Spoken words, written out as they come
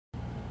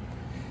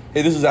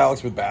Hey, this is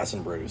Alex with Bass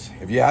and Brews.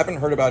 If you haven't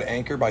heard about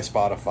Anchor by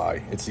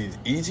Spotify, it's the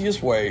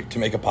easiest way to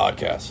make a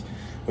podcast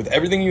with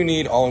everything you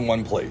need all in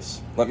one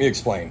place. Let me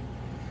explain.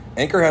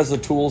 Anchor has the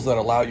tools that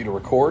allow you to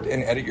record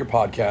and edit your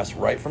podcast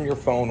right from your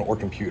phone or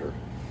computer.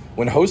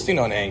 When hosting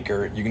on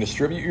Anchor, you can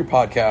distribute your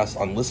podcast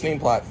on listening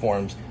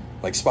platforms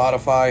like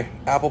Spotify,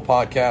 Apple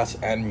Podcasts,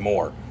 and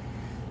more.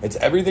 It's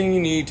everything you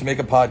need to make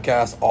a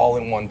podcast all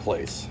in one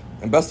place.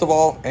 And best of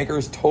all, Anchor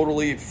is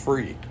totally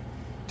free.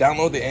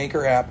 Download the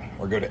Anchor app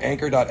or go to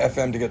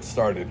anchor.fm to get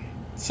started.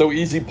 So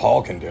easy,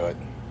 Paul can do it.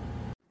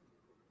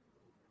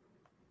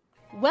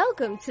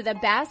 Welcome to the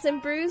Bass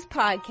and Brews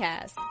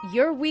podcast,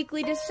 your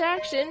weekly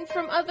distraction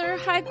from other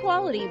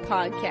high-quality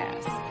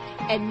podcasts.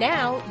 And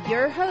now,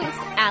 your host,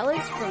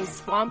 Alex from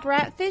Swamp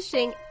Rat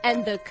Fishing,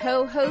 and the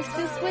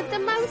co-hostess with the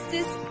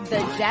mostest, the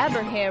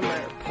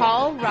Jabberhammer,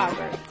 Paul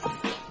Roberts.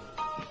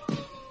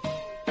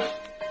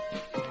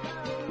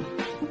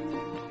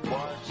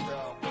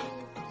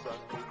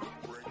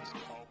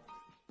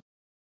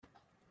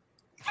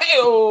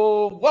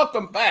 Hey-o!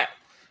 Welcome back.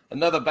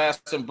 Another Bass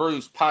and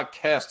Brews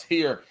podcast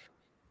here.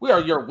 We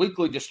are your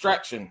weekly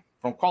distraction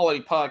from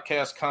quality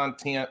podcast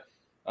content.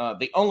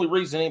 The only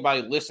reason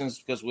anybody listens is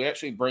because we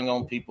actually bring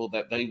on people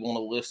that they want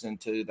to listen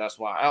to. That's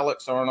why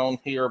Alex aren't on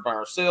here by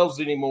ourselves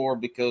anymore,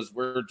 because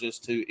we're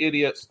just two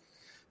idiots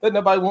that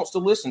nobody wants to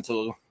listen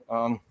to.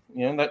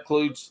 That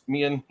includes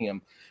me and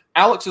him.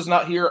 Alex is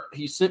not here.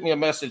 He sent me a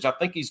message. I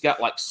think he's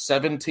got like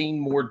 17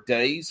 more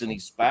days and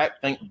he's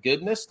back. Thank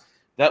goodness.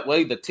 That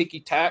way the Tiki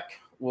Tack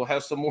will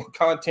have some more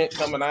content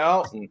coming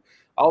out and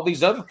all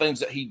these other things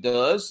that he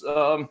does.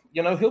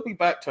 He'll be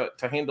back to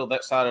handle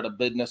that side of the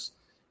business,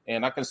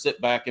 and I can sit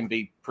back and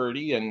be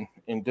pretty and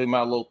do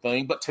my little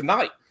thing. But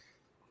tonight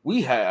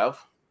we have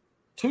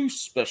two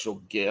special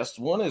guests.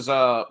 One is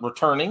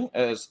returning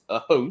as a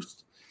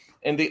host,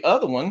 and the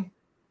other one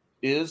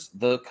is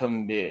the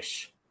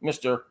commish,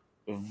 Mr.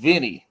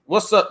 Vinny.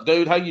 What's up,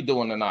 dude? How you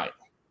doing tonight?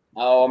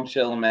 Oh, I'm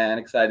chilling, man.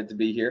 Excited to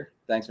be here.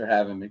 Thanks for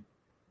having me.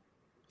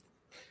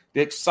 The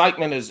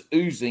excitement is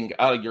oozing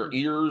out of your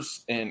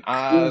ears and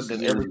eyes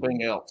and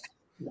everything else.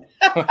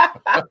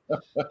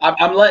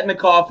 I'm letting the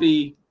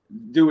coffee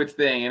do its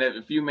thing, and in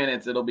a few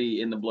minutes it'll be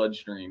in the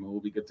bloodstream, and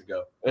we'll be good to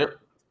go.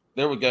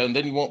 There we go. And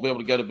then you won't be able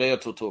to go to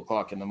bed till 2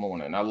 o'clock in the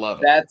morning. I love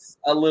it. That's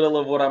a little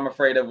of what I'm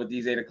afraid of with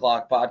these 8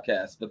 o'clock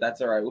podcasts, but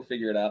that's all right. We'll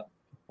figure it out.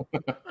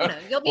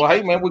 Well,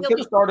 hey, man, we could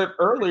have started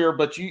earlier,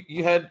 but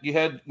you had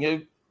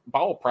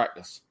ball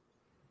practice.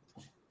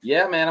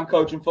 Yeah, man, I'm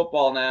coaching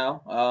football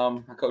now.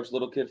 I coach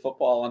little kid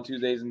football on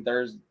Tuesdays and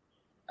Thursdays.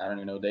 I don't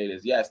even know what day it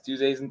is. Yes,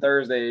 Tuesdays and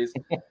Thursdays.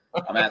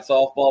 I'm at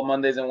softball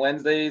Mondays and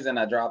Wednesdays, and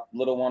I drop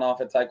little one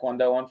off at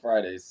Taekwondo on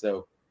Fridays.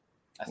 So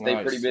I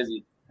stay pretty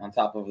busy on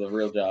top of the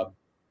real job.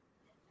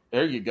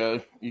 There you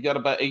go. You got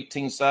about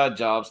 18 side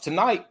jobs.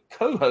 Tonight,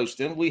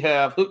 co-hosting, we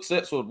have Hook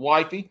Sets with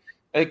Wifey,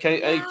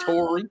 a.k.a.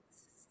 Tori.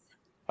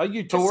 How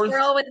you, Tori?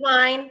 Squirrel with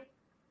wine,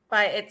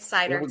 but it's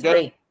cider There we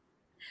tonight. go.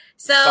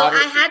 So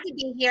I had to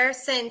be here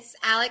since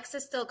Alex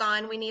is still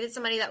gone. We needed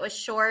somebody that was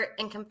short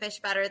and can fish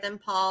better than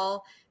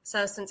Paul.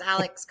 So since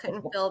Alex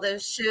couldn't fill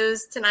those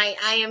shoes tonight,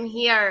 I am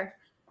here.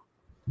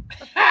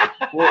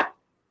 Well,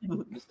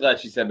 just glad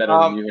she said better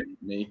than you and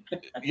me.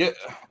 Yeah,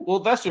 well,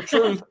 that's the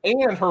truth.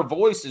 And her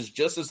voice is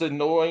just as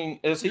annoying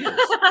as his.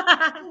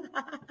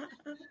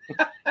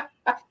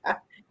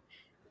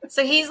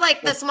 So he's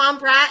like the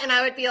swamp rat, and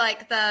I would be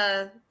like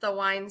the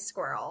wine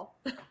squirrel.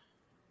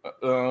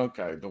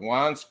 Okay, the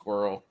wine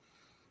squirrel.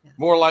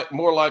 More like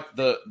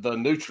the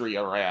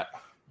nutria rat.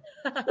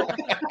 But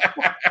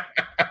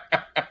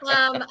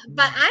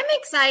I'm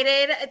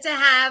excited to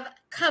have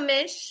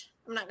Commish.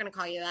 I'm not going to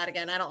call you that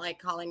again. I don't like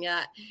calling you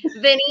that.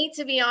 Vinny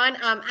to be on.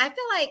 I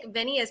feel like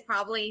Vinny is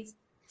probably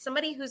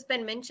somebody who's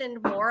been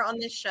mentioned more on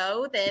this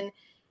show than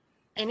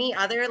any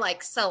other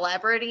like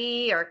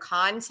celebrity or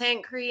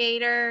content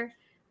creator.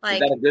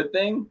 Like, is that a good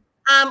thing?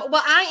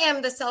 Well, I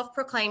am the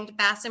self-proclaimed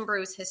Bass and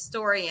Brews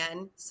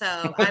historian,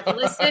 so I've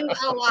listened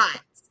a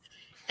lot.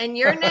 And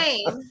your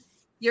name,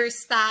 your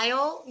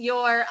style,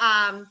 your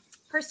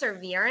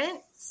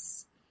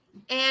perseverance,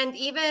 and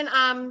even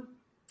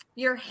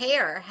your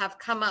hair have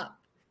come up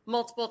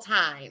multiple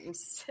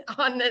times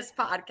on this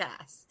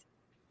podcast.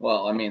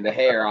 Well, I mean, the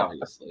hair,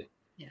 obviously.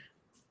 Yeah.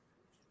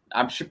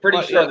 I'm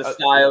pretty sure the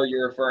style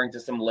you're referring to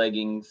some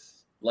legging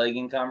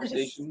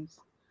conversations.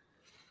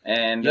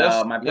 And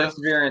my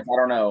perseverance, I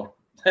don't know.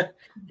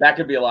 That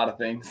could be a lot of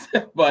things.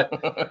 But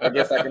I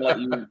guess I can let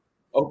you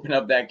open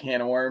up that can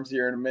of worms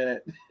here in a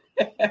minute.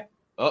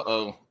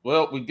 Uh-oh.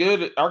 Well, we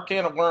good. Our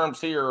can of worms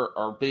here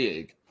are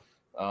big.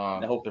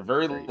 They're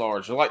very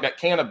large. They're like that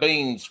can of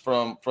beans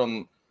from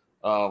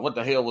what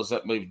the hell was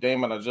that movie?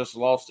 Damn it, I just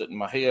lost it in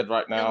my head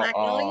right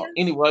now.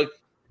 Anyway,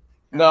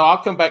 no, I'll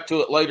come back to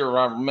it later.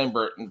 I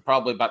remember it, and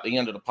probably about the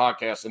end of the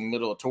podcast, in the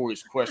middle of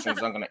Tori's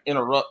questions, I'm going to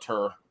interrupt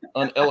her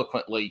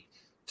uneloquently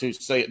to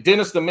say it.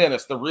 Dennis the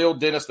Menace, the real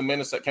Dennis the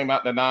Menace that came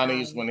out in the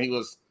 90s when he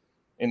was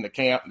in the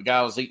camp. The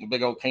guy was eating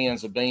big old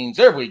cans of beans.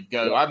 There we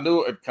go. I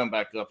knew it would come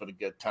back up at a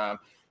good time.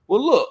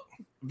 Well, look,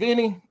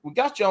 Vinny, we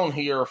got you on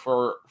here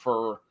for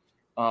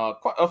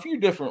quite a few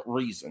different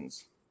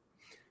reasons.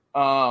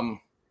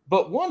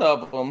 But one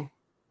of them,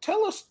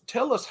 tell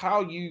us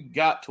how you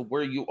got to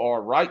where you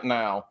are right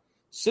now,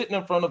 sitting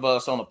in front of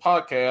us on a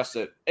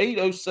podcast at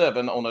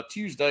 8:07 on a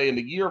Tuesday in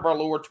the year of our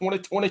Lord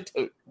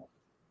 2022.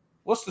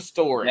 What's the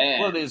story? Man.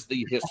 What is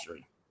the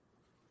history?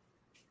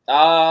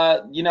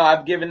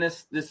 I've given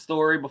this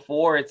story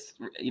before. It's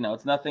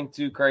it's nothing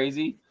too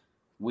crazy.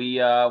 We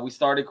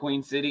started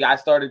Queen City. I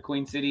started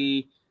Queen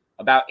City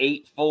about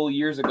 8 full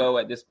years ago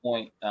at this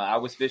point. I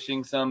was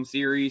fishing some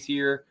series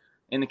here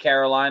in the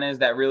Carolinas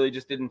that really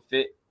just didn't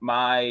fit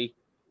my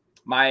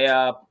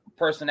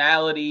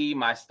personality,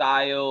 my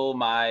style,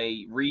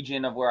 my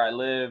region of where I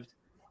lived.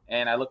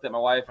 And I looked at my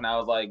wife and I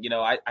was like,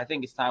 I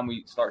think it's time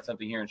we start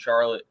something here in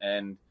Charlotte.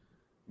 And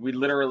we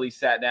literally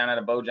sat down at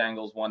a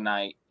Bojangles one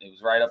night. It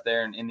was right up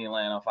there in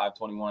Indiana on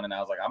 521. And I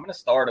was like, I'm going to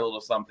start a little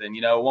something.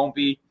 It won't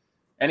be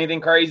anything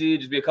crazy.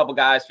 Just be a couple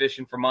guys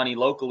fishing for money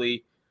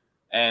locally.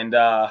 And,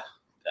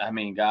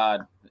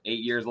 God, 8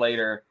 years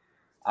later,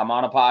 I'm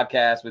on a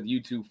podcast with you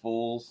two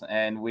fools.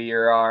 And we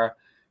are,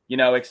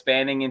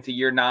 expanding into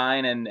year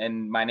 9.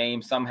 And my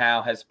name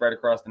somehow has spread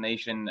across the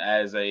nation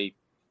as a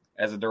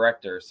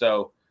director.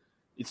 So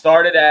it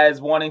started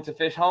as wanting to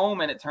fish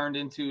home, and it turned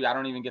into I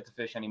don't even get to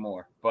fish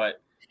anymore. But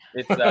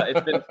it's been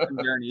a fun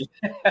journey.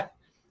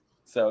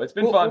 So it's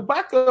been fun.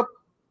 Well,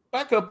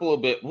 back up a little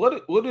bit.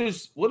 What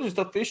is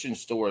the fishing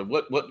story?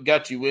 What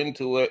got you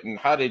into it, and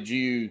how did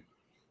you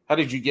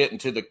get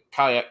into the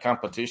kayak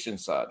competition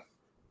side?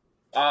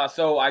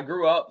 So I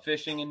grew up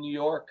fishing in New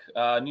York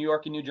and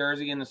New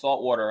Jersey in the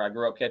saltwater. I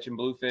grew up catching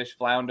bluefish,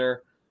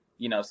 flounder,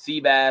 sea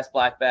bass,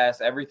 black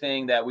bass,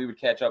 everything that we would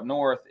catch up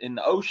north in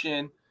the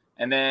ocean.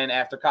 And then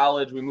after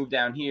college, we moved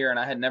down here, and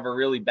I had never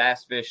really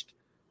bass fished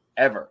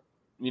ever.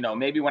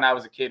 Maybe when I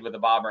was a kid with a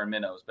bobber and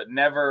minnows, but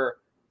never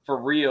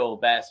for real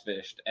bass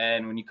fished.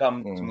 And when you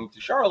come to move to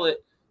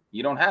Charlotte,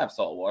 you don't have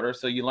saltwater.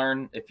 So you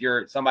learn, if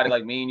you're somebody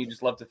like me and you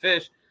just love to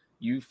fish,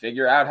 you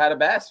figure out how to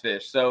bass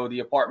fish. So the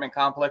apartment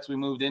complex we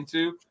moved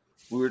into,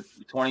 we were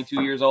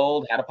 22 years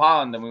old, had a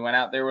pond, and we went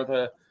out there with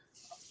a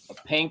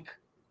pink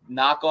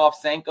knockoff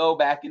Senko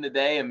back in the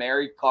day, and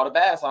Mary caught a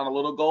bass on a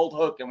little gold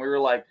hook, and we were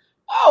like,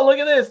 oh, look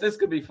at this. This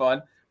could be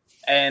fun.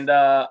 And,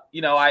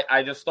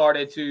 I just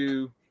started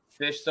to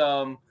fish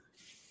some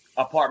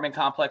apartment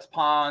complex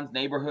ponds,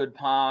 neighborhood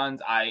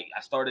ponds. I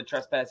started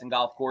trespassing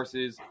golf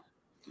courses.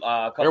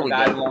 A couple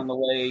guys along the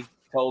way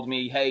told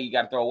me, hey, you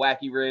got to throw a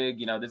wacky rig.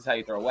 This is how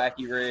you throw a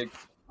wacky rig.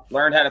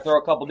 Learned how to throw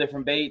a couple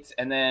different baits.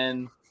 And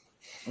then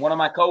one of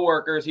my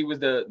coworkers, he was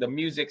the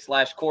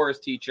music/chorus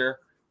teacher,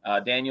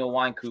 Daniel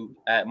Weinkoop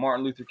at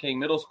Martin Luther King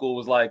Middle School,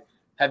 was like,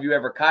 have you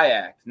ever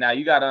kayaked? Now,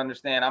 you got to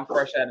understand, I'm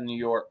fresh out of New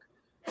York.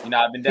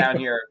 I've been down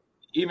here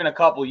even a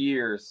couple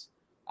years.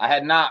 I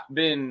had not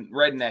been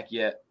redneck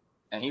yet.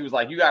 And he was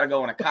like, you got to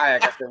go in a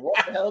kayak. I said,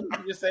 what the hell did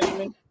you just say to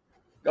me?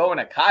 Go in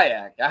a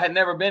kayak. I had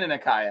never been in a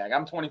kayak.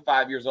 I'm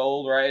 25 years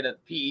old, right? A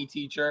PE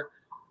teacher.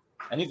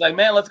 And he's like,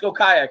 man, let's go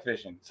kayak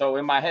fishing. So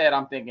in my head,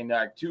 I'm thinking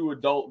like 2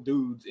 adult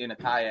dudes in a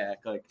kayak.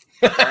 Like,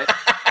 right?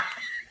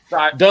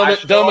 So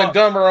Dumb and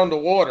Dumber on the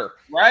water.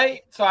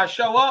 Right? So I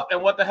show up,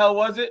 and what the hell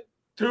was it?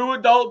 2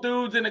 adult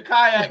dudes in a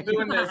kayak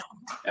doing this.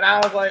 And I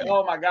was like,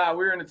 oh my God,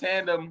 we were in a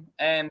tandem.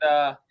 And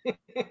I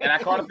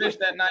caught a fish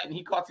that night, and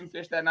he caught some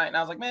fish that night. And I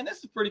was like, man,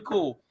 this is pretty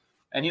cool.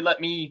 And he let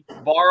me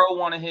borrow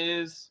one of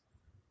his.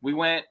 We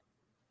went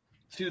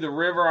to the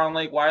river on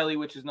Lake Wiley,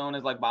 which is known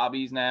as like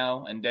Bobby's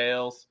now, and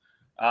Dale's.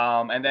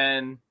 And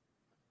then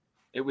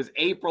it was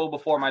April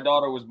before my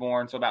daughter was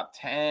born. So about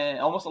 10,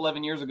 almost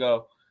 11 years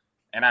ago.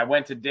 And I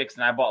went to Dick's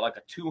and I bought like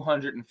a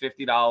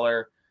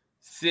 $250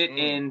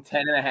 sit-in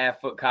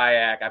 10.5-foot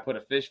kayak. I put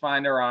a fish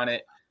finder on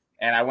it,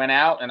 and I went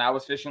out and I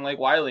was fishing Lake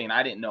Wiley, and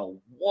I didn't know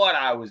what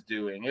I was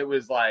doing. It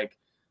was like,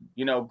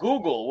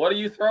 Google, what do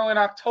you throw in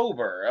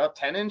October? A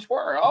 10-inch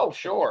worm? Oh,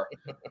 sure.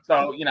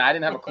 So, I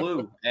didn't have a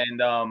clue,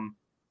 and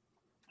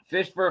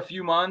fished for a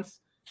few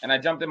months, and I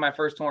jumped in my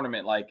first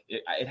tournament. Like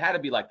it had to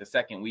be like the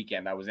second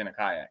weekend I was in a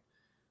kayak,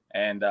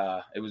 and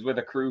it was with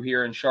a crew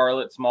here in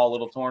Charlotte, small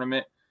little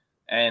tournament.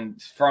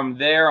 And from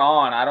there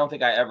on, I don't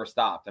think I ever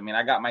stopped. I mean,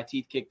 I got my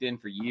teeth kicked in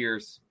for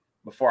years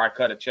before I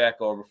cut a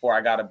check or before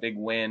I got a big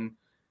win.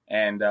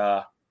 And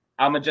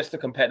I'm just a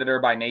competitor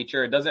by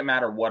nature. It doesn't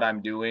matter what I'm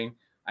doing.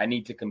 I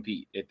need to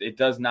compete. It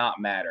does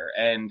not matter.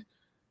 And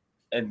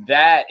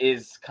that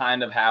is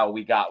kind of how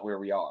we got where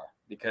we are.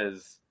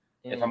 Because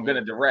if I'm going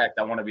to direct,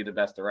 I want to be the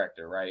best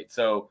director, right?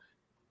 So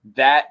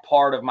that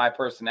part of my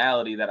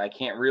personality that I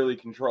can't really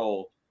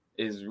control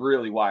is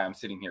really why I'm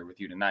sitting here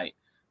with you tonight.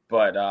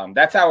 But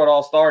that's how it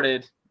all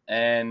started.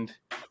 And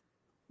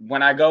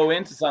when I go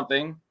into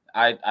something,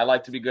 I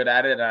like to be good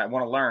at it, and I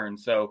want to learn.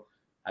 So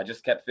I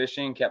just kept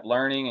fishing, kept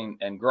learning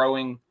and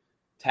growing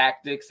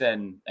tactics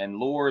and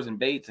lures and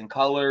baits and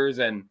colors.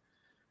 And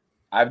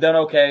I've done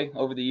okay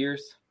over the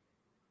years.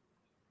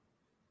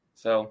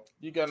 So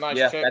you got a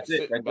nice check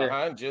sitting right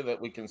behind you that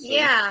we can see.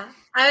 Yeah,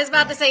 I was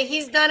about to say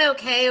he's done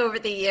okay over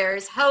the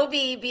years.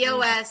 Hobie,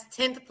 BOS,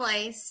 10th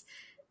place.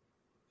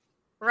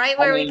 Right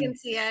where we can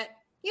see it.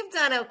 You've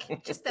done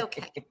okay, just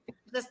okay.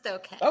 Just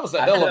okay. That was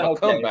a hell of a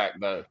comeback,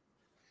 though.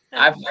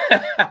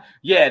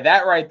 Yeah,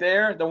 that right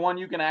there, the one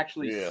you can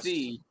actually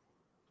see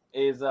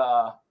is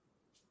that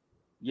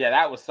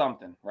was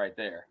something right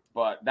there.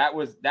 But that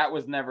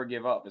was never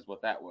give up is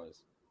what that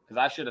was. Because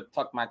I should have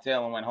tucked my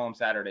tail and went home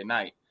Saturday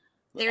night.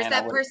 There's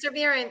that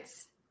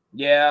perseverance.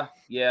 Yeah.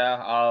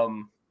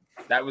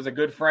 That was a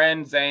good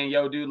friend saying,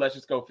 yo, dude, let's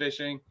just go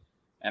fishing.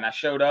 And I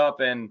showed up,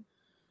 and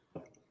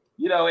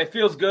it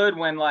feels good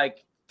when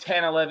like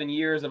 10, 11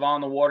 years of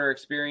on the water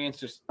experience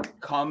just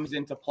comes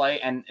into play,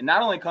 and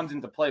not only comes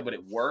into play, but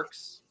it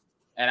works.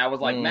 And I was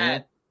like,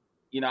 Matt,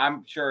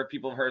 I'm sure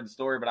people have heard the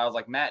story, but I was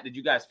like, Matt, did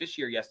you guys fish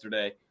here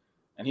yesterday?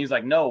 And he's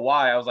like, no,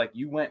 why? I was like,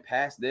 you went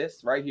past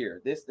this right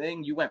here, this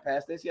thing, you went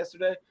past this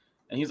yesterday?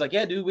 And he's like,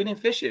 yeah, dude, we didn't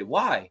fish it.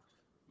 Why?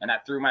 And I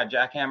threw my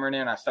jackhammer in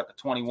there, and I stuck a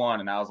 21,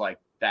 and I was like,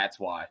 that's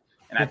why.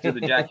 And I threw the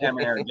jackhammer in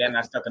there again, and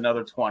I stuck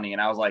another 20,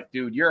 and I was like,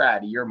 dude, you're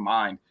out of your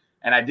mind.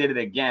 And I did it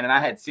again, and I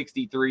had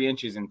 63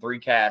 inches in 3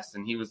 casts.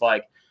 And he was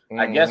like,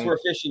 I guess we're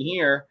fishing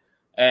here.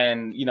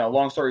 And,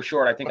 long story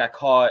short, I think I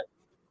caught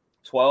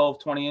 12,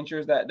 20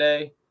 inches that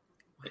day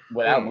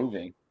without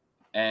moving.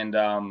 And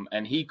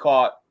he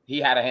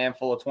had a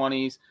handful of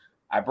 20s.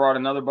 I brought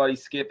another buddy,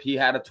 Skip. He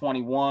had a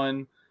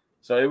 21.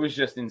 So it was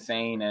just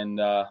insane. And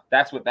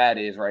that's what that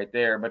is right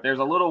there. But there's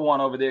a little one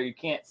over there you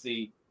can't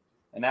see.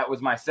 And that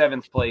was my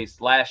 7th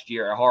place last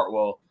year at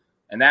Hartwell.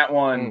 And that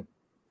one,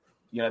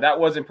 that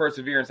wasn't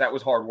perseverance. That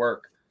was hard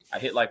work. I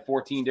hit like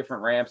 14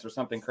 different ramps or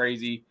something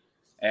crazy.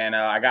 And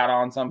I got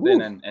on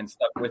something and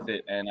stuck with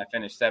it. And I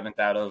finished 7th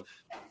out of,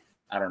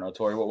 I don't know,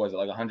 Tori, what was it?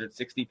 Like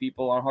 160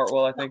 people on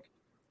Hartwell, I think.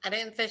 I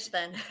didn't fish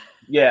then.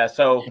 Yeah.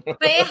 So. But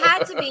it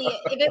had to be,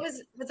 if it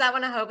was that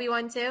one a Hobie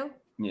one too?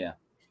 Yeah.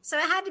 So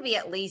it had to be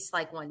at least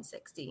like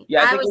 160.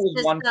 Yeah. I was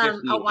just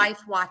 150. A wife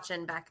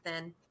watching back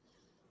then.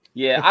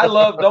 Yeah.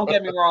 Don't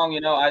get me wrong.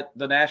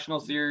 The national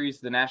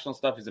series, the national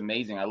stuff is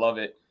amazing. I love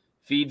it.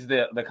 Feeds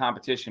the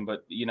competition,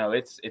 but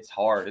it's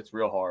hard. It's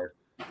real hard.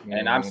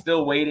 And I'm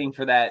still waiting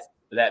for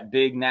that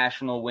big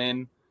national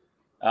win.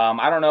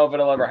 I don't know if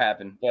it'll ever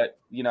happen, but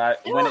it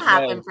will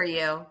happen for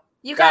you.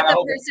 You got the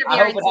perseverance.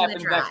 I hope it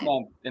happens next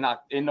month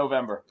in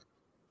November.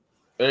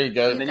 There you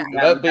go.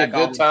 That'd be a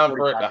good time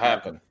for it to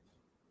happen.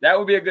 That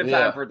would be a good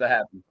time for it to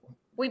happen.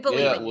 We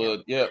believe in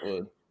you. Yeah, it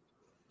would.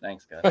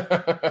 Thanks, guys.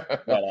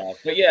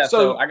 but yeah,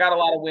 so I got a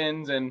lot of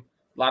wins and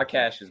a lot of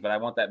cashes, but I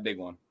want that big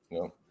one.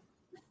 Yeah.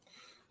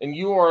 And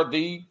you are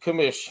the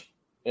commish,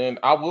 and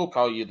I will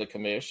call you the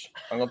commish.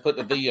 I'm going to put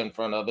the D in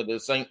front of it.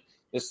 This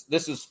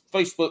is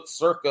Facebook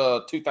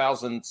circa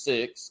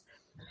 2006,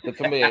 the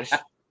commish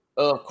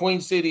of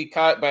Queen City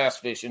Kite Bass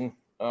Fishing,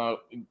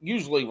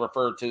 usually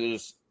referred to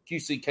as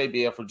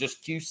QCKBF or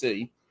just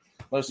QC.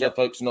 Most of the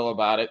folks know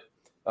about it.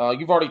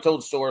 You've already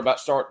told the story about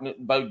starting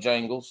at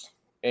Bojangles,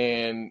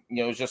 and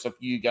it's just a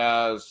few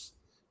guys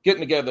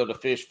getting together to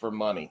fish for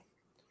money.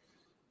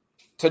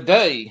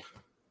 Today,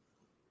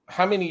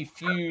 how many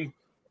few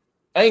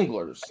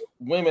anglers,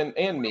 women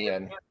and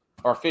men,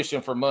 are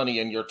fishing for money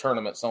in your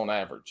tournaments on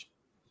average?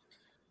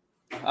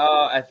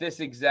 At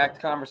this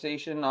exact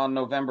conversation on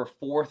November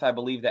 4th, I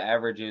believe the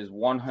average is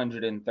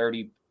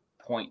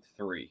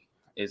 130.3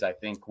 is, I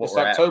think, what it's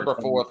we're October at.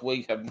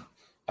 4th.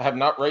 I have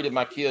not rated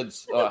my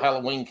kids'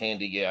 Halloween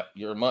candy yet.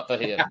 You're a month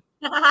ahead.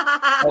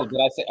 Oh, did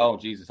I say? Oh,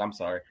 Jesus, I'm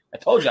sorry. I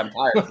told you I'm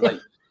tired. It's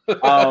late.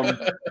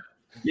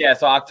 Yeah,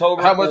 so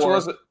October. How much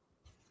was it?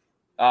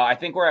 I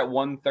think we're at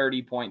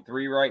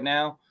 130.3 right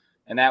now,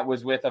 and that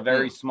was with a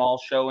very small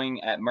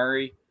showing at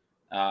Murray.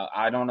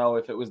 I don't know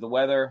if it was the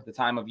weather, the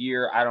time of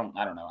year. I don't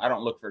know. I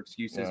don't look for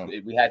excuses. Yeah.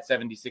 We had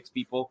 76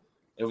 people.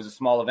 It was a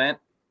small event.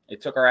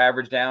 It took our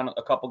average down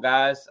a couple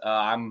guys.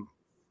 I'm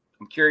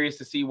curious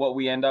to see what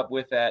we end up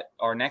with at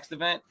our next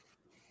event,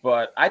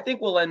 but I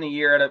think we'll end the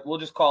year we'll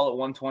just call it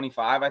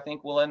 125. I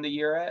think we'll end the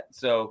year at.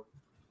 So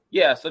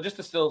yeah, so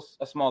just still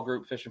a small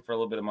group fishing for a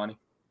little bit of money.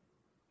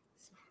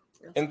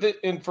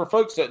 And for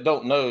folks that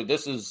don't know,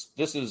 this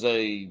is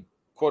a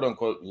quote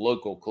unquote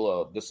local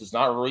club. This is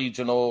not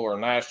regional or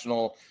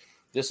national.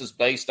 This is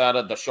based out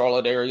of the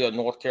Charlotte area,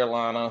 North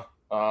Carolina.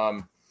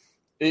 One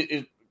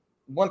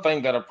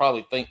thing that I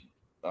probably think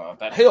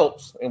that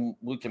helps, and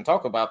we can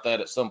talk about that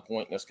at some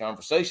point in this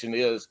conversation,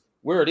 is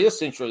where it is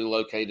centrally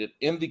located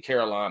in the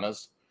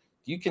Carolinas.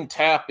 You can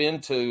tap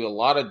into a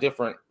lot of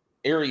different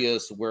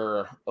areas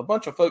where a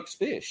bunch of folks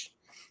fish.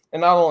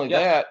 And not only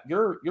that,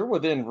 you're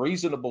within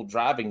reasonable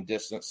driving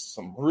distance,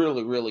 some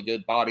really, really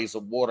good bodies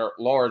of water,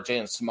 large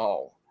and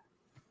small.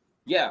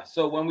 Yeah.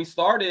 So when we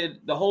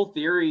started, the whole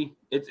theory,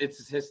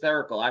 it's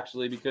hysterical,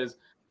 actually, because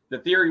the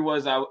theory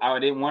was I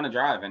didn't want to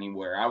drive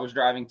anywhere. I was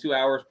driving 2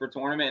 hours per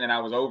tournament, and I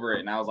was over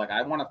it. And I was like,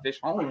 I want to fish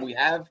home. We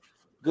have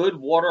good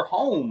water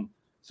home.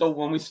 So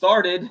when we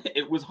started,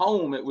 it was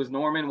home. It was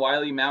Norman,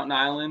 Wiley, Mountain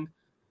Island.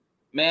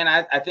 Man,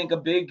 I think a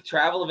big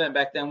travel event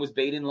back then was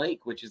Baden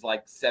Lake, which is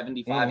like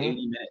 75,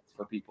 80 minutes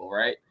for people,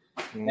 right?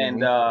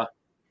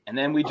 And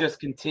then we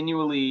just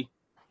continually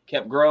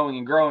kept growing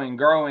and growing and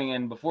growing.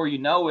 And before you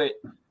know it,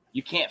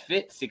 you can't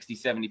fit 60,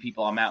 70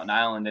 people on Mountain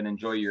Island and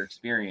enjoy your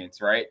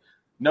experience, right?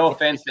 no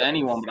offense to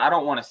anyone, but I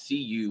don't want to see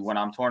you when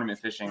I'm tournament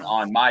fishing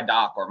on my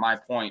dock or my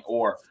point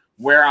or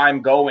where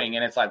I'm going.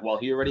 And it's like, well,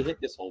 he already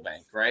hit this whole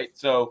bank, right?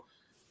 So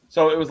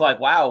it was like,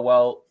 wow,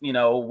 well,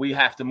 we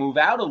have to move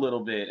out a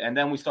little bit. And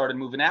then we started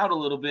moving out a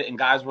little bit, and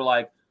guys were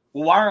like,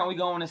 well, why aren't we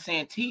going to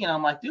Santee? And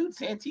I'm like, dude,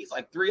 Santee's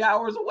like 3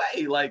 hours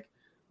away. Like,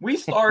 we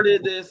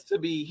started this to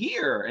be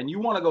here, and you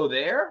want to go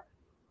there?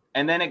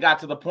 And then it got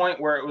to the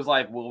point where it was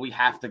like, well, we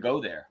have to go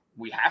there.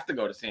 We have to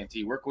go to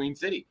Santee. We're Queen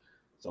City.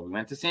 So we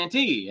went to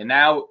Santee. And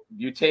now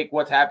you take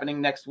what's happening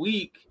next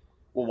week.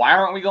 Well, why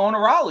aren't we going to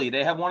Raleigh?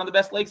 They have one of the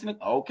best lakes in the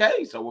 –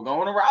 okay, so we're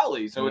going to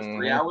Raleigh. So it's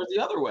 3 hours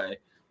the other way.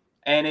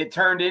 And it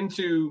turned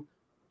into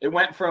 – it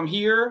went from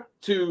here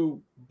to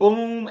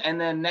boom,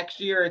 and then next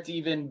year it's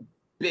even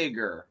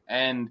bigger.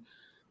 And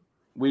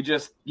we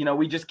just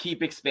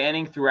keep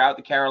expanding throughout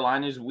the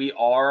Carolinas. We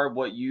are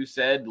what you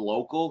said,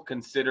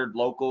 considered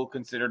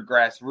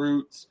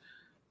grassroots.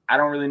 I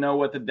don't really know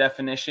what the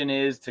definition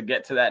is to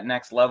get to that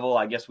next level.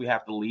 I guess we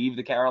have to leave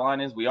the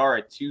Carolinas. We are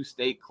a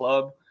 2-state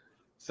club.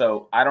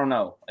 So I don't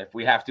know if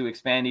we have to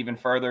expand even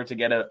further to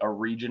get a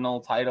regional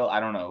title.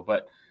 I don't know.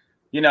 But,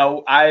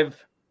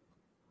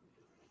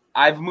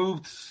 I've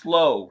moved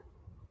slow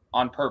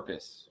on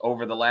purpose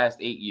over the last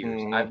 8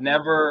 years. I've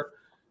never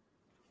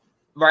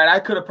 – right, I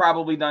could have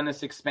probably done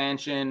this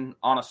expansion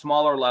on a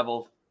smaller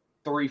level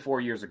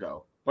 3-4 years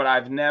ago. But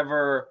I've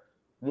never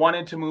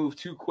wanted to move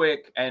too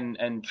quick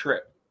and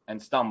trip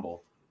and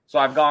stumble. So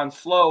I've gone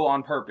slow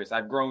on purpose.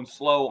 I've grown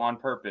slow on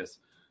purpose.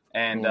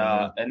 And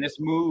this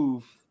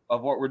move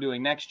of what we're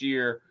doing next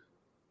year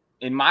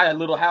in my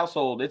little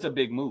household, it's a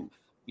big move,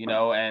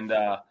 and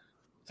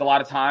it's a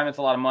lot of time. It's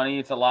a lot of money.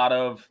 It's a lot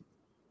of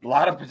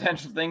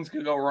potential things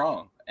could go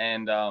wrong.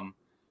 And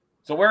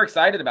so we're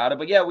excited about it.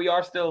 But yeah, we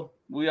are still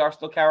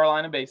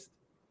Carolina based.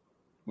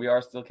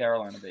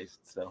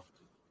 So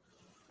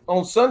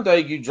on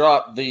Sunday, you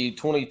dropped the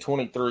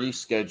 2023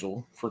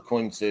 schedule for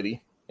Queen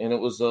City, and it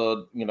was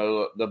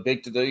the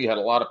big to do. You had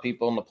a lot of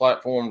people on the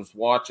platforms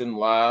watching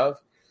live.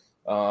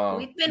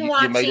 We've been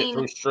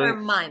watching for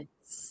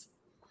months.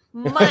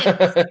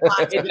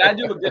 Did I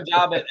do a good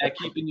job at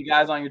keeping you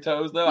guys on your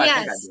toes, though? Yes.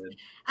 I think I did.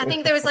 I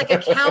think there was like a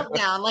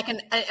countdown,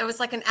 it was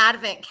like an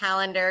advent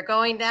calendar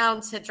going down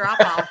to drop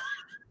off.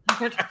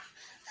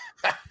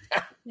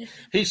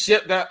 He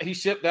shipped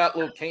out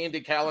little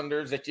candy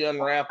calendars that you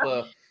unwrap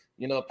a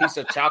piece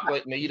of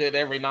chocolate and eat it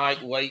every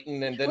night,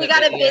 waiting, and then we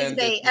got a biz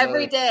date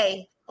every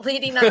day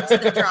leading up to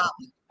the drop.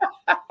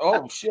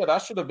 Oh shit! I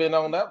should have been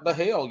on that. The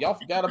hell, y'all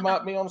forgot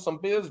about me on some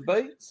biz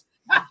baits.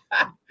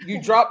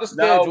 You dropped the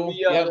schedule.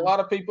 You had a lot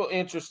of people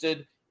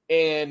interested,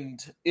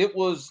 and it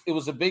was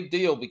a big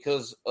deal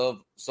because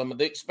of some of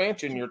the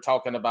expansion you're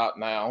talking about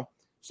now.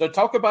 So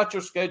talk about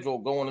your schedule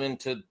going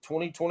into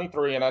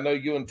 2023, and I know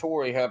you and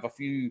Tori have a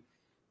few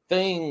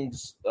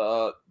things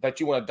that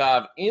you want to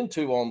dive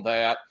into on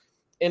that.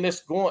 And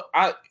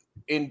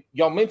and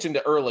y'all mentioned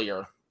it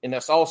earlier, and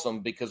that's awesome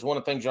because one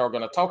of the things y'all are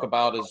going to talk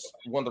about is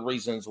one of the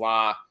reasons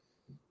why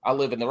I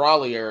live in the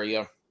Raleigh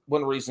area.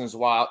 One of the reasons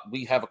why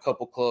we have a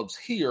couple clubs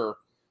here,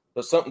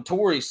 but something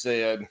Tori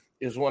said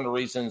is one of the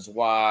reasons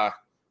why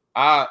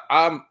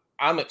I'm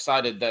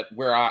excited that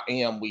where I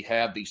am, we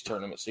have these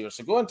tournaments here.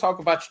 So go ahead and talk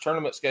about your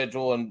tournament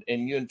schedule, and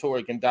you and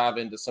Tori can dive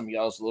into some of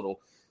y'all's little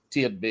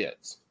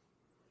tidbits.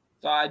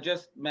 So I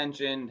just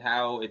mentioned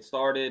how it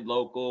started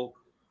local,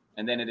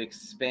 and then it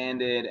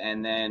expanded,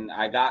 and then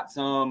I got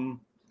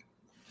some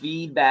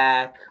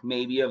feedback,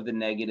 maybe of the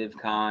negative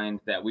kind,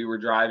 that we were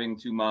driving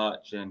too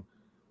much and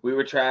we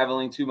were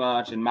traveling too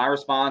much. And my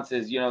response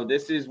is,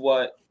 this is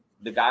what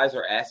the guys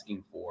are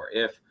asking for.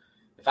 If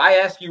I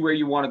ask you where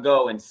you want to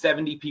go and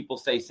 70 people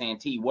say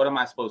Santee, what am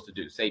I supposed to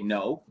do? Say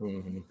no.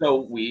 Mm-hmm.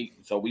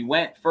 So we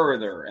went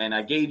further, and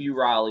I gave you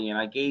Raleigh, and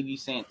I gave you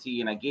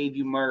Santee, and I gave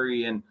you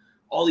Murray, and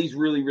all these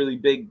really, really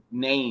big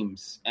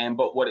names.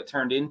 But what it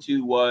turned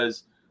into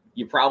was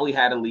you probably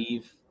had to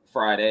leave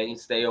Friday,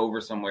 stay over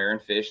somewhere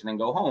and fish, and then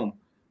go home,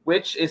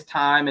 which is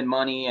time and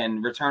money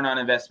and return on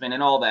investment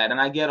and all that.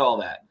 And I get all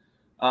that.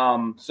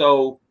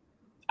 So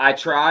I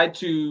tried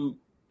to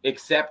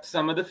accept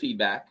some of the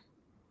feedback,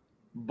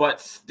 but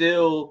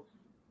still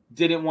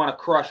didn't want to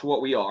crush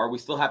what we are. We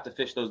still have to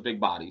fish those big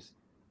bodies.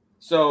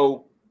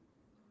 So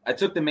I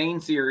took the main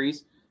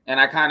series and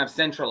I kind of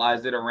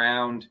centralized it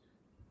around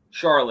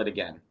Charlotte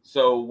again.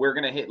 So we're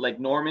going to hit Lake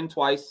Norman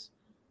twice,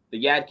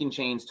 the Yadkin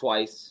Chains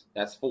twice.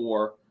 That's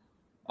 4.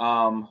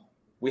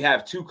 We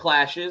have 2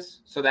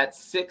 clashes. So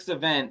that's 6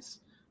 events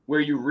where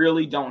you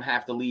really don't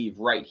have to leave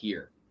right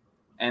here.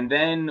 And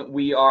then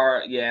we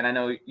are, and I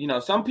know,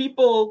 some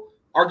people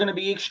are going to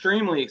be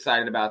extremely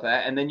excited about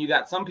that. And then you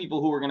got some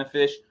people who are going to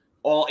fish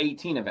all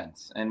 18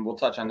 events. And we'll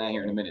touch on that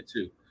here in a minute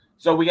too.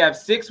 So we have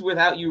 6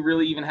 without you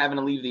really even having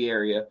to leave the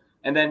area.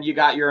 And then you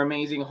got your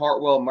amazing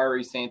Hartwell,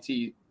 Murray,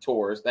 Santee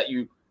tours that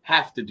you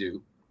have to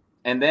do.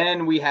 And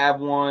then we have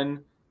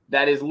one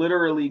that is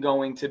literally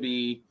going to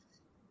be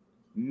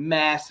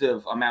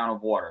massive amount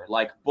of water,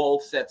 like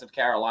both sets of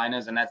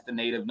Carolinas. And that's the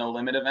Native No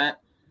Limit event.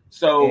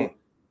 So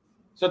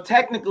So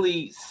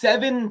technically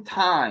 7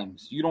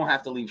 times you don't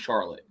have to leave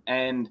Charlotte.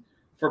 And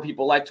for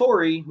people like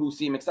Tori who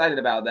seem excited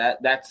about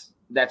that,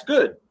 that's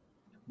good.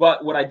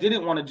 But what I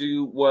didn't want to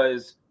do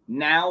was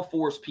now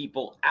force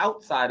people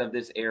outside of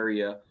this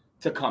area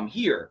to come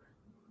here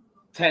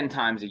 10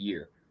 times a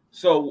year.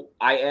 So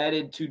I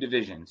added 2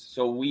 divisions.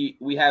 So we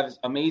have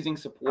amazing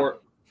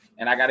support,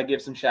 and I got to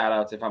give some shout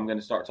outs if I'm going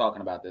to start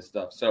talking about this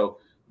stuff. So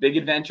Big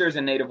Adventures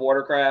and Native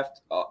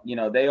Watercraft,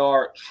 they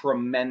are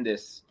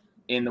tremendous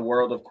in the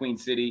world of Queen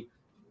City.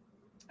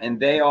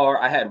 And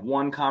I had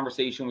one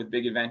conversation with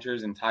Big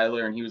Adventures and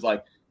Tyler, and he was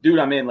like, dude,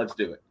 I'm in, let's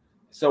do it.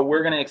 So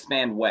we're going to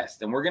expand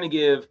west, and we're going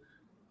to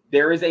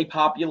there is a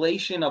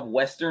population of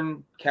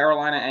Western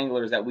Carolina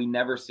anglers that we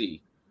never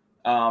see.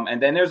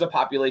 And then there's a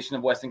population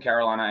of Western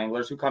Carolina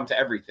anglers who come to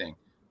everything,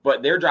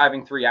 but they're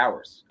driving 3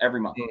 hours every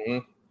month.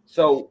 Mm-hmm.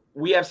 So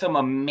we have some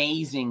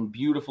amazing,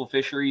 beautiful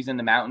fisheries in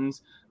the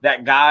mountains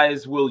that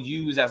guys will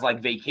use as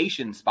like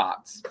vacation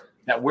spots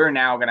that we're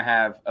now going to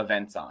have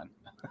events on.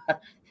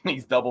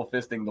 He's double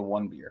fisting the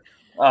one beer.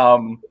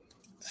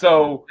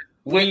 So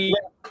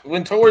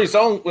when Tori's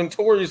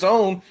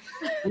on,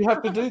 we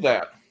have to do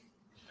that.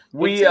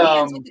 With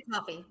the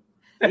coffee.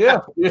 Yeah.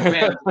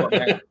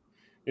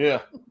 Yeah.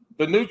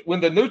 When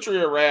the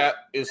Nutria Rat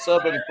is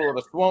subbing for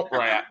the Swamp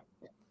Rat,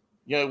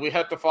 we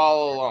have to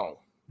follow along.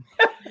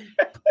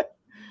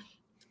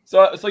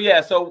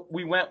 So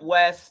we went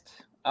west.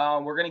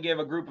 We're going to give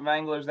a group of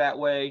anglers that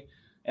way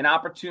an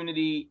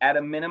opportunity at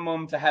a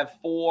minimum to have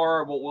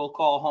 4 what we'll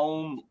call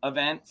home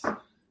events.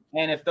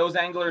 And if those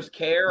anglers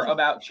care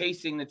about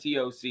chasing the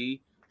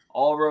TOC,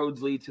 all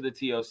roads lead to the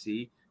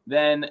TOC,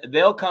 then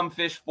they'll come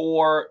fish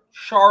for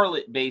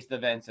Charlotte-based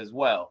events as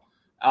well.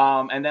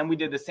 And then we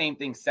did the same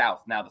thing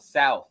south. Now, the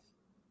south,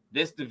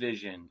 this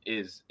division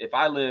is, if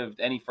I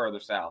lived any further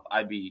south,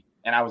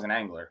 and I was an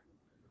angler,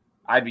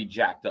 I'd be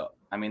jacked up.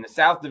 I mean, the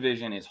south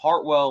division is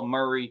Hartwell,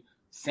 Murray,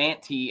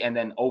 Santee, and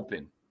then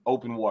open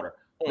water.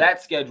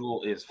 That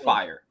schedule is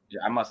fire.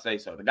 Yeah, I must say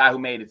so. The guy who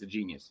made it's a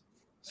genius.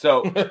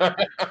 So,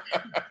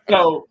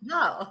 no.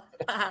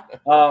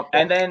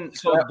 And then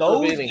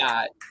those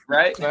guys,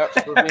 right?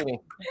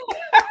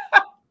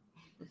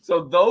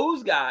 So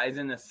those guys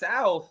in the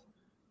south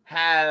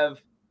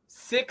have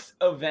 6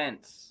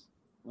 events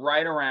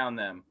right around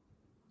them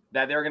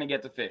that they're going to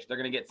get to fish. They're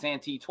going to get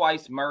Santee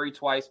twice, Murray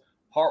twice,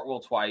 Hartwell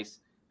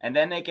twice, and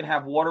then they can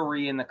have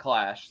Wateree in the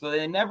Clash. So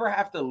they never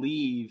have to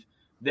leave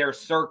their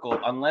circle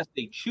unless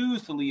they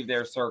choose to leave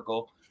their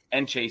circle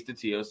and chase the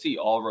TOC.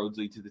 All roads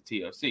lead to the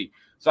TOC.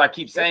 So I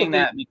keep saying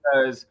that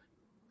because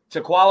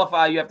to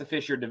qualify, you have to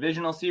fish your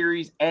divisional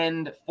series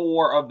and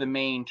 4 of the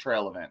main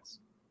trail events.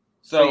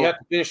 So you have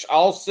to fish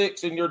all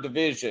 6 in your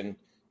division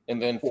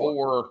and then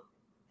 4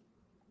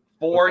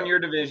 in your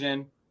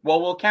division. Well,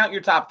 we'll count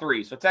your top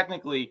 3. So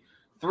technically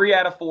 3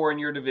 out of 4 in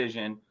your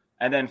division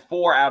and then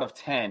 4 out of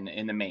 10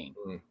 in the main.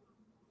 Mm-hmm.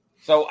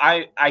 So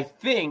I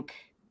think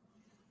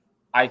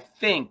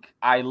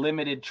I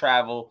limited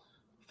travel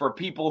for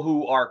people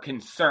who are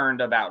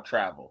concerned about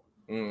travel.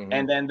 Mm-hmm.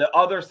 And then the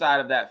other side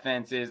of that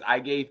fence is I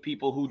gave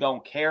people who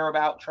don't care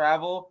about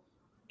travel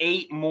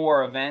 8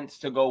 more events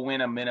to go win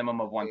a minimum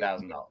of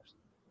 $1,000.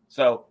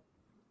 So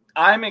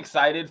I'm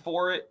excited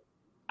for it.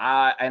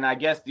 And I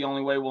guess the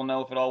only way we'll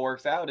know if it all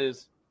works out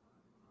is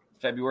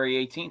February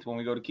 18th when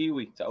we go to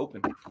Kiwi to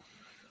open.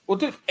 Well,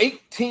 dude,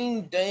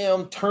 18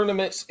 damn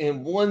tournaments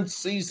in one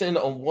season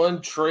on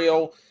one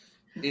trail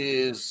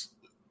is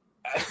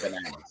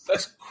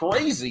that's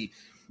crazy.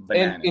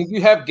 And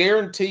you have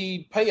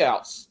guaranteed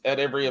payouts at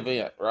every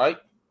event, right?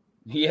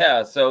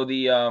 Yeah. So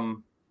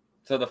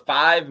the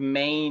 5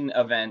 main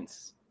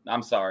events.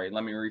 I'm sorry.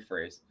 Let me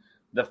rephrase.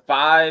 The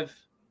 5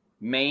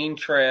 main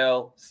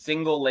trail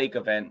single lake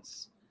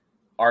events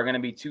are going to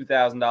be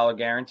 $2,000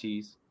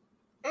 guarantees.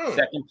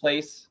 Second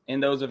place in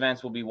those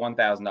events will be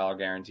 $1,000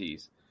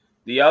 guarantees.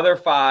 The other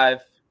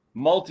 5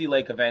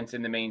 multi-lake events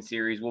in the main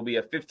series will be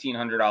a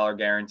 $1,500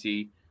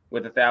 guarantee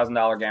with a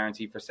 $1,000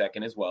 guarantee for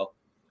second as well.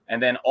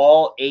 And then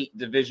all 8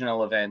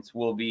 divisional events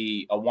will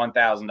be a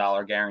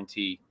 $1,000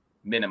 guarantee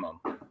minimum.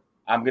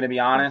 I'm going to be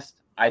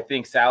honest. I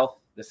think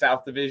the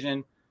South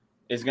Division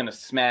is going to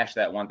smash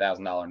that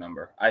 $1,000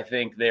 number. I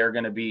think they're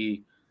going to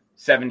be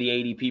 70,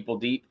 80 people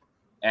deep,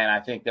 and I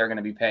think they're going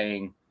to be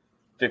paying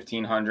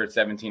 $1,500,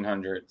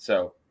 $1,700.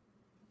 So,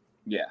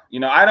 yeah.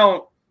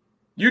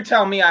 You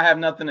tell me I have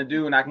nothing to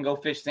do and I can go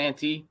fish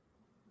Santee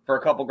for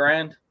a couple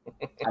grand,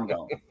 I'm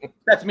going.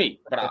 That's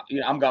me, but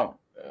I'm going.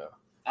 Yeah.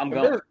 I'm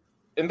going.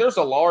 And there's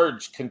a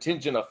large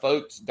contingent of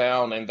folks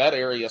down in that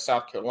area,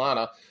 South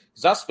Carolina,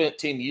 because I spent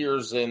 10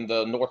 years in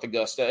the North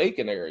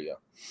Augusta-Aiken area.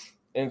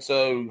 And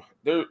so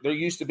there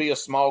used to be a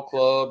small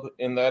club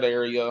in that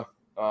area.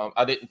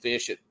 I didn't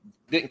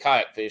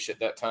kayak fish at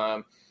that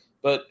time.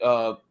 But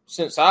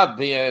since I've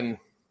been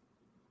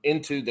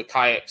into the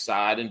kayak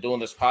side and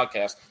doing this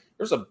podcast,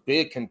 there's a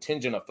big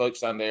contingent of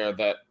folks down there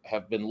that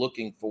have been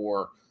looking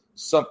for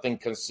something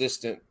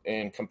consistent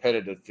and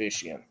competitive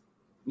fishing.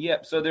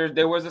 Yep. So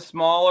there was a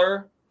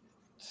smaller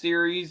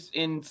series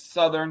in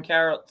Southern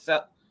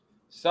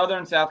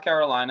Southern South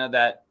Carolina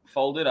that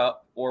folded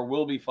up or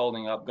will be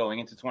folding up going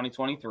into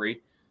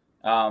 2023.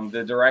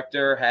 The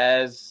director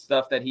has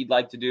stuff that he'd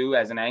like to do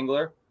as an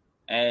angler.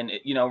 And,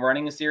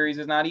 running a series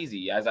is not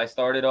easy. As I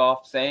started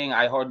off saying,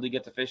 I hardly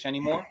get to fish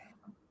anymore.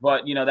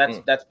 But,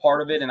 that's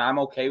part of it, and I'm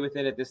okay with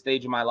it at this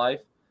stage of my life.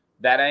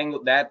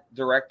 That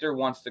director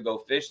wants to go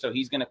fish, so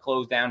he's going to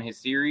close down his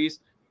series,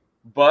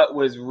 but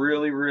was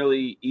really,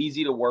 really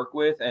easy to work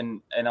with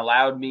and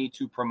allowed me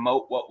to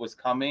promote what was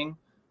coming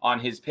on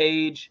his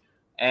page.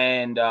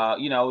 And,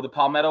 the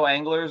Palmetto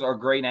anglers are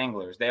great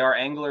anglers. They are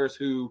anglers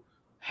who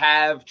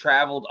have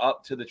traveled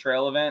up to the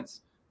trail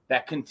events,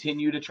 that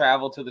continue to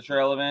travel to the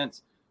trail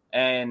events,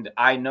 and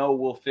I know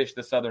will fish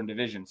the Southern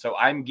Division. So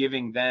I'm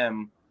giving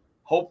them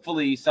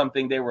hopefully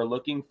something they were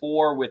looking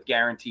for with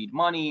guaranteed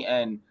money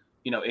and,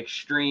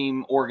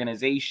 extreme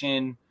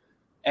organization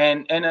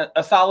and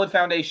a solid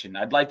foundation.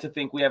 I'd like to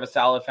think we have a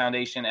solid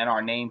foundation and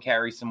our name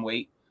carries some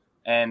weight.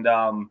 And,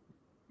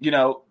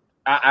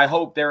 I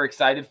hope they're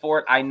excited for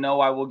it. I know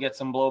I will get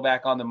some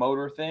blowback on the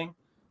motor thing.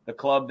 The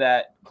club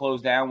that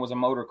closed down was a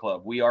motor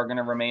club. We are going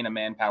to remain a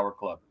manpower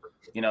club.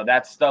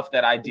 That's stuff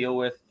that I deal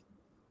with.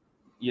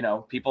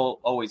 People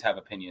always have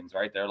opinions,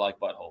 right? They're like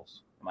buttholes.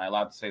 Am I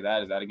allowed to say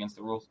that? Is that against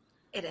the rules?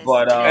 It is.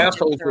 But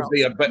assholes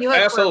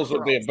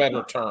would be a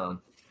better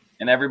term.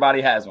 And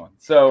everybody has one.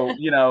 So,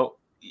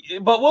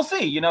 but we'll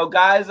see.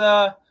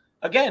 Guys,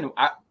 again,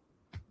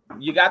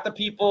 you got the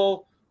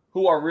people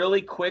who are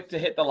really quick to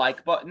hit the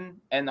like button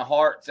and the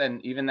hearts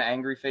and even the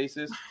angry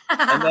faces.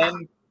 And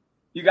then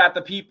you got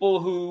the people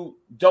who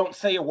don't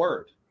say a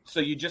word. So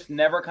you just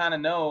never kind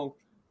of know,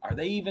 are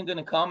they even going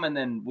to come? And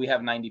then we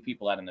have 90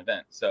 people at an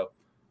event. So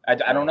I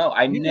don't know.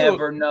 I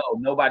never know.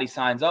 Nobody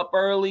signs up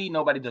early.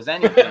 Nobody does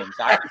anything.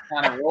 So I just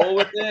kind of roll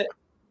with it.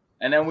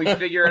 And then we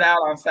figure it out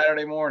on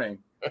Saturday morning.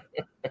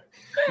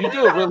 You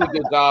do a really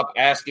good job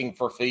asking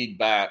for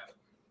feedback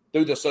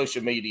through the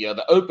social media,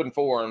 the open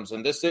forums.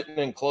 And this isn't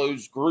in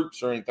closed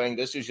groups or anything.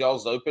 This is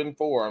y'all's open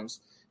forums.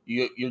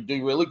 You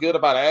do really good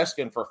about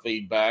asking for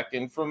feedback.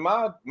 And from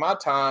my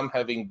time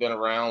having been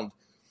around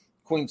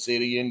Queen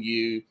City and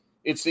you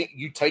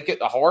take it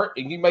to heart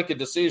and you make a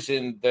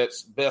decision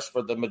that's best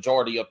for the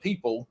majority of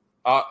people.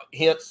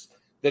 Hence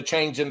the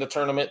change in the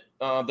tournament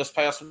this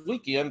past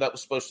weekend that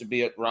was supposed to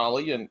be at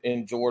Raleigh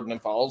and Jordan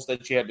and Falls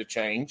that you had to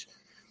change.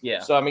 Yeah.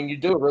 So, you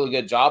do a really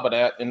good job of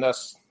that. And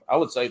I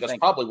would say that's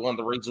probably one of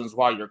the reasons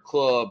why your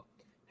club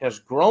has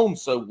grown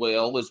so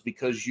well is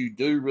because you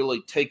do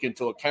really take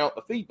into account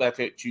the feedback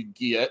that you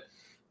get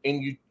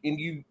and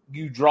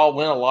you draw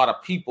in a lot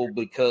of people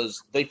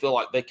because they feel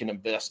like they can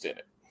invest in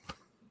it.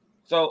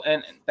 So,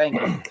 and thank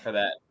you for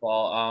that,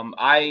 Paul.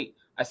 I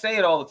say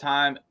it all the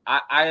time.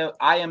 I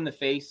am the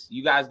face.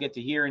 You guys get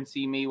to hear and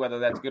see me, whether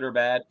that's good or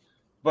bad.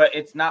 But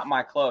it's not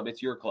my club;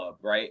 it's your club,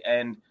 right?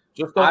 And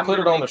just don't put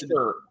it on a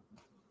shirt.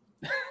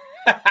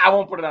 I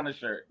won't put it on a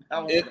shirt.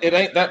 It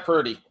ain't that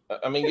pretty.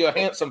 You're a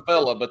handsome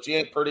fella, but you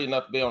ain't pretty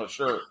enough to be on a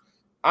shirt.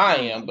 I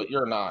am, but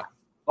you're not.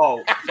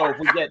 Oh, so if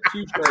we get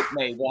 2 shirts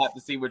made, we'll have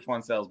to see which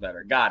one sells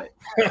better. Got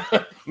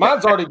it.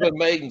 Mine's already been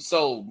made and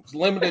sold. It's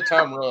limited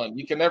time run.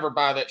 You can never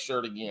buy that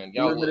shirt again.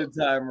 Limited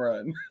time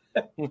run.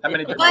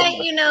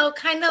 But,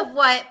 kind of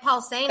what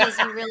Paul's saying is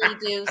you really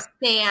do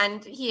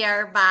stand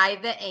here by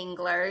the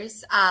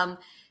anglers.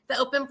 The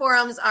open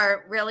forums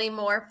are really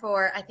more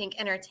for, I think,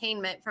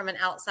 entertainment from an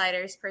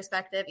outsider's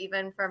perspective,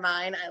 even for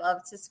mine. I love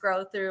to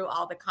scroll through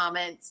all the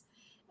comments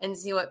and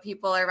see what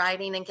people are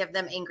writing and give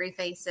them angry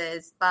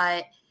faces.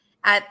 But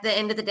at the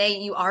end of the day,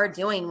 you are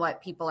doing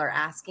what people are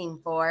asking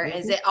for. Mm-hmm.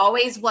 Is it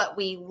always what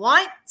we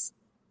want?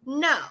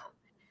 No.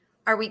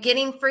 Are we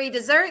getting free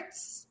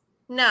desserts?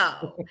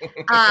 No.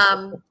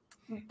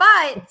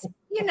 But,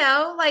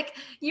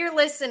 you're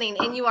listening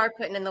and you are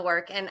putting in the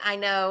work. And I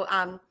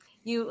know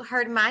you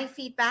heard my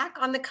feedback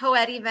on the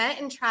co-ed event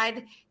and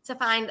tried to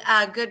find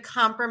a good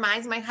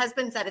compromise. My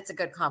husband said it's a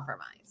good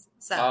compromise.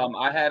 So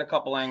I had a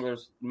couple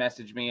anglers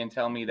message me and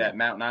tell me that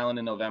Mountain Island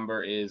in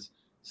November is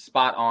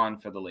spot on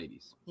for the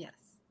ladies. Yes.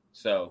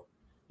 So,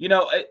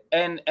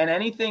 and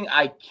anything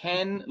I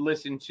can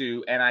listen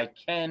to and I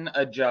can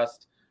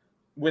adjust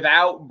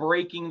without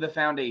breaking the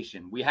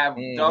foundation. We have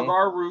dug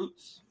our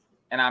roots,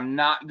 and I'm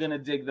not going to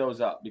dig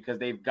those up because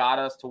they've got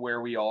us to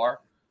where we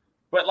are.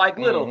 But like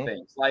little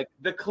things, like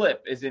the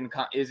clip is in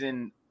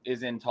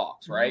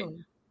talks, right?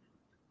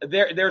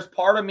 There's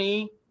part of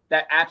me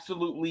that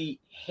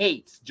absolutely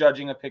hates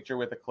judging a picture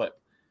with a clip.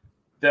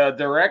 The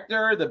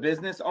director, the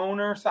business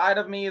owner side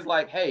of me is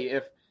like,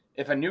 hey,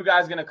 if a new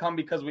guy's going to come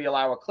because we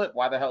allow a clip,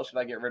 why the hell should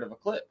I get rid of a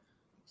clip?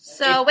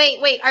 So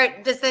wait,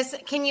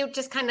 can you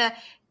just kind of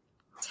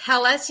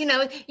tell us,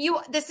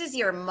 this is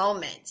your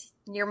moment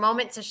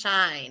to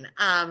shine.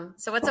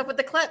 So what's up with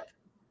the clip?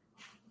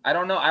 I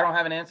don't know. I don't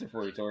have an answer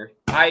for you, Tori.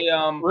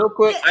 Real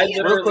quick. Bass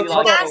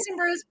and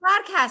Brews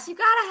podcast. You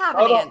gotta have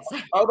an answer.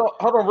 Hold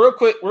on, real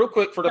quick.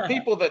 For the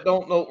people that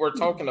don't know what we're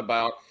talking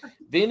about,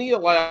 Vinny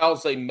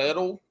allows a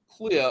metal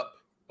clip,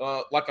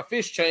 like a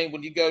fish chain,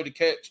 when you go to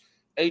catch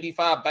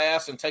 85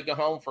 bass and take it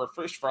home for a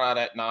fish fry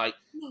that night.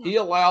 He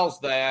allows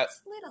that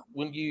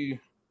when you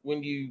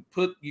when you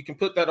can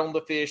put that on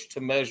the fish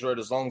to measure it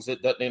as long as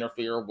it doesn't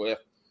interfere with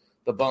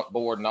the bump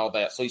board and all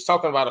that. So he's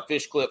talking about a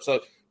fish clip. So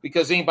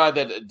because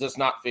anybody that does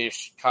not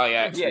fish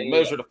kayaks,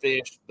 measure the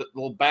fish, the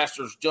little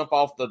bastards jump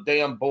off the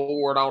damn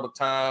board all the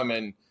time,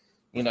 and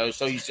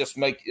so he's just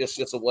it's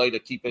just a way to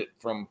keep it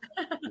from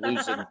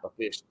losing the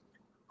fish.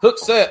 Hook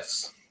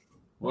sets.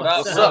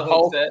 What's up,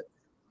 Hook set?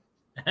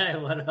 Hey,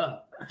 what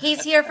up?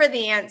 He's here for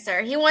the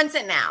answer. He wants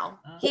it now.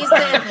 He's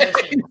the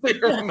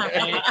impatient.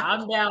 Hey,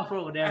 I'm down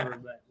for whatever,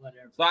 but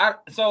whatever.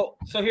 So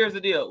here's the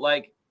deal.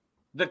 Like,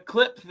 the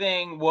clip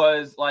thing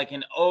was like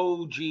an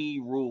OG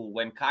rule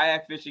when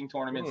kayak fishing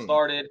tournaments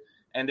started,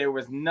 and there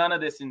was none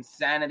of this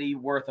insanity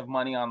worth of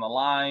money on the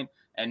line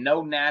and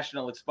no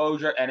national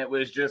exposure, and it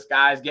was just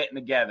guys getting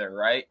together,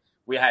 right?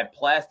 We had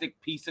plastic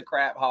piece of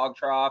crap hog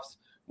troughs.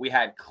 We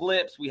had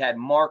clips. We had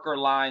marker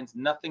lines.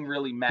 Nothing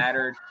really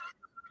mattered.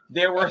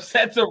 There were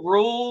sets of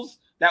rules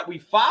that we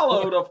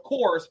followed, of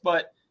course,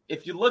 but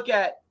if you look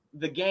at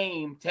the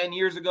game 10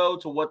 years ago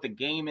to what the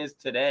game is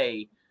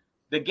today,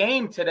 the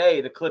game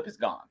today, the clip is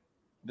gone.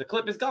 The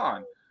clip is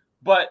gone.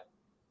 But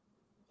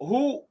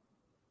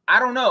I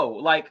don't know.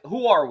 Like,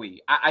 who are we?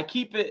 I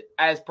keep it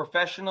as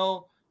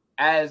professional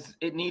as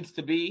it needs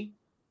to be,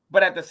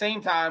 but at the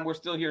same time, we're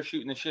still here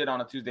shooting the shit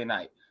on a Tuesday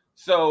night.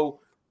 So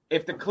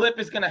if the clip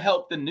is going to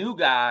help the new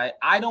guy,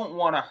 I don't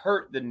want to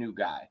hurt the new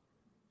guy.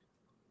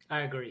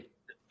 I agree.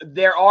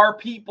 There are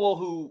people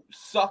who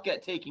suck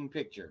at taking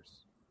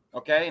pictures,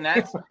 okay? And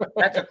that's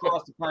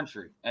across the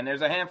country. And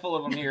there's a handful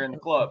of them here in the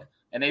club.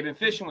 And they've been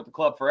fishing with the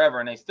club forever,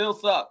 and they still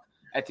suck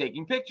at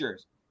taking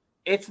pictures.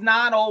 It's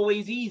not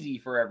always easy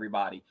for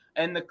everybody.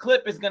 And the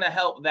clip is going to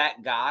help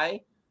that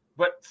guy,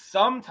 but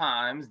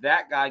sometimes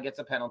that guy gets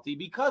a penalty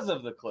because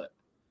of the clip.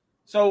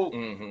 So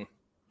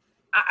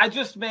I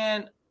just,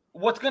 man,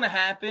 what's going to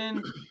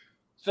happen?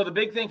 So the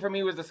big thing for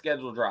me was the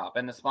schedule drop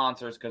and the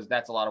sponsors, because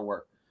that's a lot of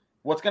work.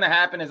 What's going to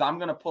happen is I'm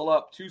going to pull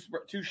up two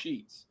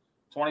sheets,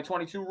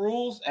 2022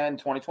 rules and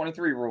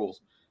 2023 rules.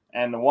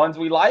 And the ones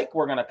we like,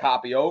 we're going to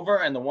copy over.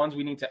 And the ones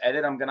we need to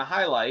edit, I'm going to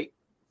highlight.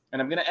 And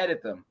I'm going to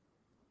edit them.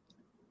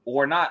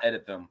 Or not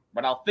edit them.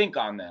 But I'll think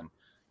on them.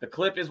 The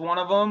clip is one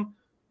of them.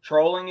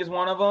 Trolling is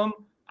one of them.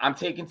 I'm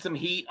taking some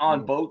heat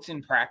on boats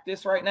in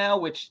practice right now,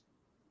 which,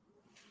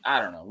 I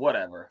don't know.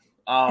 Whatever.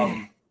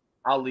 I'll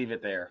leave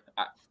it there.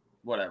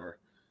 Whatever.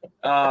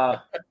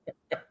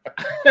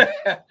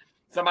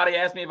 Somebody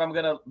asked me if I'm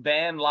going to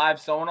ban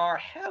live sonar.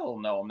 Hell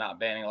no, I'm not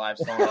banning live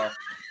sonar.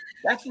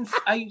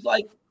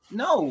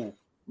 No.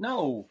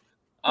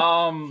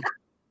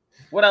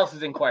 What else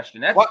is in question?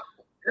 That's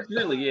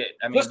really it.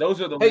 I mean, those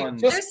are the ones.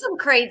 There's some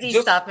crazy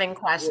stuff in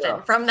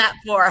question from that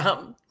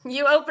forum.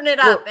 You open it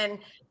up and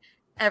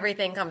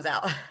everything comes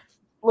out.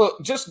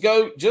 Look, just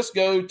go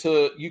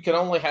to, you can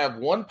only have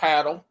one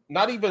paddle,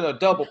 not even a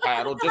double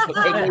paddle, just a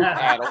canoe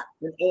paddle,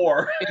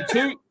 or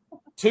two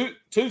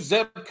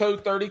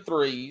Zebco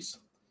 33s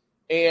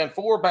and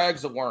 4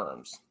 bags of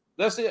worms.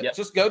 That's it. Yep.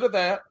 Just go to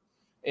that.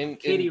 And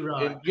kitty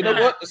run. And you know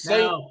what?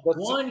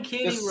 One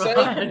kitty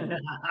run.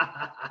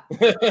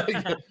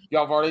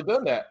 Y'all have already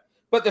done that.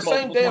 But the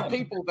same damn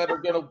people that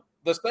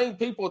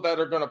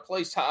are gonna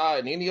place high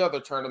in any other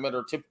tournament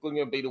are typically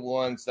gonna be the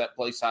ones that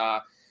place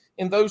high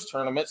in those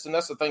tournaments. And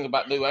that's the thing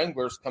about new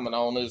anglers coming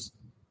on is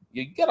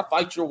you gotta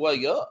fight your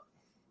way up.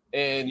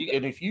 And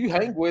if you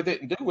hang with it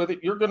and do with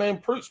it, you're gonna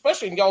improve,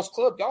 especially in y'all's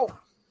club.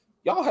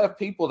 Y'all have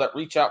people that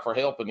reach out for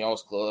help in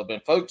y'all's club,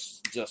 and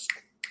folks just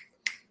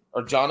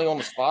are Johnny on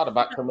the spot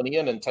about coming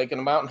in and taking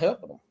them out and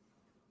helping them.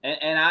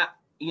 And I,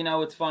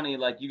 it's funny.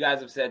 Like, you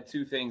guys have said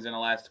 2 things in the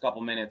last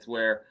couple minutes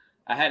where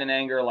I had an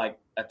angler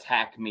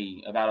attack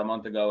me about a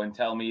month ago and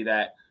tell me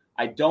that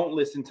I don't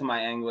listen to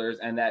my anglers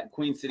and that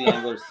Queen City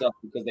anglers suck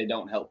because they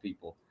don't help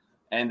people.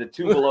 And the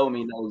 2 below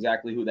me know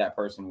exactly who that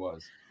person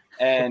was.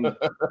 And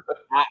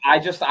I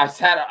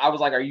was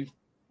like,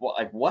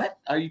 what?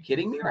 Are you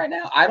kidding me right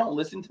now? I don't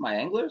listen to my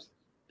anglers?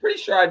 Pretty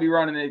sure I'd be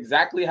running it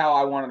exactly how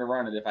I wanted to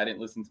run it if I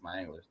didn't listen to my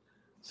anglers.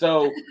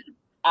 So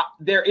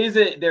there is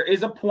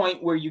a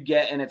point where you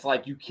get, and it's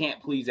like you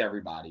can't please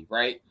everybody,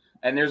 right?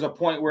 And there's a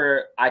point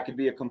where I could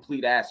be a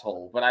complete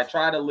asshole, but I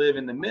try to live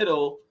in the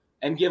middle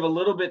and give a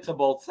little bit to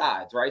both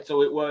sides, right?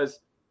 So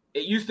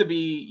it used to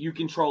be you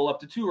control up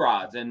to 2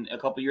 rods, and a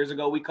couple years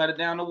ago we cut it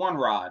down to 1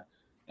 rod.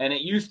 And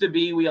it used to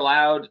be we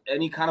allowed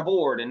any kind of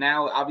board, and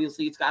now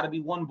obviously it's got to be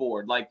 1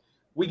 board. Like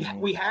we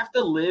have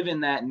to live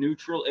in that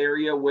neutral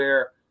area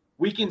where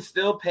we can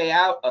still pay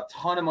out a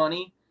ton of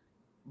money,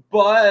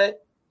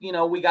 but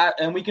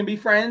we can be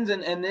friends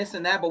and this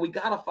and that, but we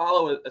got to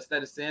follow a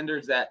set of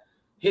standards that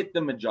hit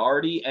the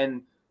majority.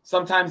 And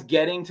sometimes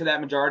getting to that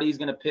majority is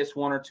going to piss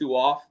 1 or 2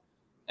 off.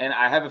 And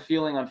I have a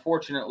feeling,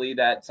 unfortunately,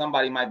 that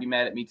somebody might be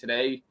mad at me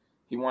today.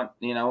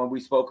 And we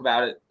spoke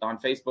about it on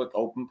Facebook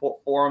open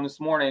forum this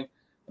morning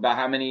about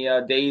how many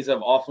days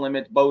of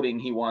off-limit boating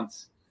he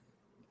wants.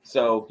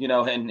 So,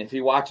 and if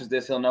he watches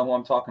this, he'll know who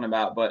I'm talking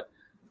about. But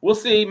we'll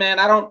see, man.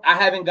 I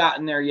haven't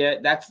gotten there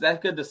yet. That's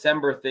a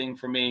December thing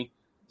for me.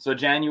 So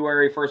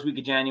January, first week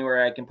of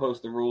January, I can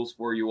post the rules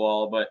for you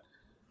all. But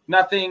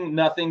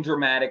Nothing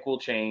dramatic will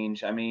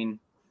change. I mean,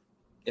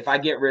 if I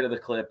get rid of the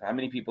clip, how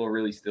many people are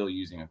really still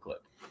using a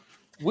clip?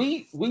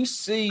 We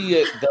see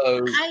it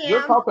though.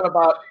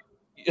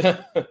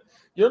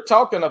 You're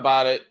talking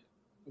about it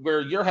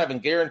where you're having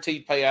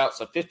guaranteed payouts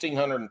of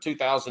 $1,500 and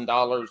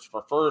 $2,000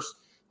 for first,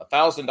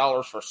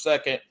 $1,000 for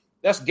second.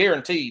 That's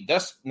guaranteed.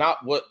 That's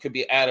not what could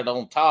be added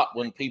on top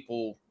when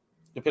people,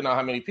 depending on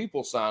how many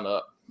people sign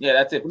up. Yeah,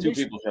 that's if two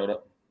people showed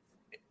up.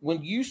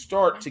 When you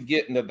start to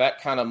get into that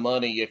kind of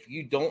money, if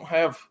you don't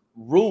have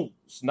rules,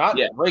 not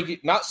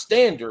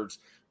standards,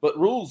 but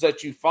rules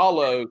that you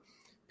follow,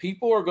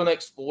 people are going to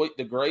exploit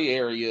the gray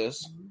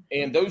areas,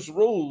 and those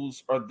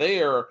rules are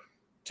there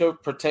to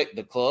protect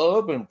the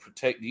club and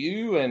protect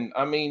you. And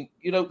I mean,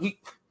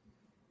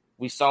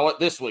 we saw it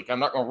this week. I'm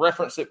not going to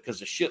reference it because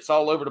the shit's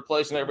all over the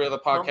place in every other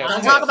podcast.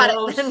 Don't talk about it.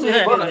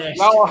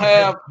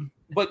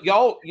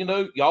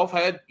 Y'all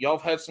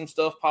have had some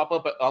stuff pop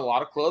up. A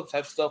lot of clubs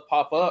have stuff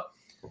pop up,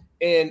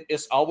 and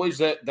it's always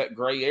that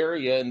gray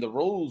area in the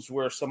rules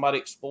where somebody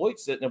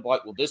exploits it, and they're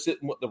like, "Well, this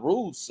isn't what the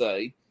rules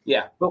say."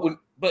 Yeah, but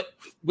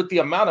with the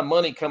amount of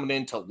money coming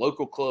into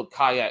local club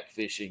kayak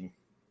fishing,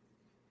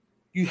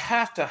 you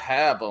have to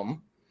have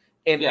them,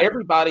 and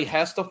everybody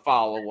has to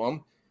follow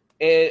them,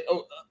 and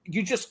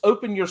you just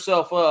open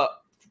yourself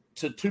up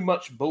to too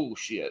much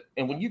bullshit.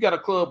 And when you got a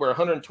club where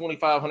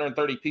 125,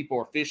 130 people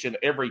are fishing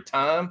every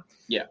time,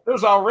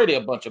 there's already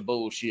a bunch of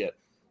bullshit.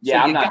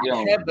 Yeah, so I'm not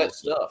dealing with that bullshit.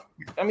 stuff.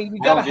 I mean,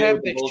 you got to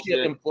have that shit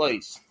in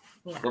place.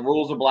 Yeah. The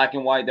rules are black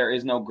and white. There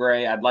is no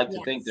gray. I'd like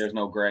to think there's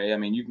no gray. I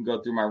mean, you can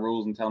go through my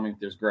rules and tell me if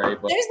there's gray,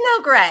 but there's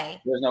no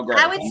gray. There's no gray.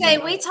 I would say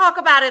we talk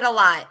about it a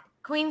lot.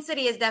 Queen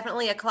City is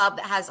definitely a club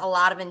that has a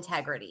lot of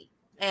integrity,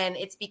 and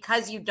it's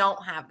because you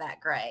don't have that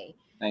gray.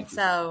 Thank you.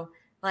 So,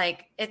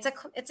 like, it's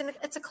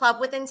a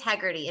club with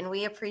integrity, and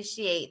we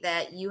appreciate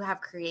that you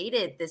have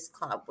created this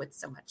club with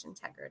so much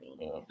integrity.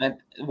 And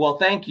well,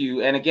 thank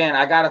you. And again,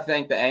 I got to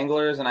thank the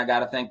anglers, and I got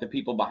to thank the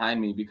people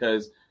behind me,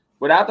 because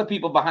without the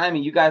people behind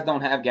me, you guys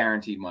don't have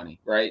guaranteed money,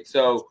 right?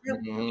 So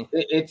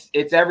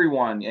it's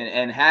everyone,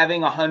 and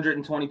having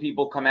 120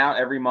 people come out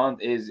every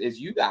month is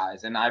you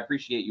guys, and I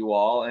appreciate you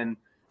all, and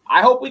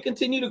I hope we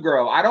continue to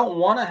grow. I don't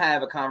want to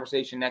have a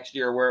conversation next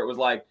year where it was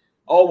like,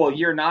 oh, well,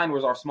 year 9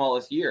 was our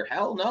smallest year.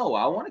 Hell no,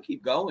 I want to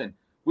keep going.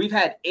 We've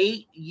had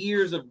 8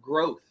 years of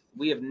growth.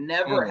 We have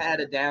never had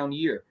a down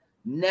year.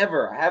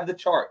 Never. I have the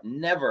chart.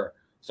 Never.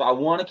 So I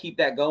want to keep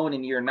that going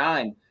in year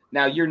 9.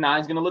 Now, year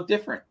 9 is going to look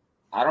different.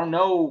 I don't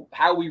know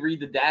how we read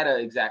the data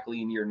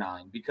exactly in year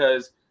 9,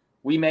 because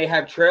we may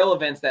have trail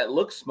events that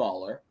look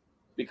smaller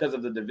because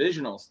of the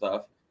divisional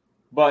stuff.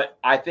 But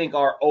I think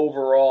our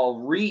overall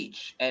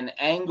reach and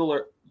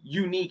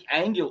unique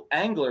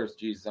anglers,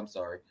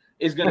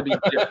 is going to be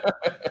different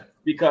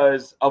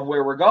because of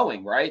where we're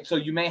going, right? So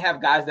you may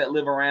have guys that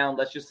live around,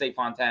 let's just say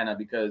Fontana,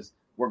 because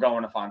we're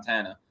going to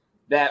Fontana,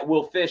 that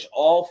will fish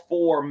all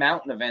 4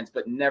 mountain events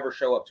but never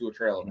show up to a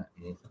trail event.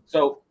 Mm-hmm.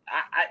 So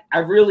I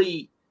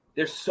really,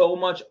 there's so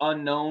much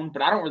unknown,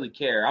 but I don't really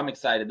care. I'm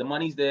excited. The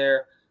money's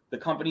there. The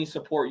companies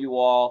support you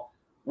all.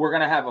 We're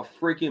going to have a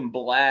freaking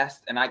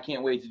blast, and I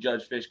can't wait to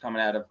judge fish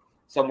coming out of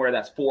somewhere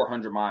that's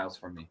 400 miles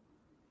from me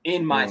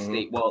in my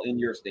state. Well, in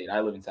your state.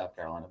 I live in South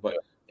Carolina, but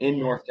in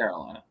North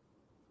Carolina.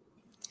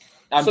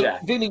 I'm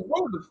Jack. Vinny,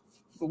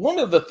 one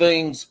of the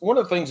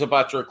things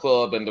about your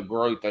club and the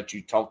growth that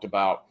you talked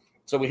about.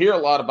 So we hear a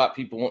lot about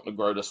people wanting to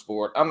grow the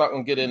sport. I'm not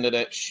going to get into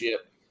that shit,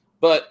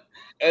 but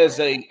as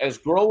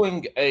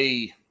growing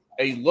a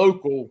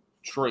local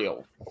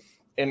trail,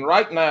 and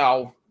right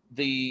now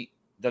the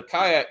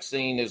kayak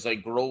scene is a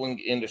growing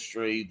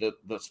industry.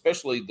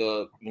 Especially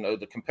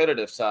the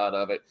competitive side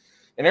of it.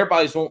 And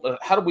everybody's wanting,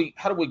 how do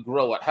we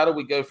grow it? How do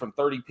we go from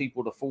 30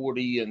 people to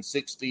 40 and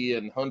 60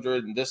 and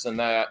 100 and this and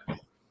that?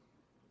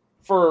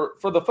 For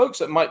the folks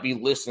that might be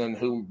listening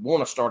who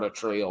want to start a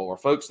trail, or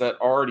folks that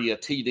are already a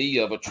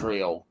TD of a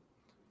trail,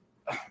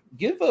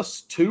 give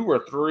us 2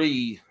 or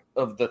 3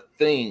 of the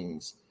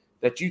things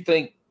that you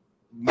think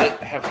might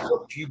have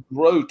helped you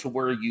grow to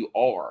where you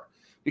are.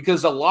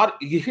 Because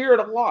you hear it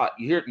a lot.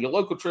 You hear it in your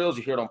local trails,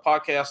 you hear it on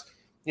podcasts.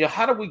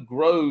 How do we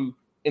grow?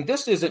 And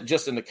this isn't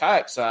just in the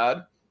kayak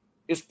side.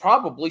 It's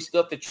probably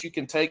stuff that you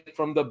can take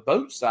from the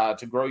boat side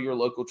to grow your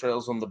local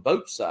trails on the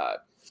boat side.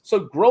 So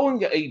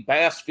growing a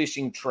bass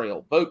fishing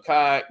trail, boat,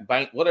 kayak,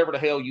 bank, whatever the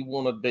hell you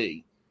want to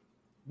be,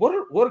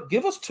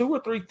 give us 2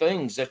 or 3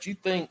 things that you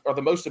think are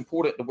the most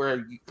important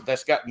to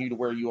that's gotten you to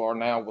where you are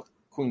now with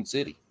Queen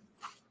City.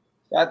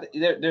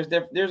 There's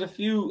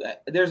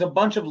a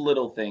bunch of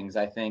little things,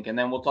 I think, and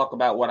then we'll talk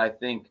about what I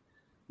think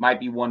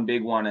might be one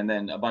big one, and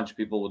then a bunch of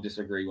people will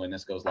disagree when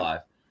this goes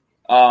live.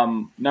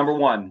 Number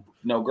 1,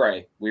 no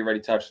gray. We already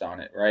touched on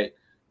it, right?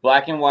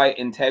 Black and white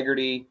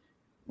integrity.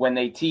 When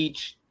they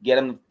teach, get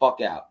them the fuck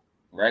out,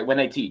 right? When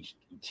they teach.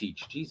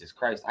 Jesus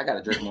Christ, I got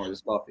to drink more of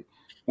this coffee.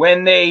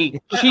 When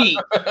they cheat,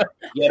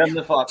 get them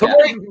the fuck out.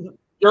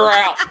 You're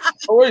out.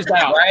 Always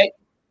out. Right?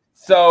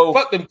 So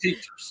fuck them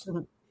teachers.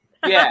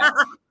 Yeah.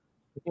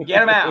 Get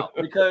them out,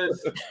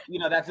 because,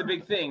 that's a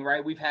big thing,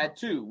 right? We've had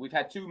 2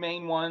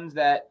 main ones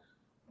that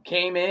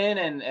came in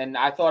and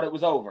I thought it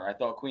was over. I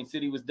thought Queen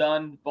City was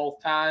done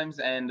both times,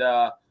 and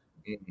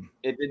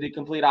it did the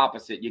complete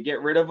opposite. You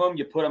get rid of them,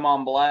 you put them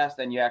on blast,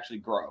 and you actually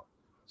grow.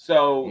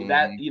 So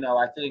that,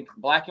 I think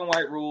black and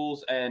white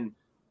rules and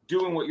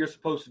doing what you're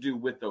supposed to do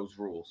with those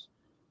rules.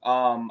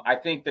 I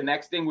think the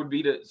next thing would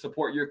be to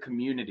support your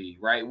community,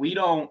 right?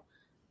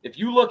 If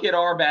you look at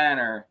our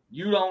banner,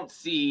 you don't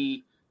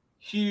see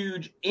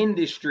huge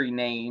industry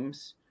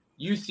names.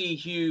 You see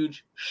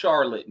huge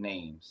Charlotte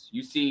names.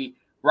 You see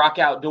Rock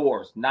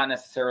Outdoors, not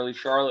necessarily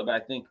Charlotte, but I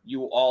think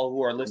you all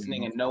who are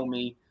listening and know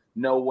me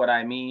know what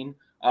I mean.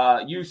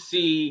 You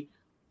see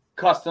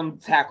Custom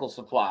Tackle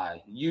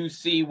Supply. You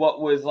see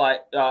what was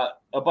like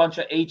a bunch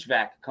of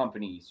HVAC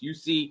companies. You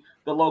see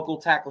the local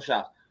tackle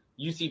shops.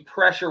 You see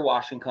pressure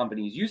washing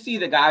companies. You see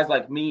the guys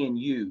like me and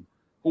you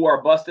who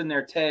are busting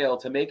their tail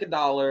to make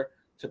 $1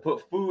 to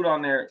put food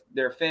on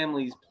their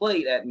family's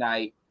plate at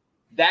night.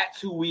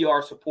 That's who we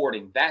are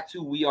supporting. That's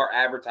who we are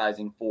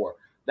advertising for.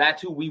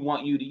 That's who we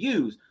want you to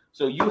use.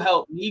 So you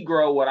help me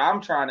grow what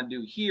I'm trying to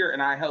do here,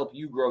 and I help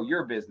you grow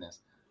your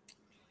business.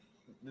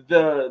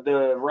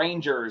 The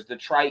Rangers, the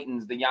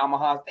Tritons, the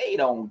Yamahas, they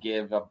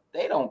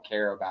don't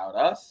care about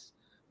us.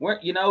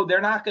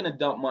 They're not going to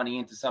dump money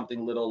into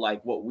something little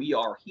like what we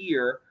are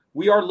here.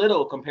 We are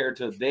little compared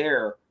to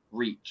their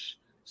reach.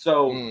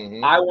 So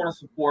I want to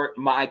support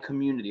my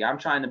community. I'm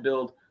trying to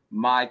build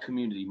my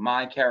community,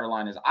 my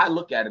Carolinas. I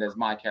look at it as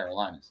my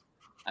Carolinas.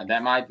 And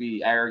that might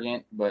be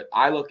arrogant, but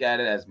I look at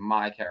it as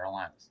my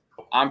Carolinas.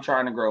 I'm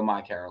trying to grow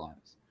my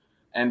Carolinas.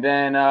 And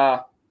then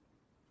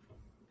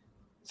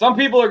some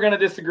people are going to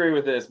disagree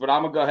with this, but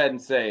I'm going to go ahead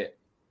and say it.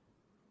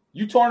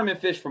 You tournament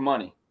fish for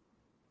money.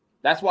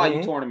 That's why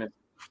you tournament.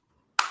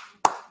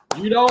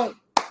 You don't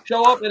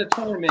show up at a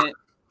tournament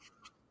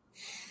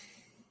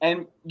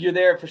and you're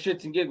there for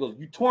shits and giggles.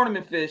 You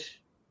tournament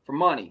fish for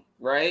money,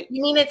 right?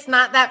 You mean it's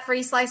not that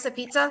free slice of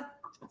pizza?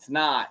 It's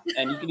not.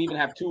 And you can even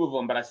have 2 of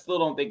them, but I still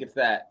don't think it's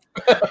that.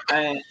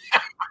 And,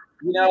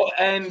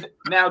 and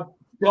now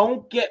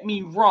don't get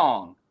me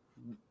wrong.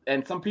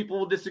 And some people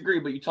will disagree,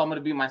 but you told me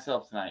to be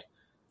myself tonight.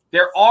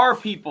 There are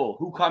people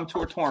who come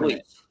to a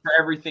tournament for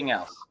everything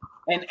else.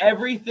 And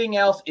everything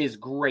else is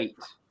great.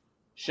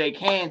 Shake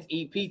hands,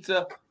 eat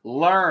pizza,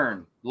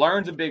 learn.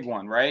 Learn's a big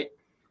one, right?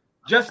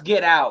 Just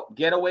get out.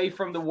 Get away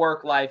from the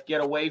work life.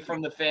 Get away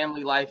from the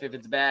family life if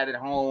it's bad at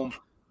home.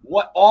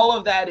 All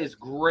of that is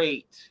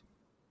great.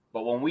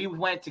 But when we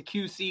went to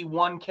QC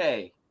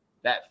 1K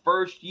that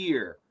first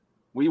year,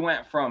 we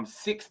went from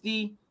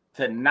 60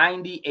 to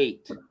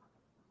 98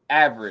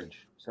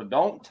 average. So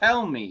don't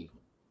tell me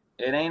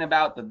it ain't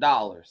about the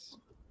dollars.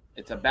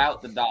 It's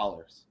about the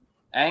dollars.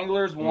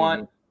 Anglers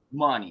want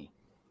money.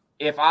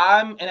 If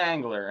I'm an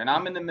angler and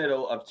I'm in the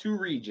middle of 2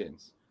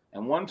 regions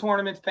and one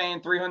tournament's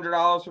paying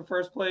 $300 for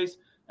first place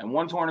and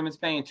one tournament's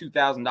paying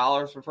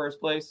 $2,000 for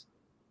first place,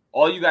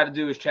 all you got to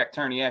do is check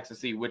Tourney X to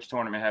see which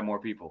tournament had more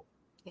people.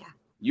 Yeah.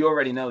 You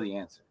already know the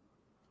answer.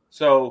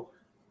 So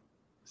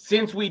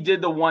since we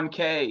did the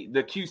 1K,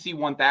 the QC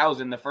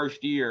 1000 the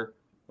first year,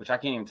 which I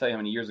can't even tell you how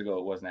many years ago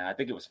it was now. I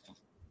think it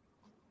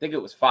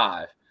was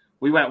 5.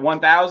 We went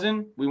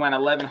 1,000, we went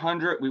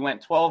 1,100, we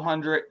went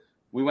 1,200,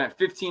 we went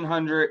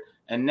 1,500,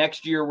 and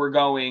next year we're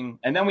going,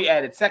 and then we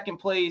added second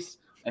place,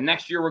 and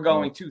next year we're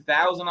going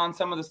 2,000 on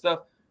some of the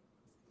stuff.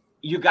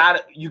 You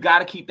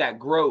gotta keep that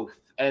growth,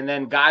 and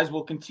then guys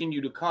will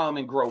continue to come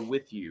and grow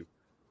with you.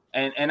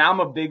 And I'm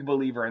a big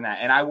believer in that.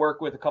 And I work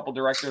with a couple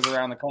directors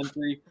around the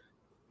country.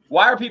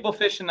 Why are people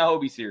fishing the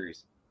Hobie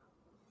Series?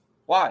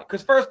 Why?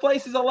 Because first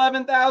place is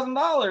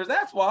 $11,000.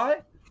 That's why.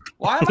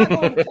 Why am I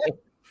going to take?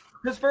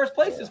 Because first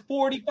place is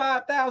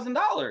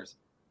 $45,000.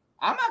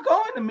 I'm not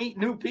going to meet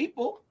new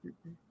people.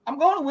 I'm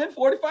going to win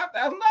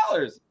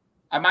 $45,000.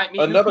 I might meet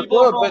another new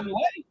people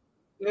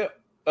club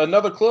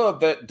another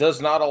club that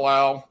does not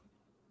allow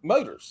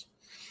motors.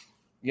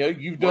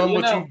 You've done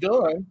what you've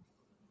done.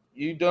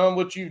 You've done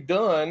what you've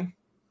done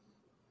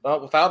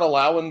without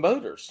allowing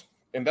motors.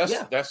 And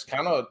that's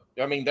kind of,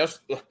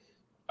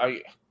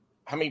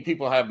 how many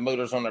people have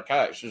motors on their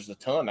kayaks? There's a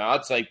ton. Now,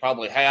 I'd say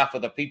probably half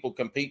of the people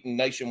competing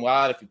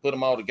nationwide, if you put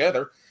them all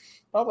together,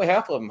 probably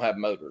half of them have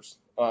motors.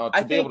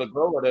 Be able to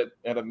grow it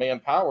at a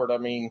man-powered,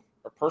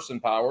 or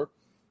person-powered,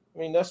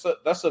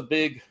 that's a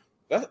big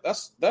 –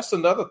 that's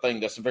another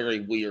thing that's very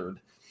weird.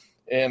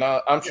 And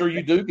I'm sure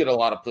you do get a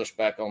lot of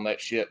pushback on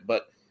that shit,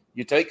 but –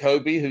 you take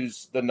Hobie,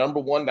 who's the number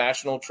 1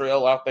 national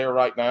trail out there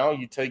right now.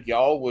 You take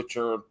y'all, which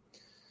are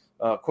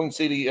Queen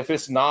City. If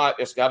it's not,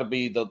 it's got to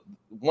be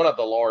one of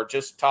the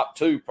largest, top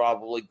 2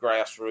 probably,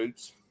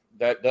 grassroots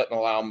that doesn't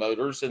allow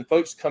motors. And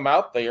folks come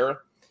out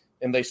there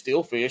and they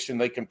still fish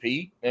and they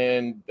compete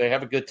and they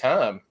have a good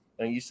time.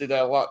 And you see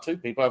that a lot too.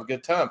 People have a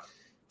good time.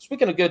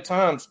 Speaking of good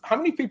times, how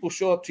many people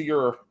show up to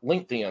your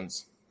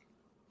LinkedIn's?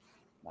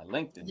 My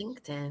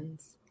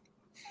LinkedIn's.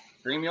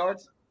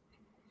 StreamYards?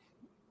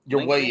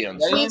 Your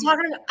weigh-ins. What are you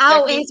talking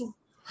about?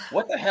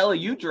 What the hell are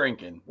you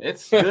drinking?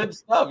 It's good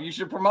stuff. You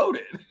should promote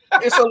it.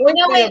 It's a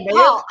LinkedIn, wait,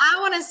 Paul, I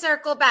want to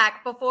circle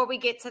back before we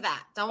get to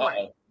that. Don't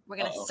worry. We're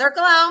going to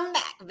circle on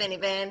back, Vinny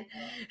Ben.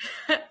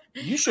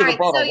 You should have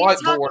brought a you're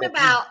whiteboard. talking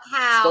about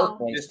how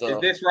is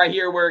this right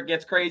here where it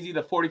gets crazy,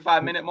 the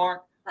 45-minute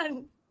mark?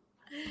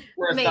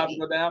 Where it's about to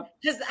go down?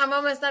 Because I'm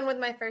almost done with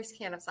my first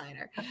can of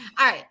cider. All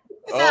right.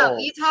 So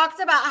you talked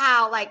about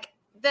how, like,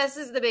 this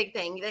is the big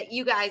thing that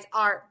you guys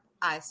are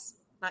us,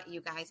 not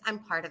you guys. I'm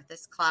part of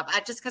this club.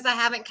 Just because I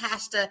haven't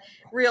cashed a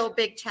real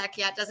big check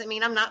yet doesn't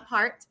mean I'm not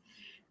part.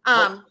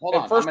 Hold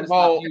on. First of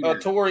all,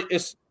 Tori,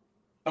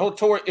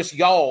 it's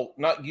y'all,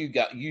 not you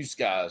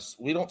guys.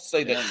 We don't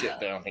say that shit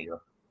down here.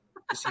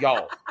 It's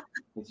y'all.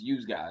 It's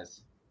you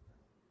guys.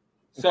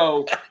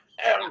 So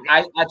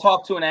I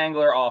talk to an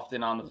angler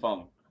often on the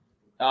phone.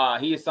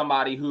 He is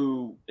somebody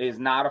who is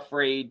not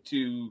afraid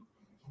to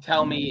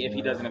tell me if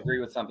he doesn't agree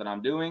with something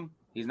I'm doing.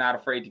 He's not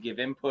afraid to give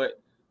input.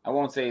 I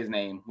won't say his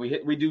name.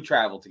 We do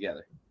travel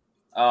together.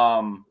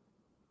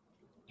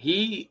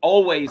 He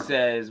always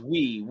says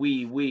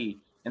we,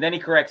 and then he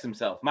corrects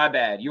himself. My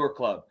bad, your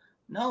club.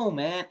 No,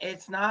 man,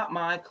 it's not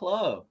my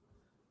club.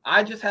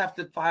 I just have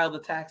to file the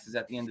taxes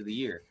at the end of the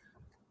year.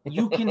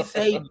 You can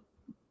say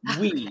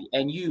we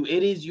and you.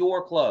 It is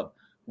your club.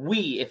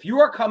 We, if you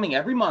are coming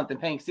every month and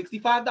paying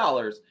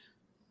 $65,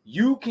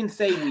 you can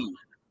say we.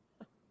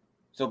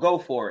 So go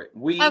for it.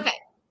 Okay.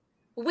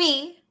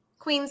 We,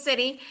 Queen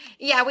City.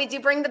 Yeah, we do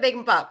bring the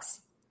big bucks.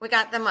 We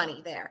got the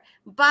money there.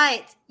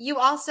 But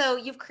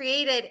you've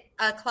created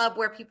a club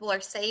where people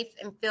are safe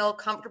and feel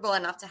comfortable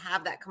enough to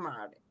have that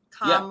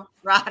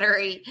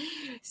camaraderie.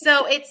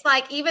 So it's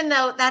like, even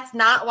though that's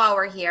not why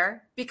we're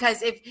here,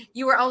 because if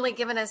you were only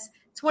giving us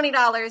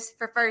 $20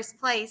 for first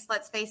place,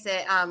 let's face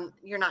it,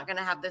 you're not going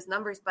to have those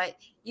numbers, but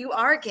you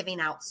are giving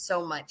out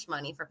so much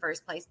money for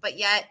first place, but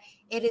yet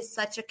it is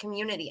such a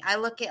community. I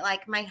look at,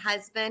 like, my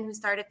husband who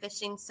started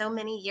fishing so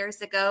many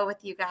years ago with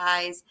you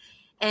guys,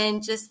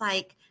 and just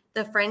like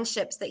the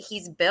friendships that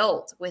he's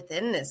built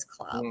within this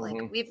club. Mm-hmm.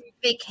 Like, we've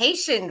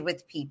vacationed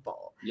with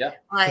people. Yeah.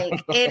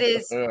 Like, it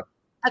is a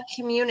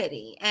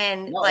community.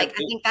 And I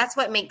think that's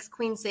what makes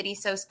Queen City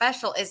so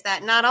special, is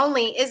that not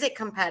only is it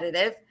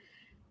competitive,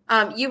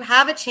 you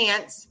have a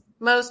chance.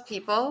 Most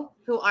people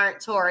who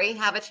aren't Tori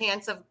have a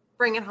chance of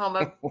bringing home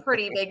a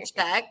pretty big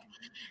check.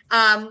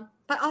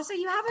 But also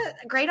you have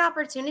a great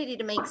opportunity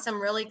to make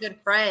some really good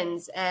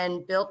friends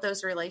and build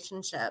those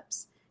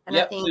relationships. And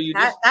I think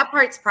that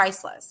part's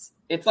priceless.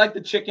 It's like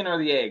the chicken or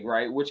the egg,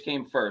 right? Which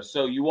came first?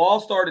 So you all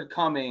started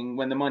coming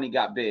when the money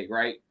got big,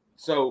 right?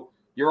 So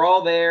you're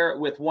all there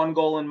with one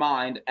goal in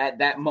mind at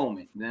that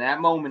moment. And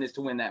that moment is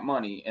to win that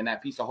money and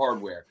that piece of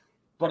hardware.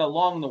 But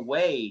along the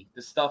way,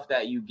 the stuff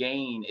that you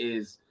gain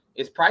is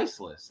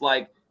priceless.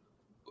 Like,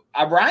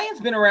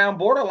 Ryan's been around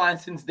Borderline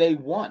since day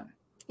one.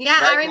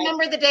 Yeah, right? I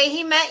remember the day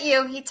he met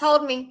you. He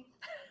told me.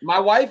 My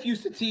wife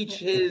used to teach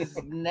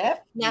his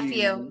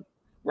nephew.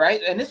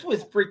 Right? And this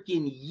was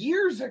freaking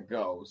years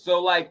ago.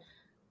 So, like,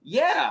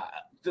 yeah,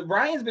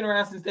 Ryan's been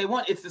around since day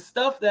one. It's the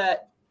stuff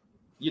that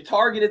you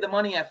targeted the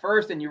money at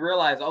first and you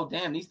realize, oh,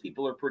 damn, these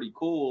people are pretty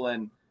cool.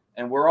 And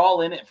we're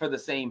all in it for the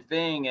same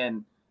thing.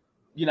 And,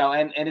 you know,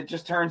 and it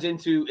just turns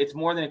into, it's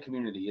more than a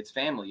community. It's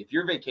family. If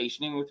you're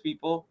vacationing with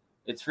people,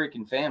 it's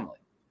freaking family,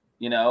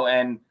 you know,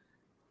 and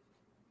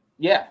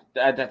yeah,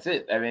 that's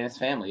it. I mean, it's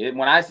family.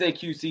 When I say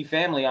QC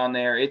family on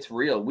there, it's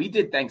real. We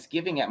did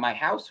Thanksgiving at my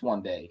house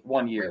one year.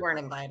 We weren't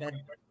invited.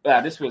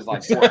 This was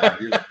like 4 or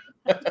 5 years ago.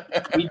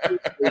 We did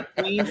a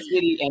Queen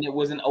City, and it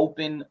was an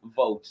open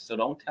vote. So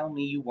don't tell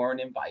me you weren't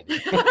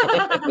invited.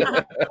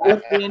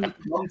 Open,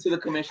 come to the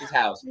commission's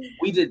house.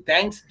 We did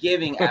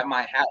Thanksgiving at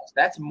my house.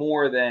 That's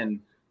more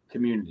than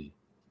community.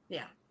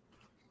 Yeah.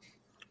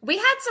 We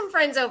had some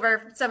friends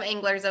over, some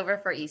anglers over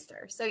for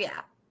Easter. So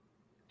yeah.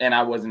 And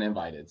I wasn't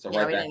invited. So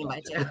yeah, we didn't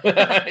invite you.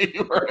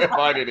 You weren't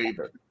invited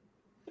either.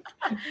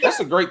 That's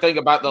the great thing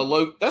about the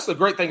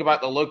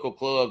local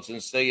clubs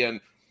and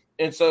staying.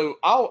 And so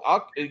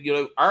I'll you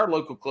know, our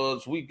local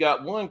clubs, we've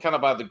got one kind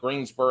of by the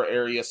Greensboro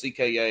area,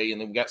 CKA,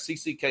 and then we've got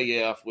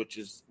CCKF, which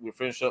is, we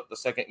finished up the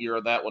second year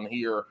of that one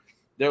here.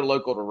 They're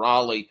local to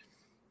Raleigh.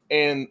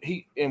 And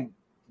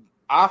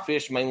I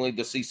fish mainly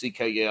the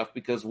CCKF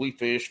because we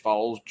fish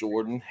Falls,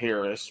 Jordan,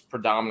 Harris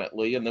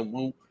predominantly, and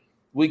then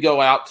we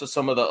go out to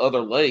some of the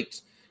other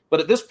lakes.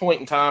 But at this point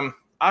in time,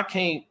 I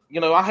can't,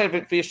 you know, I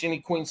haven't fished any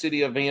Queen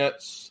City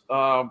events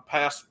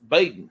past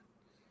Baden.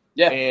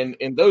 Yeah. And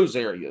in those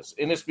areas.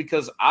 And it's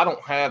because I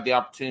don't have the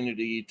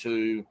opportunity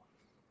to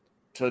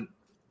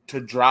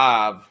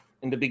drive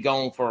and to be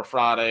gone for a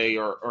Friday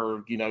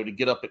or you know, to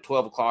get up at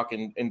 12 o'clock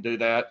and do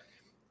that.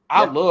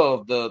 I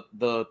love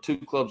the two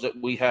clubs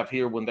that we have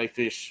here when they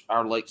fish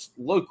our lakes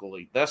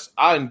locally.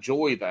 I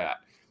enjoy that.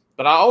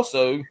 But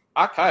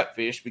I kayak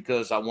fish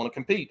because I want to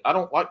compete. I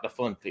don't like to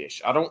fun fish.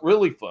 I don't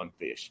really fun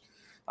fish.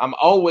 I'm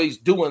always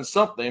doing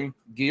something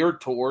geared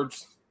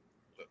towards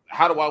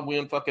how do I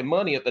win fucking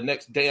money at the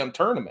next damn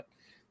tournament.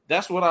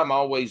 That's what I'm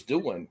always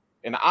doing.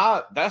 And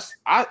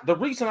the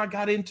reason I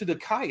got into the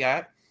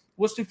kayak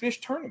was to fish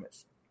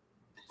tournaments.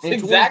 That's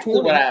exactly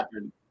what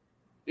happened.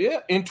 Yeah.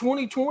 In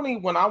 2020,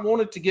 when I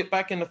wanted to get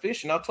back into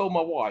fishing, I told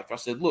my wife, I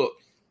said, look,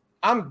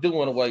 I'm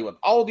doing away with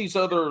all these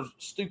other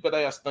stupid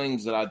ass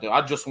things that I do.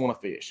 I just want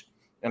to fish.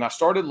 and I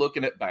started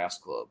looking at bass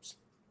clubs.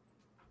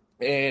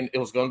 And it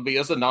was going to be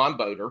as a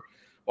non-boater.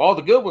 Well, all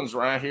the good ones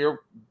around here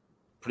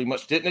pretty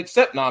much didn't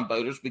accept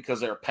non-boaters because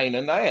they're a pain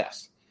in the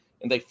ass.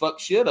 And they fuck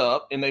shit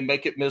up, and they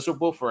make it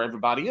miserable for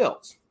everybody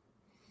else.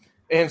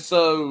 And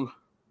so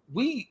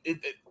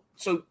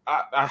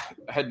I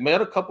had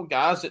met a couple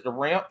guys at the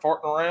ramp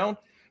farting around.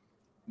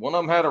 One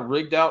of them had a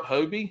rigged out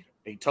Hobie.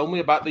 He told me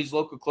about these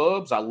local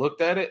clubs. I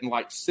looked at it, and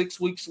like 6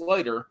 weeks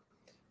later,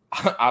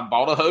 I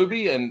bought a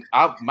Hobie, and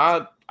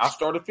I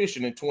started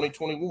fishing in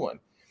 2021.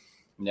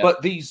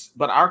 Yep.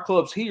 But our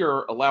clubs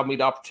here allowed me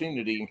the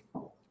opportunity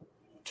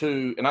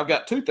to, and I've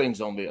got two things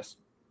on this.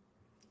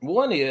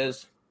 One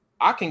is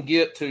I can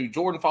get to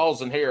Jordan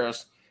Falls and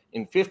Harris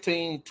in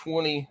 15,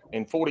 20,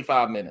 and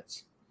 45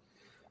 minutes.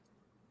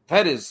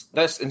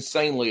 That's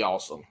insanely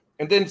awesome.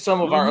 And then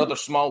some of our other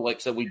small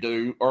lakes that we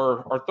do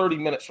are 30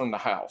 minutes from the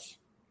house.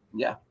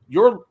 Yeah.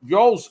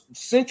 Y'all's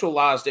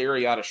centralized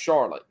area out of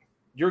Charlotte,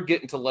 you're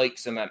getting to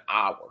lakes in an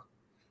hour,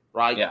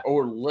 right? Yeah.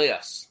 Or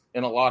less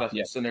in a lot of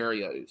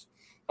scenarios.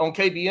 On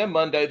KBM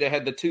Monday, they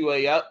had the two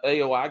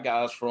AOI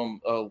guys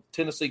from a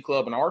Tennessee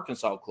club and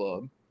Arkansas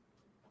club.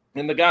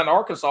 And the guy in the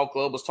Arkansas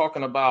club was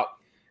talking about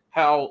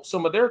how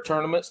some of their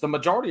tournaments, the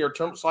majority of their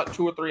tournaments, like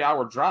 2 or 3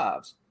 hour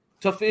drives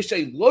to fish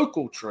a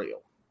local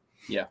trail.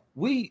 Yeah.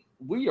 We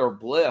are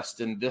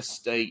blessed in this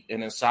state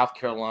and in South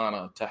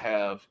Carolina to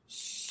have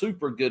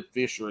super good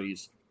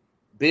fisheries,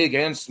 big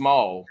and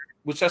small,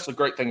 which that's a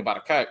great thing about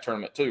a kayak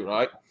tournament too,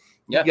 right?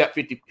 Yeah. You got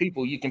 50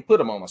 people, you can put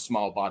them on a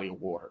small body of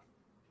water.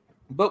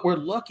 But we're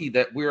lucky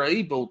that we're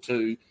able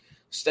to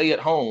stay at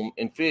home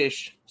and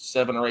fish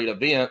 7 or 8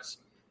 events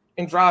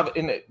and drive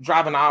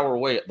an hour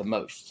away at the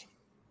most.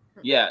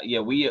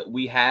 Yeah.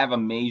 We have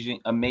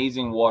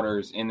amazing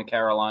waters in the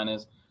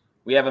Carolinas.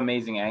 We have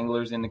amazing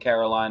anglers in the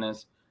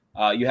Carolinas.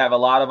 You have a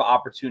lot of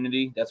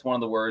opportunity. That's one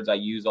of the words I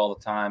use all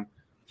the time.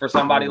 For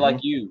somebody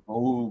like you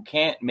who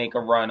can't make a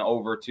run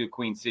over to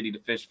Queen City to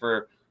fish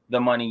for the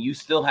money, you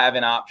still have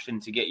an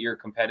option to get your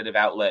competitive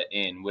outlet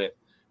in with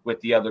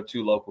the other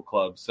 2 local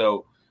clubs.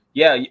 So,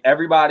 yeah,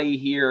 everybody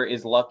here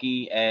is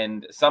lucky.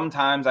 And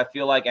sometimes I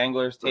feel like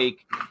anglers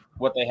take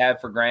what they have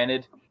for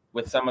granted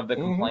with some of the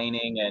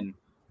complaining and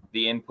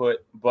the input.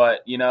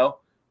 But,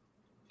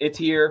 it's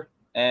here.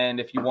 And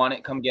if you want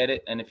it, come get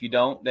it. And if you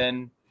don't,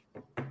 then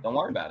don't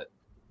worry about it.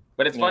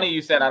 But it's funny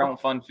you said I don't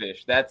fun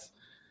fish. That's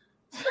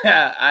when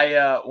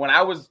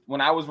I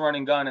was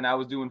running gun and I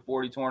was doing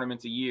 40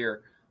 tournaments a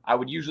year, I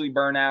would usually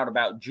burn out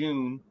about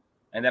June.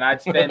 And then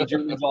I'd spend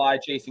June and July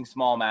chasing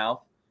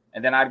smallmouth.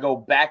 And then I'd go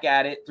back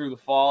at it through the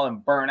fall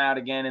and burn out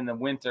again in the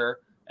winter.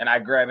 And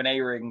I'd grab an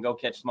A-rig and go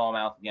catch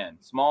smallmouth again.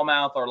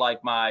 Smallmouth are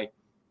like my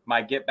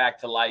get back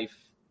to life,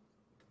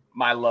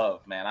 my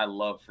love, man. I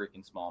love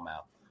freaking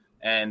smallmouth.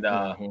 And,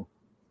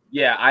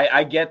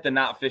 I get the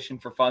not fishing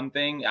for fun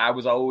thing. I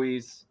was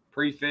always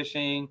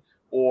pre-fishing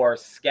or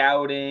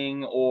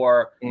scouting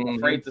or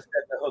afraid to set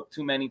the hook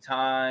too many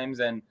times.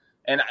 And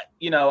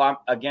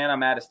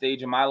I'm at a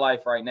stage in my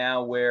life right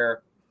now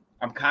where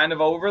I'm kind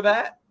of over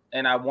that.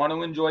 And I want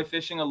to enjoy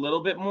fishing a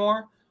little bit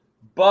more,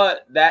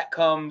 but that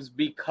comes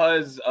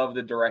because of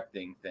the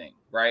directing thing,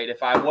 right?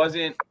 If I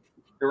wasn't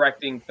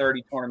directing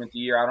 30 tournaments a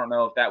year, I don't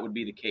know if that would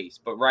be the case.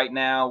 But right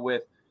now,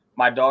 with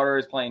my daughter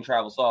is playing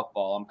travel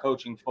softball, I'm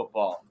coaching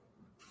football.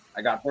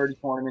 I got 30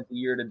 tournaments a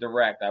year to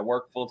direct. I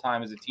work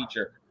full-time as a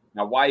teacher.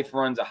 My wife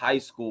runs a high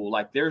school.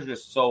 Like, there's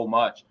just so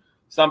much.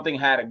 Something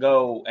had to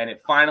go, and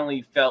it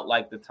finally felt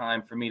like the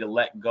time for me to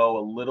let go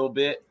a little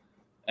bit.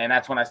 And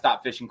that's when I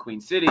stopped fishing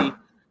Queen City.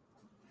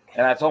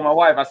 And I told my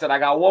wife, I said, I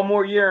got 1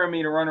 more year in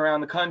me to run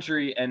around the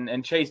country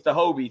and chase the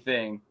Hobie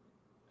thing.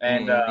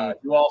 And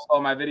you all saw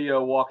my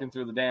video walking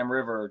through the damn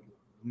river,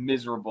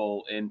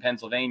 miserable in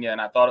Pennsylvania, and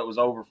I thought it was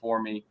over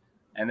for me.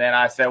 And then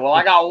I said, well,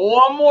 I got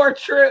 1 more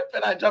trip,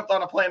 and I jumped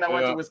on a plane. I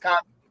went to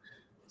Wisconsin.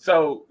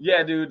 So,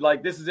 yeah, dude,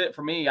 like, this is it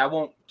for me. I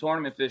won't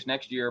tournament fish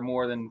next year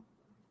more than,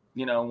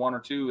 1 or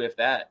 2, if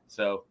that.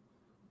 So,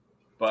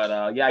 but,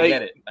 I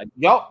get it.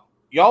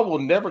 Y'all will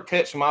never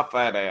catch my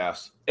fat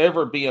ass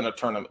ever being a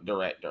tournament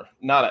director.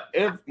 Not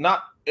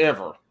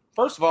ever.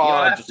 First of all,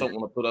 I just don't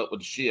want to put up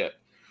with the shit.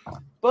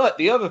 But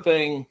the other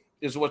thing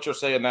is what you're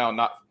saying now,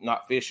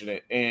 not fishing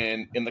it.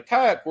 And in the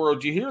kayak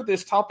world, you hear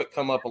this topic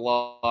come up a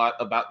lot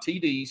about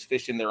TDs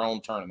fishing their own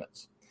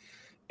tournaments.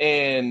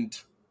 And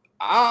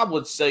I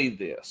would say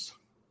this.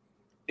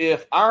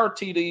 If our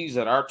TDs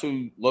at our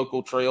 2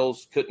 local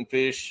trails couldn't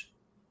fish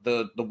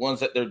the ones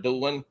that they're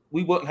doing,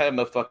 we wouldn't have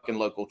no fucking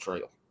local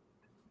trail.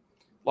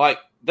 Like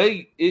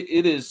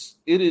it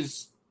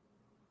is,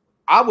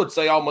 I would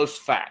say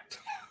almost fact.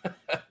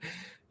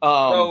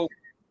 But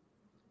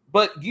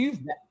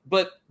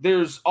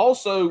there's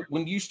also,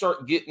 when you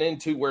start getting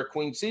into where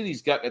Queen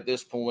City's gotten at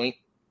this point,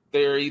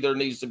 there either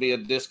needs to be a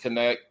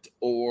disconnect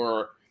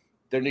or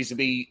there needs to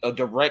be a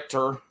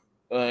director.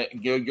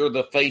 You're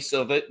the face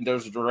of it, and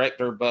there's a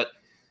director. But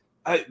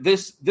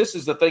this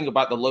is the thing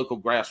about the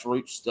local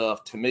grassroots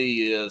stuff to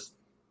me is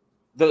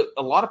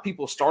a lot of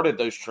people started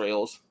those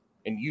trails.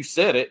 And you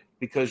said it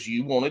because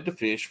you wanted to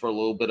fish for a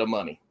little bit of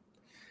money.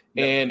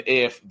 Yep. And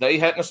if they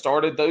hadn't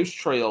started those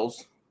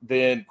trails,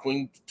 then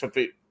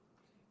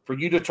for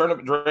you to turn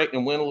up direct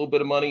and win a little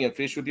bit of money and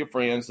fish with your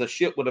friends, the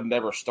shit would have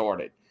never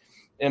started.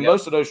 And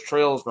most of those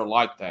trails are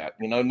like that.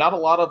 Not a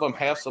lot of them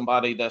have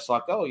somebody that's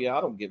like, oh, yeah,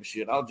 I don't give a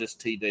shit. I'll just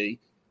TD.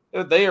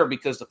 They're there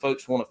because the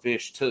folks want to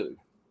fish too.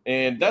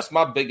 And that's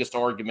my biggest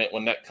argument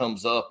when that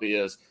comes up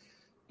is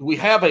we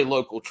have a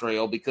local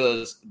trail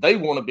because they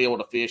want to be able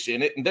to fish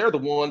in it, and they're the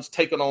ones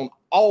taking on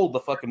all the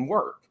fucking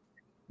work.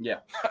 Yeah.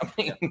 I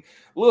mean,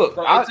 look,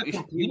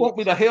 you want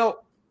me to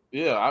help?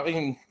 Yeah, I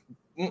mean,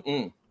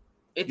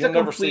 you'll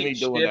never see me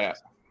doing that.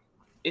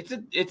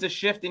 It's a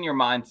shift in your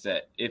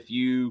mindset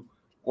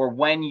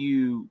when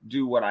you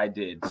do what I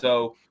did.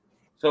 So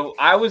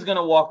I was going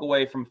to walk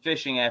away from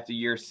fishing after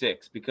year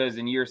 6 because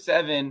in year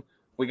 7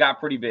 we got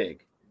pretty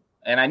big.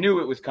 And I knew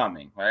it was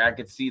coming, right? I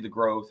could see the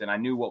growth and I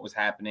knew what was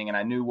happening and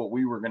I knew what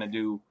we were going to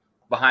do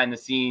behind the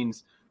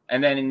scenes.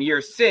 And then in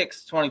year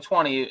 6,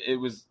 2020, it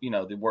was,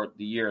 the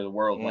year the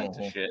world went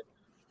to shit.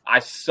 I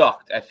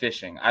sucked at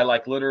fishing. I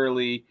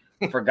literally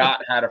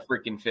forgot how to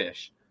freaking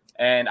fish.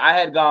 And I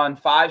had gone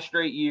 5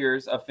 straight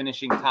years of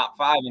finishing top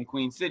 5 in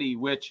Queen City,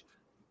 which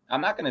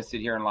I'm not going to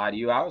sit here and lie to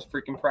you. I was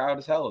freaking proud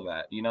as hell of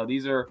that.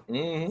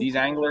 These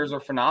anglers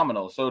are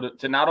phenomenal. So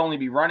to not only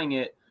be running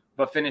it,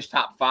 but finish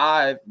top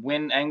 5,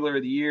 win Angler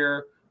of the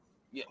Year,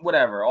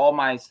 whatever, all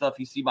my stuff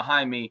you see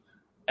behind me.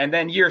 And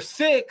then year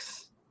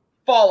 6,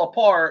 fall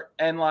apart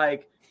and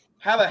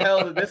how the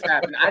hell did this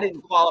happen? I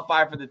didn't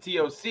qualify for the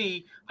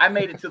TOC. I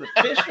made it to the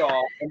fish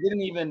off and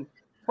didn't even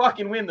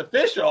fucking win the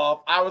fish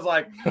off. I was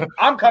like,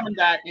 I'm coming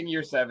back in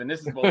year 7.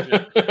 This is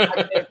bullshit.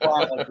 I can't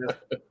fly like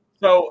this.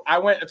 So I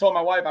went and told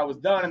my wife I was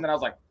done, and then I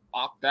was like,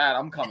 fuck that.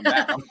 I'm coming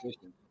back. I'm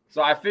fishing.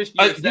 So I fished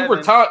year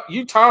 7.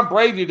 You Tom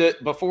Brady'd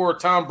it before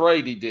Tom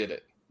Brady did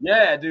it.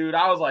 Yeah, dude.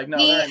 I was like, no,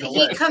 there ain't no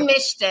way. He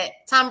commissioned it.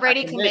 Tom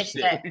Brady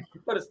commissioned it. He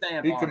put a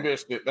stamp on it. He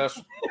commissioned it.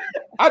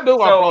 I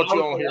knew I brought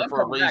you on here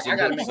for a reason. I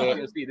got to make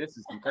TOC. This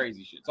is some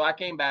crazy shit. So I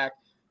came back,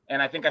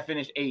 and I think I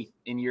finished 8th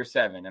in year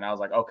 7. And I was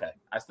like, okay,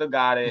 I still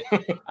got it.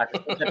 I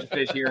can still catch a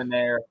fish here and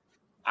there.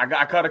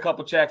 I cut a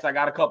couple checks. I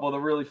got a couple of the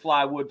really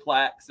fly wood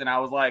plaques. And I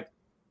was like,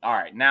 all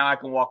right, now I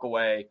can walk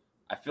away.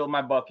 I filled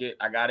my bucket.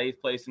 I got 8th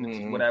place in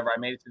the whatever. I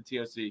made it to the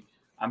TOC.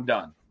 I'm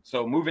done.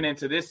 So moving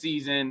into this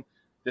season,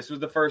 this was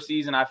the first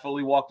season I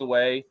fully walked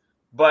away.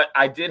 But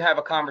I did have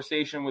a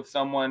conversation with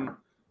someone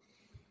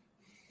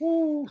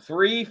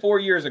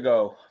 3-4 years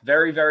ago.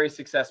 Very, very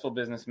successful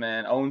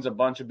businessman, owns a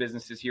bunch of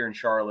businesses here in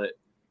Charlotte.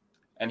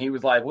 And he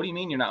was like, what do you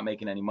mean you're not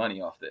making any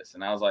money off this?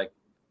 And I was like,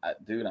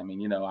 dude, I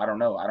mean, I don't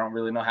know. I don't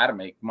really know how to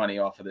make money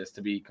off of this,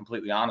 to be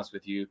completely honest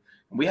with you.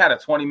 And we had a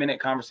 20-minute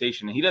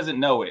conversation, and he doesn't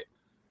know it,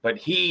 but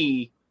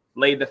he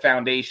laid the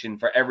foundation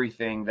for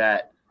everything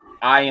that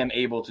I am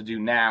able to do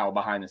now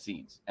behind the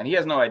scenes. And he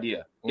has no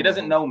idea. He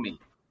doesn't know me.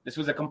 This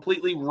was a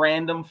completely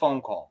random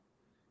phone call.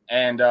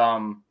 And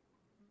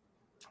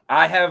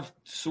I have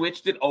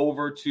switched it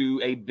over to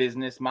a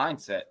business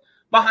mindset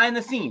behind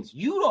the scenes.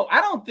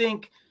 I don't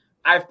think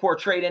I've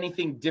portrayed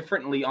anything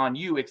differently on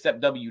you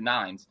except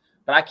W9s,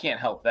 but I can't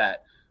help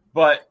that.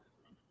 But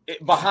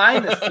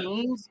behind the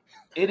scenes,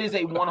 it is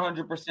a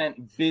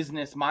 100%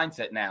 business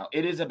mindset now.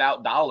 It is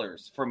about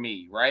dollars for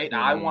me, right?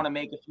 I want to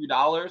make a few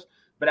dollars,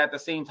 but at the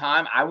same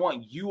time, I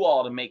want you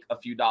all to make a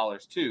few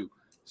dollars too.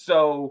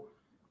 So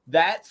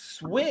that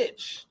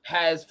switch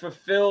has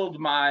fulfilled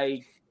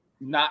my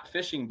not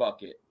fishing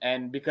bucket.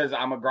 And because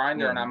I'm a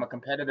grinder and I'm a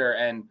competitor,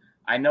 and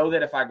I know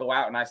that if I go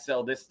out and I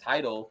sell this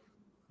title,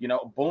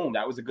 boom,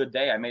 that was a good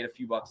day. I made a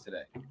few bucks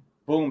today.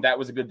 Boom, that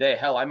was a good day.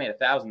 Hell, I made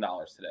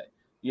 $1,000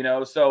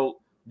 today. So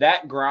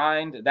that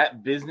grind,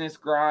 that business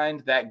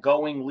grind, that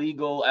going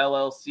legal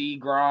LLC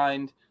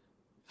grind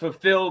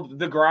fulfilled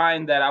the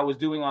grind that I was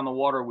doing on the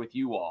water with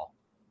you all.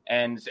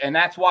 And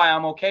that's why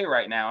I'm okay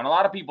right now. And a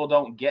lot of people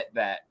don't get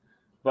that,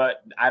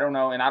 but I don't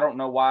know. And I don't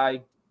know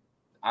why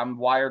I'm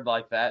wired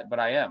like that, but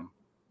I am.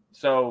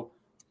 So,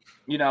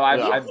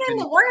 I've put in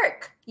the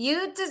work.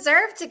 You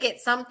deserve to get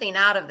something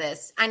out of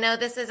this. I know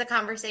this is a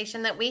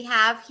conversation that we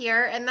have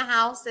here in the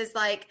house is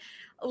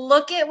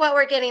look at what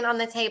we're getting on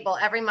the table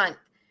every month.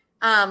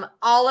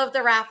 All of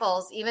the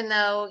raffles, even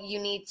though you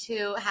need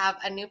to have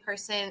a new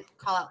person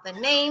call out the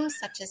names,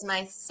 such as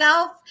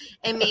myself,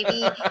 and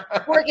maybe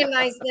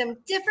organize them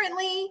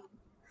differently,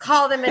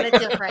 call them in a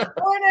different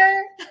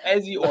order.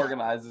 As he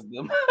organizes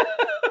them.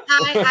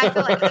 I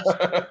feel like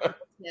I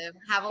should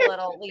have a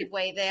little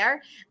leeway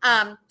there.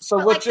 So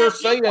what you're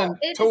saying,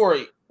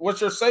 Tori, what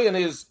you're saying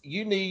is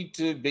you need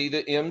to be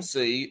the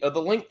MC of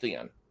the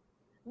LinkedIn.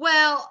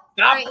 Well,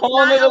 stop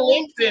calling it a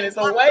LinkedIn. It's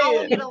a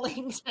weigh-in.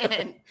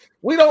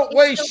 We don't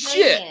weigh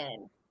shit.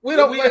 We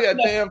don't weigh a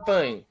damn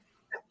thing.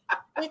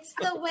 It's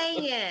the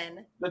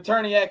weigh-in. The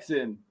Attorney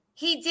X-in.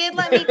 He did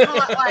let me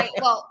call out.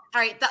 All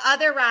right. The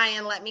other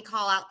Ryan let me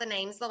call out the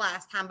names the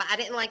last time, but I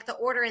didn't like the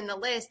order in the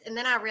list. And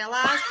then I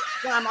realized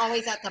that I'm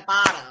always at the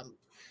bottom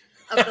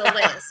of the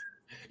list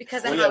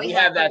because of how we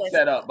have that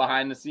set up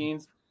behind the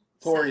scenes.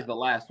 Tori's the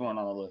last one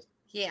on the list.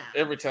 Yeah.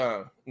 Every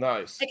time.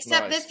 Nice.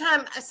 Except nice. this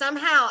time,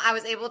 somehow I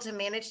was able to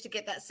manage to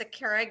get that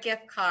Sakura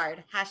gift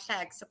card.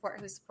 # support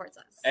who supports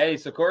us. Hey,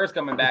 Sakura's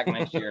coming back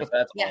next year, so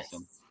that's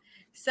awesome.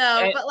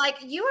 So, but like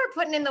you are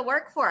putting in the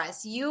work for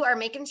us. You are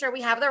making sure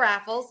we have the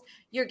raffles.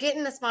 You're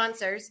getting the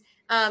sponsors.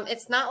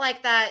 It's not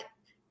like that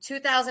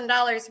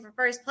 $2,000 for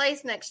first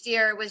place next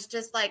year was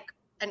just like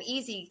an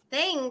easy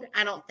thing.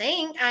 I don't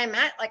think.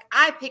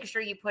 I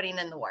picture you putting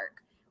in the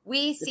work.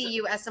 We see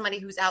you as somebody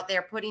who's out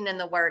there putting in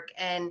the work,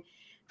 and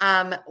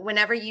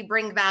whenever you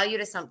bring value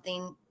to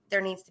something,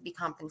 there needs to be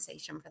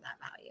compensation for that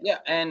value. Yeah,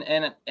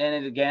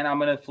 and again, I'm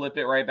going to flip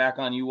it right back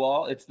on you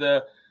all. It's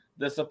the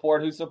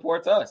support who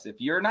supports us. If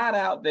you're not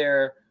out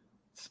there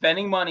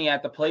spending money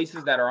at the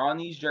places that are on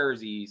these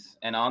jerseys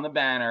and on the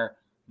banner,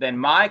 then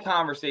my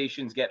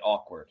conversations get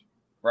awkward,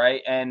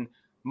 right? And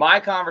my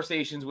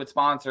conversations with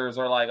sponsors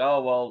are like,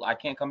 oh, well, I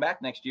can't come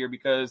back next year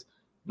because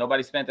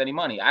nobody spent any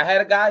money. I had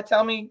a guy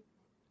tell me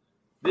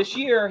this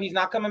year he's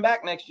not coming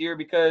back next year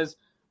because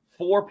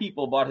 4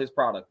 people bought his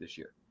product this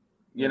year,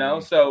 you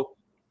know? So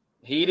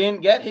he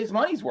didn't get his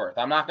money's worth.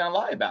 I'm not going to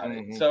lie about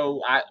it.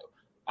 So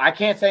I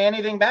can't say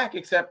anything back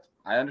except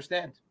I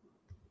understand,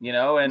 you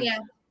know, and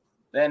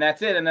then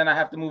that's it. And then I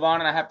have to move on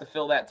and I have to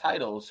fill that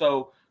title.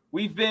 So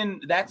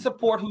that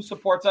support who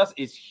supports us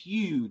is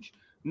huge,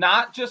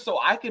 not just so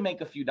I can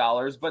make a few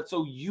dollars, but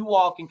so you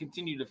all can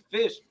continue to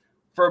fish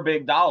for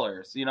big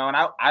dollars, you know, and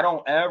I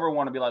don't ever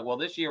want to be like, well,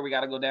 this year we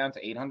got to go down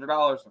to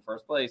 $800 for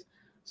first place.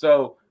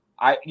 So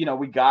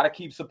we got to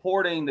keep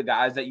supporting the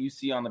guys that you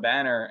see on the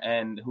banner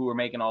and who are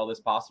making all this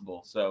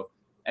possible. So,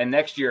 and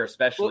next year,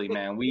 especially,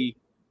 man,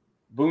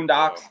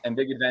 Boondocks and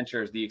Big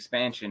Adventures, the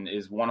expansion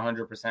is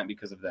 100%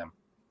 because of them.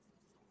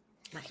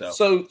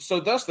 So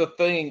that's the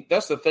thing.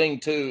 That's the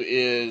thing too,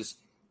 is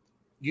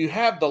you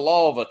have the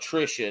law of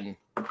attrition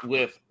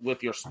with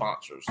your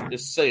sponsors.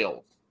 It's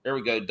sales. There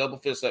we go. Double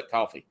fist that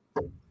coffee.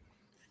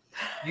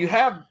 You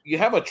have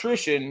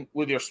attrition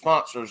with your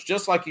sponsors,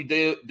 just like you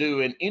do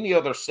in any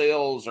other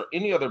sales or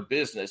any other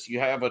business. You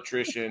have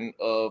attrition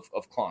of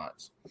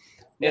clients,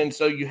 and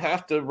so you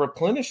have to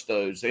replenish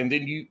those, and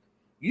then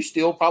you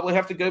still probably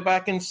have to go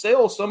back and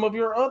sell some of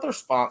your other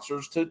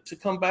sponsors to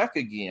come back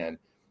again.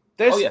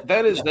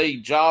 That is a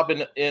job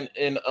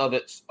in of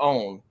its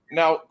own.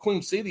 Now,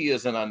 Queen City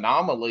is an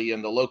anomaly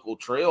in the local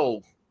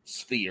trail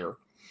sphere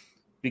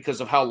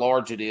because of how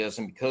large it is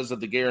and because of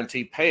the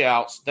guaranteed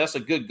payouts. That's a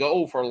good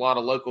goal for a lot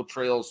of local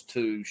trails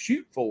to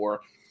shoot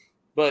for.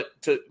 But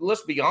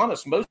let's be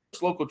honest, most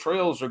local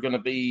trails are going to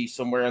be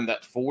somewhere in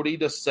that 40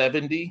 to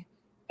 70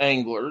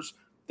 anglers.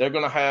 They're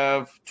going to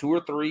have 2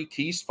 or 3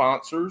 key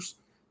sponsors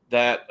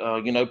that,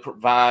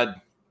 provide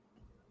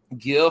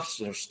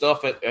gifts or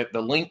stuff at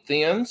the linked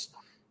ends.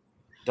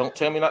 Don't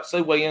tell me not to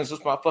say weigh-ins. This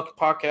is my fucking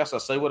podcast. I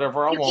say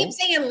whatever I want. You keep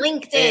saying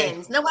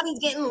LinkedIn. Nobody's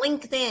getting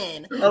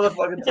LinkedIn. Another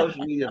fucking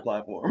social media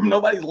platform.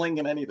 Nobody's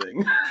linking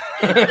anything.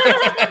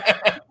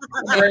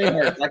 Brain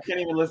hurts. I can't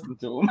even listen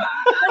to them.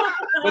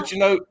 But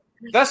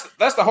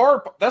that's the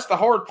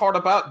hard part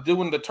about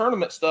doing the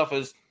tournament stuff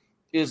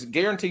is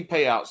guaranteed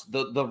payouts.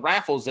 The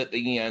raffles at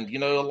the end.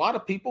 A lot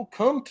of people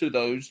come to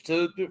those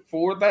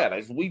for that,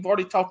 as we've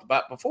already talked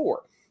about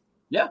before.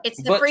 Yeah,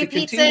 it's the free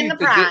pizza and the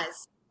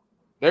prize.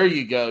 There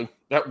you go.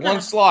 That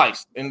one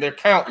slice, and they're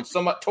counting.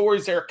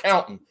 Tori's there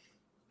counting.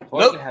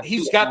 Nope,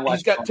 he's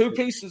got 2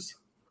 pieces.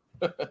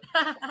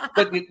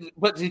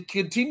 but to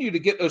continue to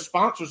get those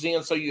sponsors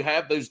in, so you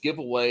have those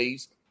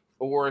giveaways,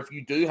 or if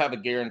you do have a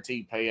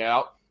guaranteed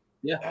payout,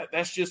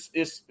 that's just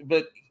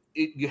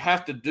you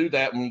have to do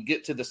that when you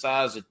get to the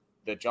size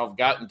that y'all have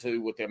gotten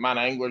to with the amount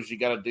of anglers you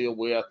got to deal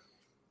with,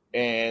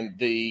 and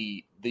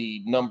the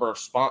number of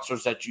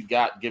sponsors that you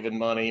got giving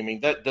money. I mean,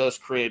 that does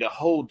create a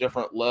whole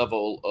different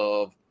level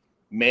of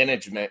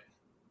management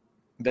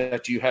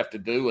that you have to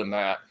do in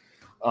that.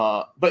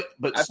 But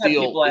I've still, had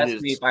people ask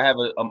me if I have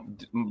a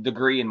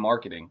degree in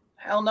marketing.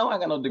 Hell no, I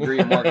got no degree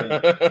in marketing.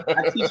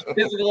 I teach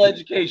physical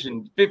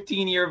education,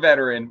 15-year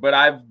veteran, but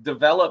I've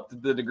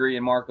developed the degree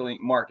in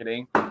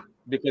marketing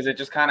because it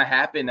just kind of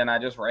happened and I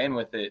just ran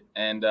with it.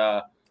 And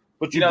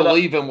but you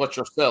believe in what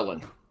you're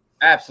selling.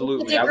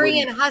 Absolutely. A degree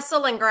in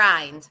hustle and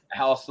grind.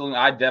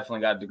 I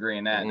definitely got a degree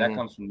in that. That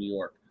comes from New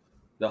York.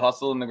 The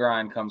hustle and the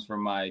grind comes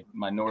from my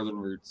northern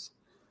roots.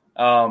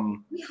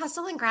 We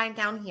hustle and grind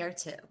down here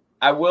too.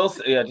 I will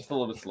say, just a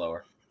little bit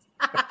slower.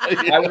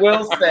 I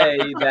will say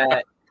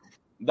that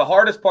the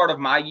hardest part of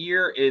my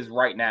year is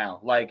right now.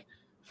 Like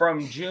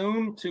from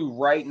June to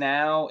right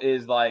now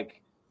is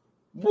like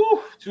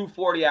 2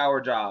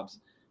 40-hour jobs.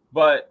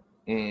 But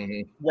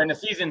when the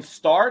season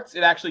starts,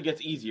 it actually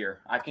gets easier.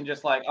 I can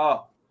just we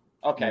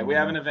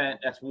have an event.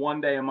 That's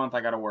 1 day a month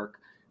I got to work.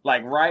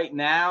 Like right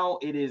now,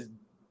 it is,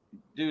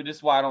 dude, this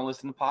is why I don't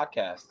listen to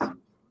podcasts.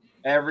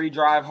 Every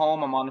drive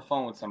home, I'm on the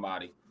phone with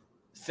somebody.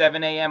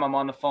 7 a.m., I'm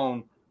on the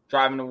phone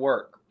driving to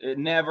work. It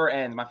never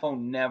ends. My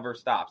phone never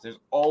stops. There's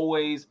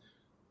always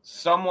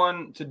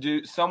someone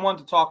to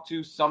talk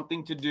to,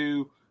 something to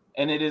do,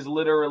 and it is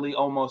literally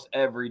almost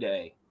every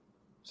day.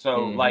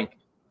 So, like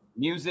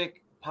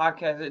music,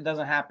 podcast, it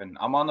doesn't happen.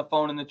 I'm on the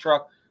phone in the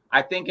truck.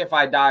 I think if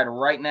I died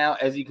right now,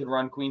 Ezzy could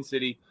run Queen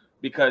City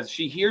because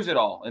she hears it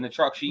all in the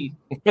truck.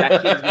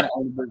 That kid is going to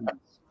own a business.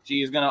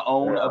 She is going to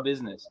own a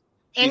business.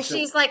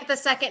 She's like the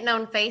second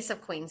known face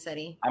of Queen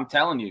City. I'm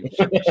telling you.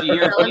 She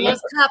hears me,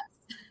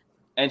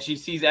 and she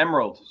sees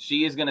Emerald.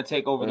 She is going to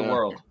take over the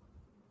world.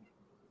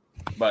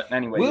 But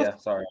anyway,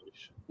 sorry.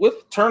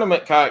 With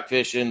tournament kayak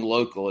fishing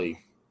locally,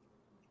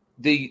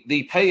 the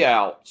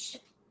payouts,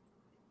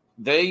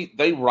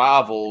 they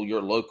rival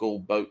your local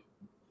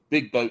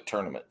big boat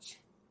tournaments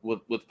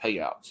with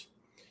payouts.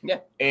 Yeah.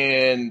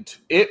 And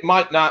it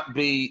might not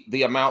be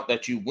the amount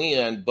that you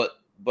win, but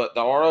the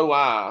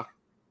ROI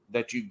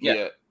that you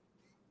get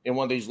in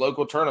one of these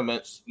local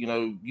tournaments,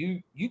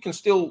 you can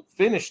still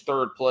finish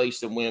third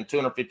place and win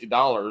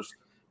 $250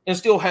 and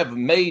still have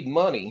made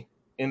money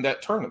in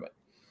that tournament.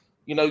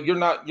 You're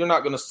not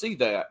going to see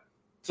that.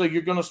 So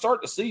you're going to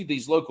start to see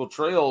these local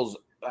trails,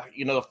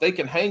 if they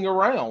can hang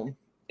around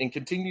and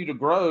continue to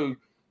grow,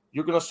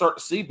 you're going to start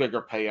to see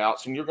bigger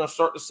payouts, and you're going to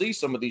start to see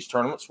some of these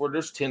tournaments where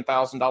there's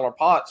 $10,000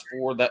 pots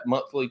for that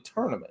monthly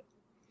tournament.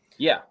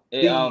 Yeah.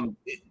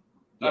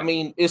 I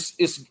mean,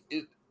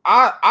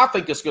 I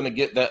think it's going to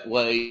get that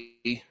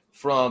way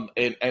from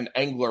an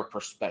angler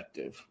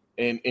perspective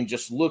and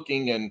just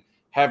looking and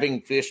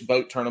having fish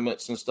boat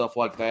tournaments and stuff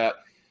like that.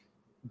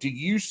 Do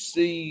you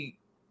see,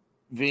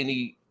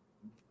 Vinny,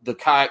 the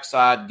kayak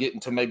side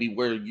getting to maybe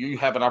where you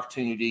have an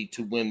opportunity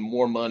to win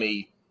more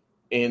money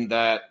on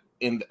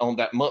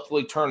that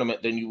monthly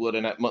tournament than you would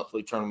in that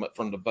monthly tournament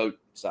from the boat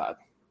side?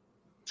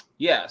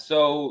 Yeah,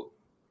 so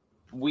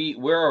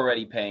we're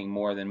already paying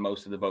more than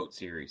most of the boat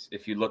series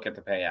if you look at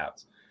the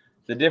payouts.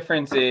 The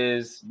difference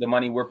is the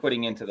money we're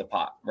putting into the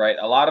pot, right?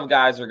 A lot of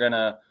guys they're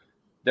gonna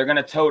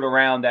tote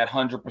around that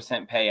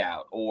 100%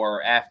 payout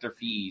or after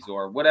fees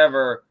or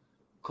whatever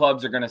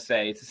clubs are gonna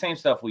say. It's the same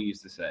stuff we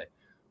used to say.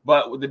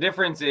 But the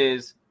difference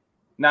is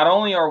not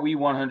only are we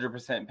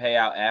 100%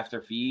 payout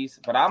after fees,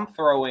 but I'm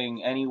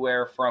throwing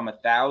anywhere from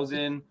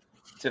 $1,000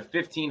 to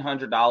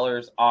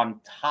 $1,500 on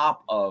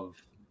top of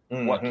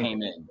what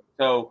came in.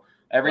 So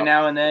every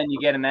now and then you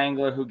get an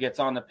angler who gets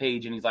on the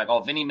page and he's like, "Oh,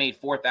 Vinny made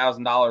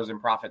 $4,000 in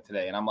profit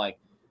today," and I'm like,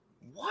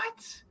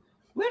 "What?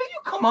 Where do you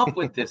come up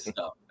with this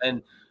stuff?"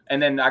 And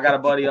then I got a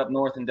buddy up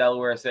north in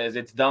Delaware says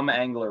it's dumb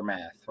angler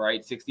math,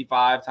 right?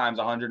 65 times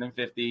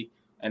 150,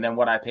 and then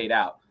what I paid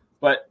out.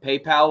 But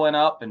PayPal went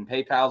up, and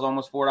PayPal's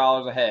almost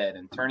 $4 a head,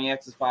 and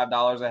TourneyX is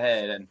 $5 a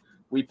head, and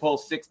we pull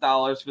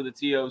 $6 for the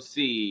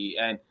TOC.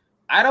 And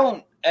I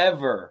don't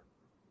ever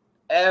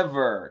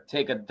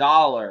take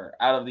 $1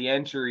 out of the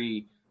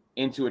entry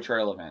into a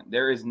trail event.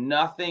 There is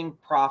nothing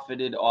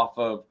profited off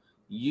of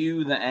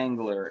you, the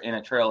angler, in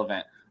a trail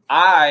event.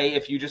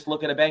 If you just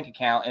look at a bank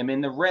account, am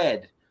in the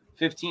red,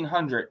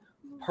 $1,500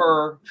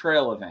 per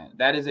trail event.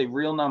 That is a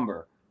real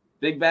number.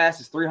 Big Bass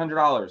is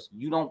 $300.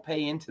 You don't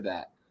pay into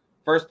that.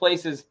 First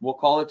place is, we'll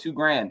call it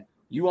 $2,000.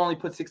 You only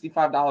put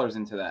 $65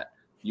 into that.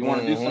 You want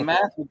to do some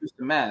math? We'll do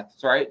some math,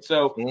 right?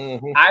 So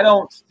I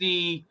don't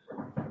see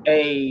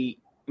a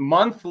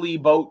monthly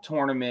boat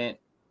tournament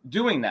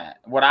doing that.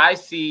 What I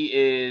see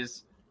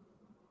is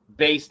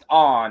based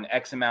on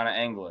X amount of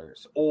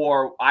anglers,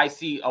 or I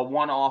see a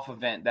one-off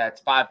event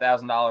that's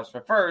 $5,000 for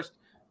first.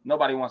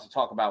 Nobody wants to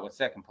talk about what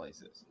second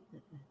place is,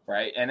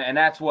 right? And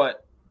that's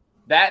what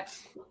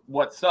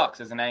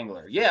sucks as an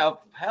angler. Yeah,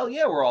 hell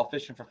yeah, we're all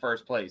fishing for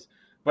first place,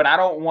 but I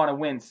don't want to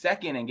win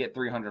second and get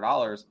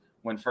 $300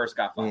 when first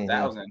got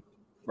 5,000,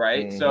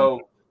 right?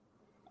 So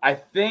I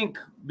think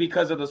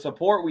because of the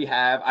support we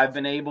have, I've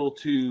been able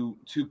to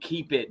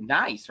keep it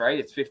nice, right?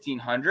 It's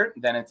 1,500,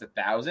 then it's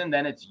 1,000,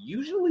 then it's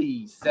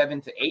usually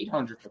 700 to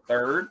 800 for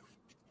third,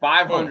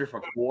 500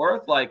 for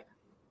fourth. Like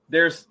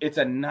it's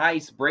a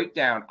nice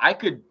breakdown. I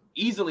could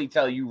easily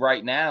tell you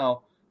right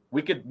now,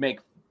 we could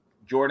make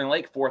Jordan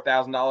Lake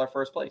 $4,000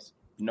 first place,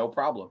 no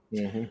problem.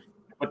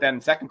 But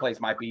then second place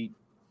might be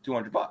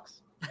 $200,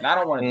 and I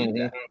don't want to do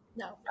that.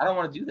 No, I don't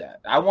want to do that.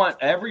 I want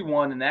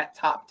everyone in that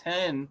top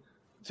 10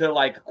 to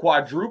like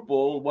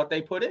quadruple what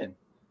they put in,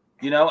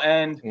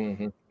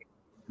 And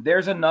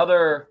there's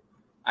another,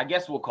 I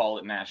guess we'll call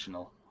it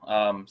national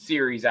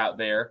series out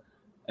there,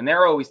 and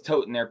they're always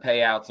toting their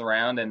payouts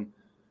around.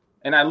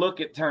 And I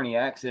look at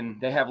TourneyX, and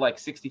they have like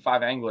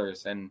 65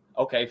 anglers, and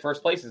okay,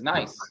 first place is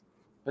nice.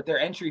 But their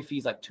entry fee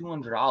is like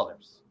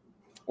 $200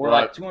 or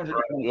like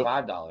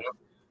 $225.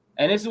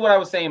 And this is what I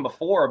was saying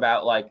before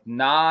about like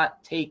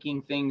not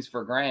taking things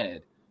for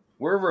granted.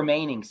 We're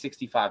remaining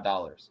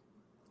 $65,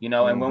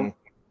 and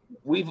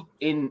when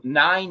in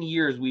 9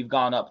 years, we've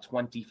gone up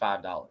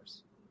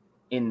 $25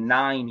 in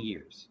 9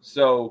 years.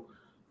 So,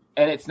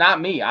 and it's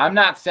not me. I'm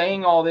not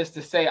saying all this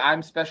to say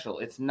I'm special.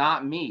 It's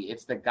not me.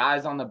 It's the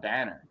guys on the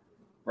banner,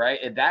 right?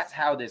 And that's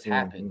how this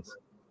happens.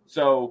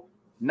 So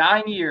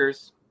 9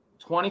 years,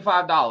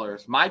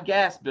 $25. My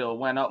gas bill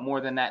went up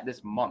more than that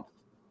this month.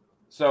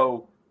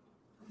 So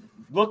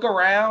look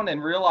around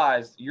and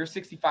realize your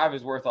 65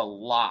 is worth a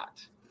lot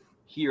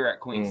here at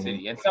Queen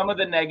City. And some of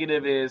the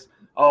negative is,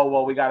 oh,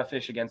 well, we got to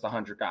fish against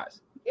 100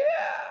 guys. Yeah.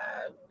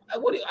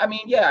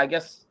 I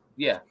guess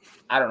Yeah,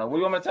 I don't know. What do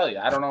you want me to tell you?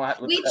 I don't know.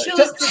 We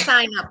choose to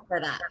sign up for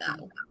that,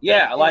 though.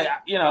 Yeah, like,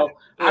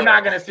 I'm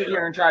not going to sit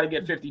here and try to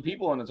get 50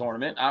 people in the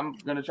tournament. I'm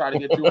going to try to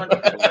get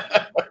 200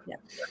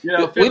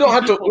 people. We don't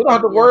have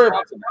to worry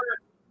about it.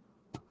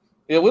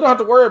 Yeah, we don't have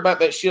to worry about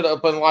that shit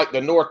up in like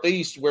the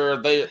Northeast where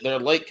their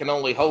lake can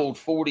only hold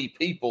 40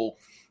 people,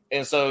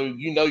 and so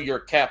you're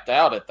capped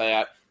out at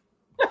that.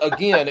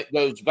 Again, it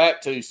goes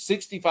back to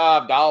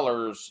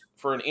 $65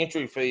 for an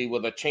entry fee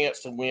with a chance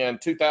to win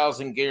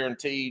 $2,000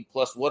 guaranteed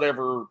plus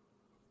whatever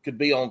could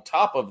be on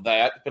top of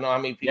that, depending on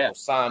how many people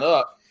sign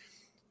up.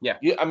 Yeah,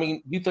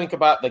 you think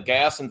about the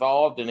gas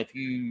involved, and if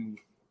you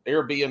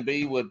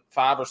Airbnb with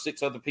 5 or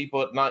 6 other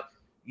people at night,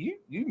 you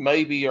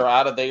maybe are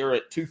out of there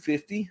at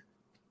 $250,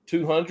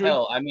 $200.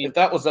 Hell, I mean, if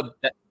that was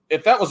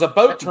a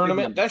boat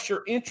tournament, that's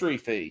your entry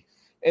fee.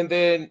 And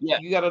then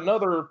you got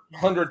another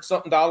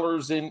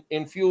 $100-something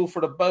in fuel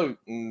for the boat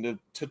and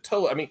to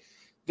tow. I mean,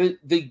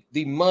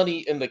 the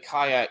money in the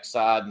kayak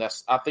side, and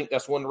I think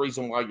that's one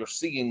reason why you're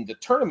seeing the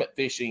tournament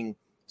fishing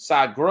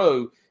side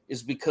grow,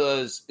 is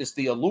because it's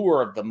the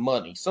allure of the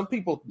money. Some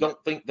people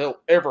don't think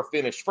they'll ever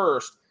finish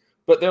first,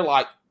 but they're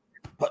like,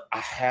 but I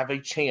have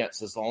a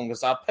chance as long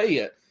as I pay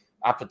it.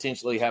 I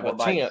potentially have a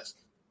chance.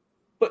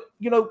 But,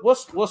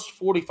 what's $45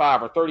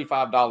 or $35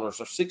 or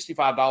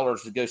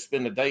 $65 to go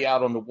spend a day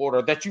out on the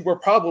water that you were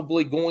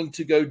probably going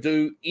to go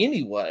do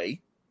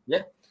anyway?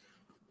 Yeah.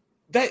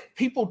 That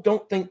people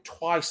don't think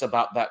twice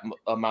about that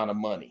amount of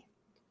money.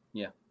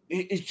 Yeah.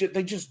 It's just,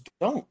 they just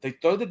don't. They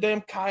throw the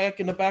damn kayak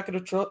in the back of the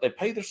truck. They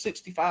pay their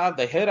 $65.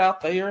 They head out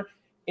there.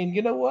 And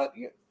you know what?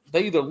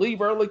 They either leave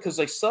early because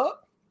they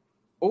suck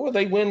or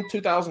they win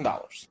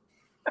 $2,000.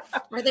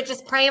 Or they're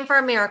just praying for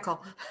a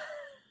miracle.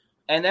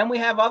 And then we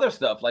have other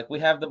stuff, like we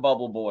have the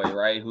Bubble Boy,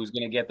 right, who's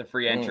going to get the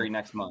free entry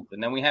next month,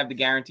 and then we have the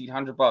guaranteed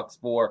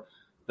 $100 for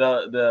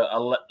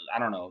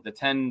the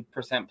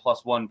 10%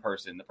 plus one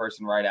person, the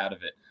person right out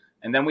of it,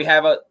 and then we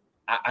have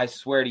I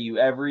swear to you,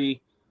 all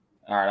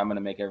right, I'm going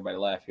to make everybody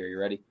laugh here. You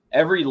ready?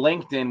 Every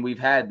LinkedIn we've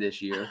had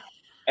this year,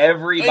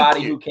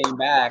 everybody who came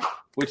back,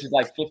 which is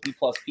like 50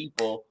 plus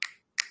people,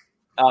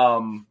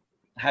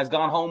 has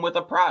gone home with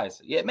a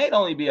prize. It may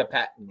only be a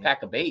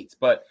pack of baits,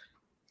 but.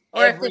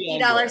 Or a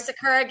 $50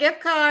 Sakura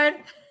gift card.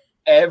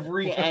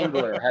 Every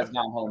angler has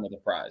gone home with a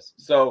prize.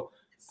 So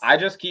I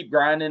just keep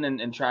grinding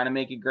and trying to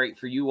make it great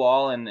for you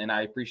all. And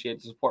I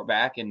appreciate the support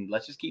back. And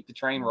let's just keep the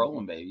train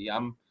rolling, baby.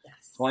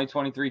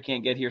 2023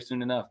 can't get here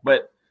soon enough.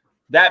 But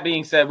that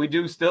being said, we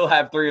do still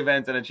have 3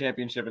 events and a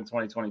championship in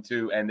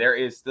 2022. And there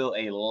is still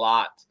a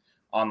lot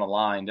on the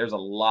line. There's a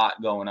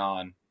lot going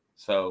on.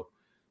 So,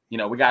 we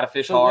got to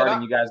fish hard,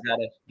 and you guys got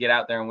to get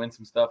out there and win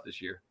some stuff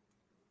this year.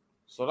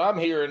 So what I'm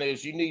hearing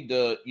is you need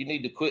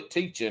to quit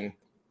teaching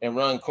and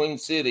run Queen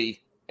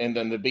City and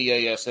then the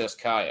BASS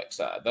kayak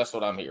side. That's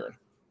what I'm hearing.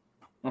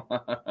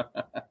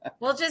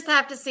 We'll just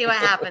have to see what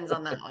happens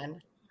on that one.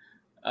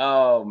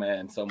 Oh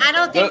man, so much. I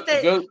don't think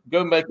that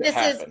go make it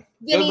happen.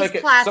 Go make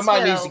it.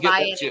 Somebody needs to get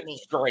that shit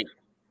straight.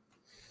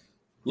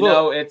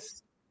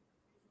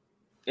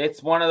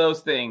 It's one of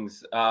those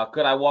things.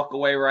 Could I walk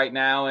away right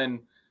now and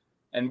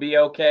be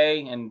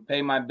okay and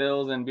pay my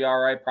bills and be all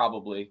right?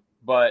 Probably,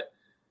 but.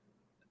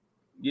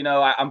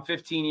 I'm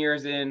 15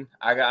 years in.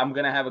 I'm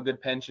going to have a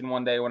good pension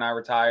one day when I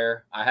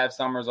retire. I have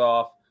summers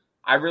off.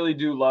 I really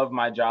do love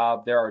my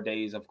job. There are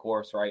days, of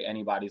course, right?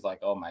 Anybody's like,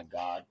 oh, my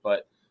God.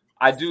 But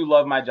I do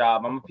love my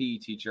job. I'm a PE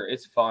teacher.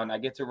 It's fun. I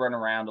get to run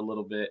around a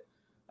little bit.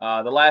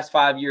 The last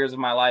 5 years of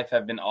my life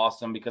have been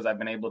awesome because I've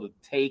been able to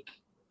take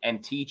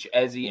and teach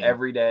Ezzy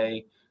every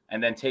day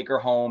and then take her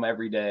home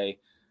every day.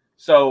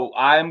 So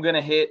I'm going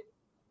to hit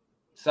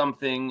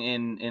something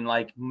in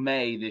like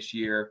May this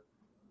year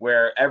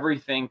where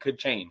everything could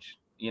change.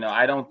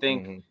 I don't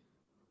think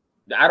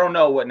I don't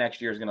know what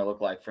next year is going to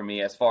look like for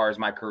me as far as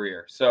my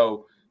career.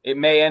 So it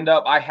may end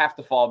up I have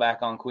to fall back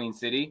on Queen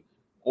City,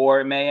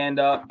 or it may end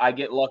up I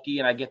get lucky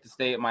and I get to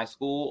stay at my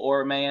school, or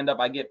it may end up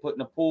I get put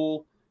in a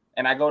pool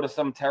and I go to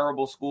some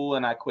terrible school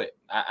and I quit.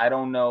 I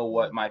don't know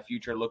what my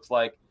future looks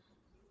like.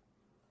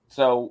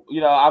 So,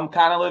 I'm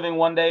kind of living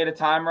one day at a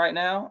time right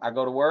now. I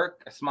go to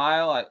work, I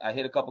smile, I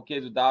hit a couple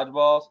kids with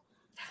dodgeballs.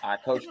 I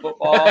coach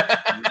football.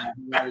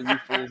 And you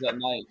fools at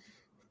night.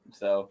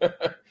 So,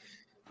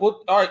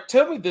 well, all right.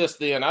 Tell me this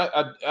then.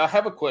 I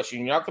have a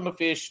question. You're not going to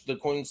fish the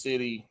Queen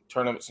City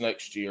tournaments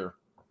next year.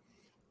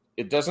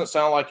 It doesn't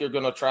sound like you're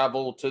going to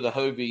travel to the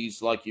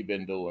Hovies like you've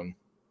been doing.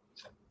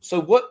 So,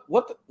 what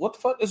the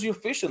fuck does your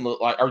fishing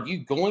look like? Are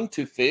you going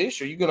to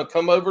fish? Are you going to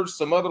come over to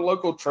some other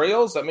local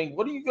trails? I mean,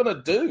 what are you going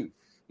to do?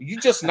 Are you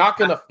just not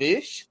going to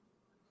fish?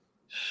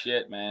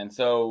 Shit, man.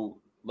 So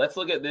let's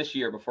look at this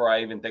year before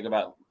I even think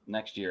about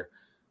next year.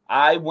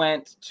 I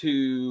went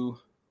to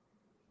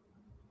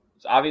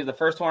obviously the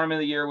first tournament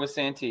of the year was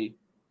Santee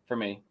for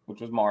me,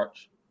 which was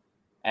March.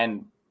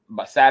 And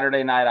by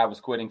Saturday night, I was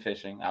quitting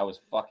fishing. I was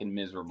fucking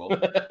miserable.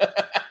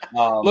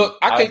 Look,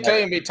 I can't tell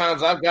you how many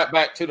times I've got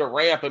back to the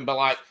ramp and been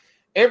like,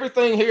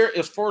 everything here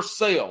is for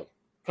sale.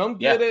 Come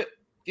get it.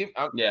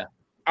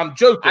 I'm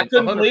joking. I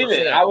couldn't believe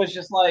it. I was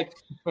just like,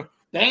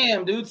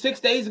 damn, dude, 6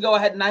 days ago I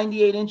had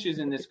 98 inches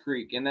in this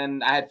creek, and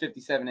then I had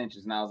 57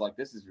 inches, and I was like,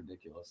 this is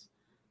ridiculous.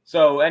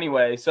 So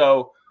anyway,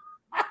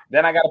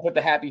 then I got to put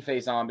the happy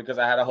face on because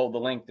I had to hold the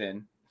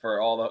LinkedIn for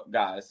all the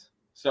guys.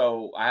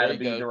 So I had to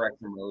be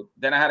director mode.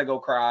 Then I had to go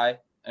cry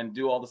and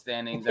do all the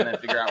standings and then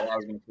figure out where I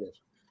was going to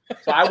fish.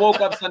 So I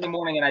woke up Sunday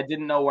morning and I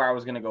didn't know where I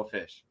was going to go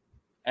fish.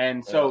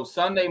 And so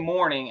Sunday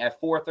morning at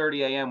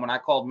 4:30 a.m. when I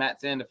called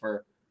Matt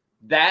Sandifer,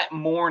 that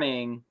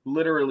morning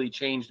literally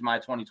changed my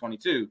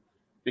 2022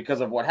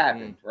 because of what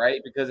happened,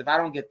 right? Because if I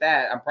don't get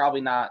that, I'm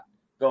probably not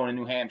going to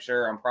New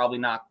Hampshire. I'm probably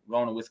not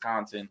going to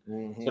Wisconsin.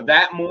 Mm-hmm. So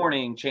that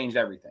morning changed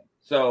everything.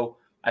 So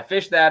I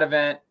fished that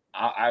event.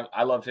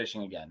 I love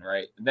fishing again,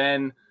 right?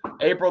 Then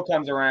April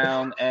comes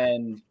around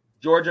and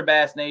Georgia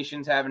Bass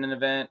Nation's having an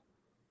event,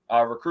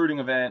 a recruiting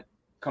event,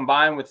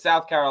 combined with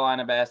South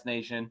Carolina Bass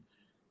Nation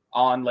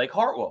on Lake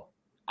Hartwell.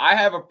 I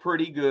have a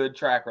pretty good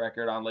track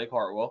record on Lake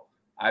Hartwell.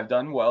 I've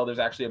done well. There's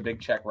actually a big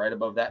check right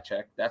above that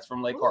check. That's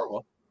from Lake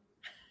Hartwell.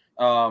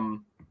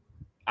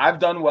 I've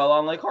done well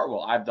on Lake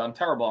Hartwell. I've done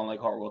terrible on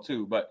Lake Hartwell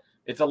too, but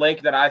it's a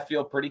lake that I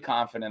feel pretty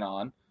confident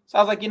on. So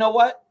I was like, you know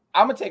what?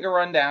 I'm going to take a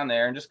run down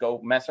there and just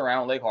go mess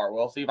around with Lake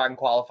Hartwell, see if I can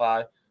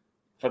qualify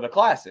for the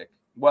Classic.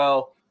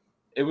 Well,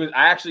 I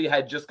actually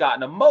had just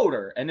gotten a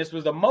motor, and this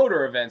was a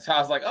motor event. So I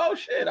was like, oh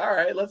shit, all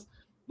right, let's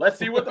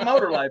see what the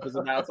motor life is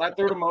about. So I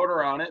threw the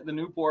motor on it, the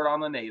Newport on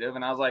the Native,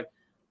 and I was like,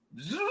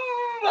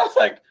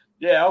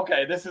 yeah,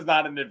 okay, this is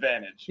not an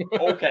advantage.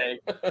 Okay,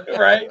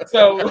 right?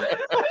 So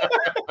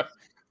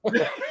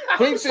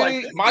Queen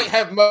City might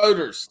have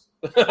motors.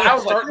 I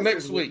was start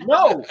next week.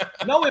 No,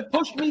 it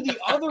pushed me the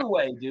other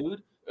way,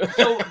 dude.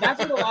 So that's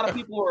what a lot of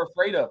people are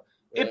afraid of.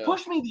 It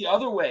pushed me the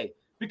other way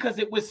because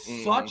it was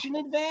such an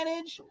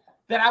advantage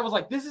that I was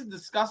like, this is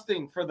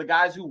disgusting for the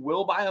guys who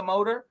will buy a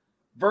motor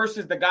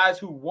versus the guys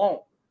who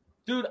won't.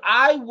 Dude,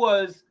 I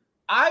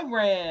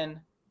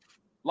ran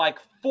like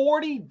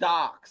 40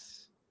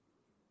 docks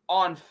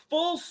on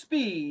full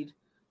speed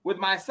with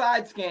my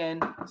side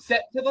scan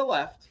set to the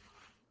left,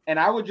 and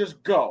I would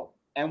just go.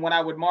 And when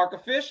I would mark a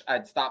fish,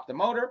 I'd stop the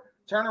motor,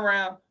 turn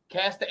around,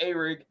 cast the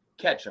A-rig,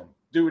 catch them,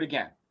 do it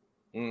again.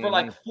 For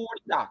like 40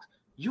 docks.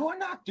 You're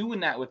not doing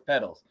that with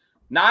pedals.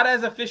 Not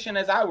as efficient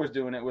as I was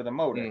doing it with a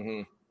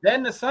motor.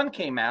 Then the sun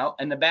came out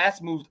and the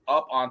bass moved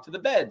up onto the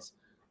beds.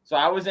 So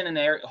I was in an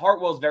area.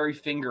 Hartwell's very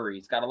fingery.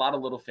 It's got a lot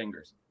of little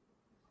fingers.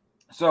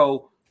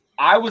 So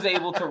I was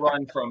able to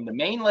run from the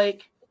main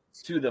lake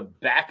to the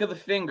back of the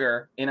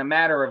finger in a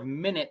matter of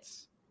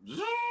minutes.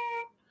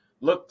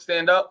 Look,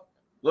 stand up,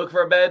 look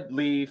for a bed,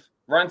 leave.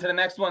 Run to the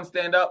next one,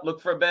 stand up,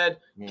 look for a bed,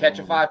 catch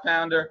a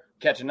 5-pounder,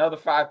 catch another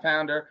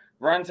 5-pounder,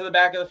 run to the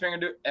back of the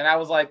finger. And I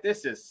was like,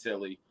 this is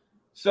silly.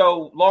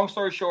 So long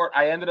story short,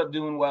 I ended up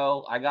doing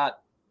well. I got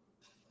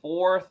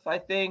 4th, I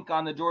think,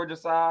 on the Georgia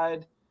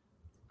side.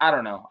 I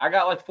don't know. I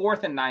got like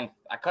 4th and 9th.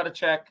 I cut a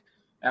check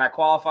and I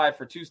qualified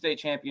for 2 state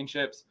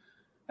championships.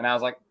 And I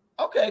was like,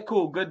 okay,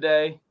 cool. Good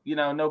day.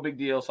 No big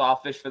deal. So I'll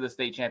fish for the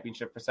state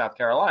championship for South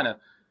Carolina.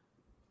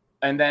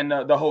 And then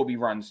the Hobie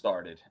run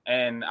started.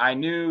 And I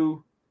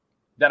knew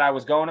that I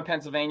was going to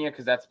Pennsylvania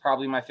because that's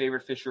probably my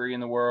favorite fishery in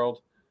the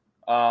world.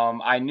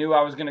 I knew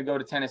I was going to go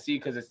to Tennessee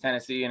because it's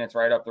Tennessee and it's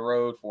right up the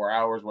road, 4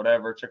 hours,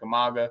 whatever.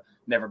 Chickamauga,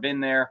 never been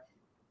there.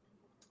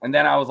 And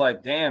then I was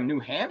like, damn, New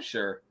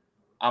Hampshire,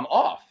 I'm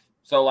off.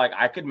 So like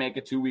I could make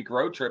a 2-week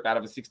road trip out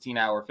of a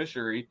 16-hour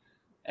fishery,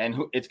 and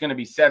it's going to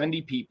be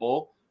 70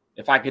 people.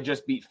 If I could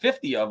just beat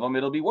 50 of them,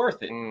 it'll be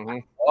worth it.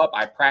 I go up,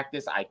 I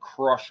practice, I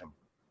crush them.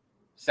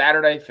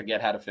 Saturday,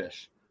 forget how to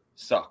fish.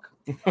 Suck.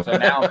 So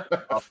now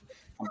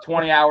I'm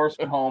 20 hours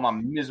from home.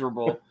 I'm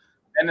miserable.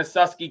 Then the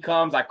Susky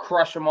comes. I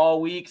crush them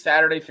all week.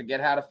 Saturday, forget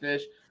how to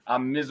fish.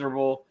 I'm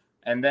miserable.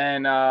 And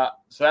then,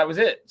 so that was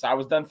it. So I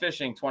was done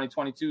fishing.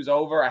 2022 is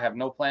over. I have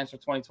no plans for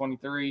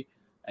 2023.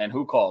 And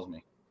who calls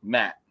me?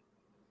 Matt.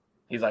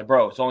 He's like,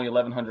 bro, it's only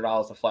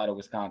 $1,100 to fly to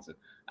Wisconsin.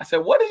 I said,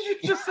 what did you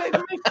just say to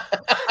me?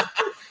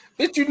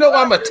 Did you know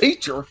I'm a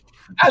teacher?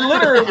 I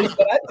literally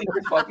said, I think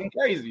you're fucking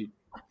crazy.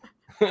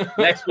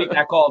 Next week,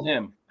 I called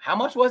him. How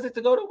much was it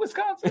to go to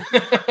Wisconsin?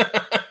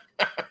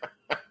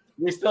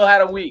 We still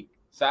had a week.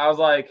 So I was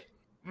like,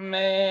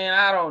 man,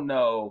 I don't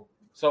know.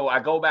 So I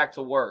go back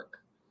to work.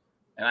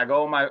 And I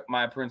go in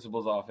my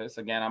principal's office.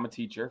 Again, I'm a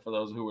teacher for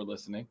those who are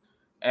listening.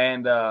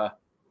 And I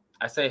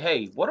say,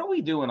 hey, what are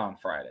we doing on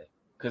Friday?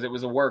 Because it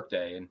was a work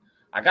day. And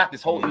I got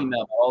this whole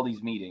email of all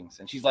these meetings.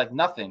 And she's like,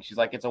 nothing. She's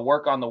like, it's a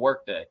work on the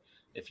work day.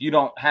 If you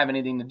don't have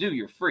anything to do,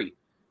 you're free.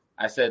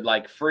 I said,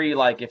 like, free,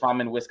 like if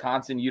I'm in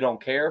Wisconsin, you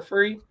don't care,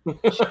 free?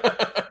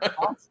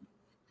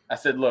 I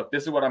said, look,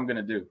 this is what I'm going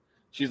to do.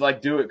 She's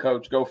like, do it,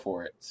 coach. Go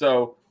for it.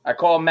 So I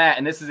called Matt,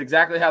 and this is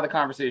exactly how the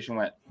conversation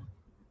went.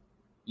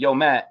 Yo,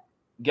 Matt,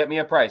 get me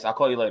a price. I'll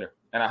call you later.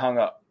 And I hung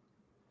up.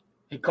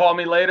 He called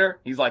me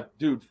later. He's like,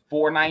 dude,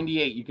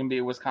 $498. You can be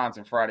in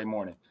Wisconsin Friday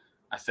morning.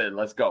 I said,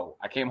 let's go.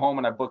 I came home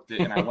and I booked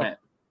it and I went.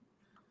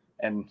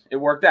 And it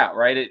worked out,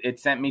 right? It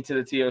sent me to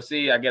the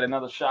TOC. I get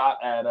another shot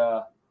at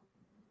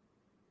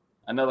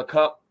another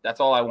cup. That's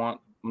all I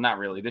want. Not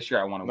really. This year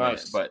I want to win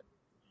it, but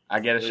I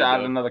get a shot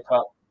at another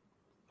cup.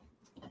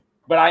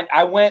 But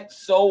I went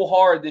so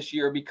hard this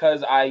year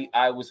because I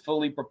was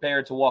fully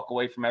prepared to walk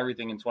away from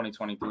everything in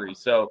 2023.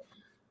 So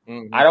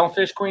I don't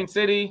fish Queen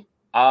City.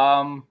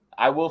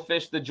 I will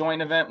fish the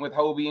joint event with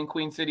Hobie and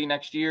Queen City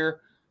next year,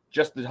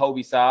 just the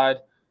Hobie side.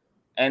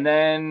 And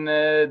then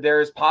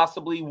there's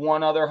possibly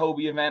one other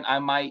Hobie event I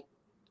might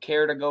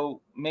care to go,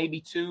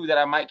 maybe two that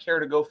I might care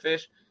to go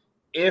fish.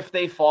 If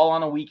they fall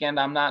on a weekend,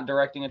 I'm not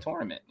directing a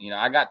tournament. You know,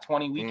 I got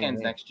 20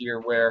 weekends next year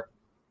where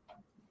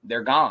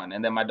they're gone.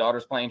 And then my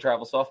daughter's playing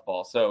travel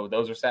softball. So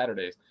those are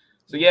Saturdays.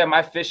 So yeah,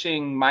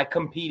 my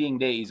competing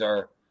days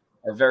are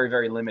very,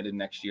 very limited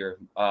next year.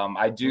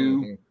 I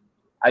do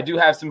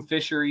have some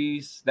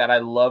fisheries that I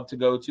love to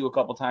go to a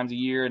couple times a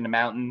year in the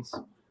mountains.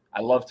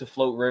 I love to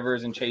float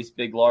rivers and chase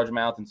big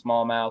largemouth and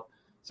smallmouth.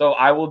 So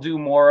I will do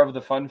more of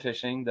the fun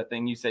fishing, the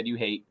thing you said you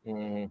hate,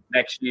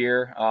 next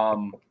year.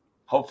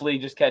 Hopefully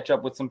just catch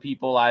up with some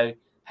people I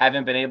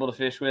haven't been able to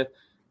fish with.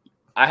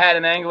 I had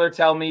an angler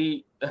tell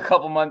me a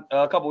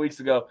couple weeks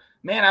ago,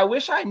 man, I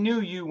wish I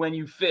knew you when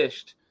you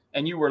fished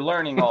and you were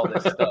learning all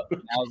this stuff.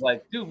 And I was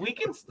like, dude, we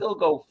can still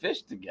go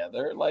fish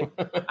together. Like,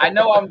 I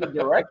know I'm the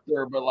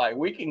director, but like,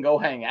 we can go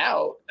hang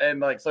out.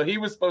 And like, so he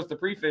was supposed to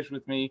pre-fish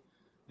with me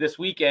this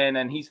weekend,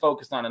 and he's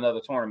focused on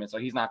another tournament, so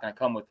he's not going to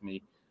come with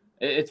me.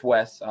 It's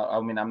Wes. I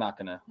mean, I'm not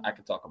going to. I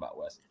could talk about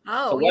Wes.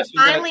 Oh, so you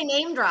finally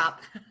name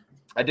drop.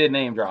 I did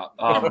name drop.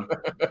 I don't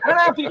know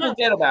how people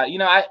get about it. You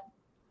know,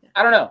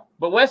 I don't know.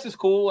 But Wes is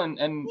cool, and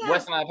yeah.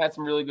 Wes and I have had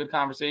some really good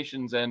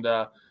conversations, and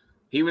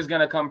he was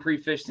going to come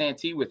pre-fish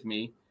Santee with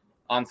me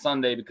on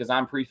Sunday because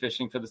I'm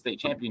pre-fishing for the state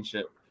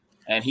championship,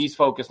 and he's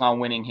focused on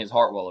winning his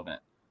Hartwell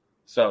event.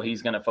 So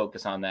he's going to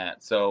focus on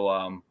that.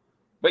 So,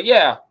 but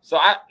yeah, so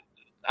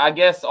I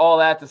guess all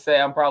that to say,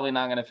 I'm probably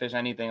not going to fish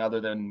anything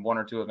other than one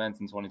or two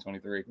events in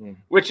 2023,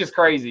 which is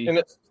crazy.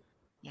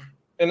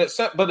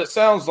 But it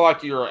sounds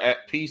like you're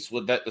at peace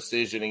with that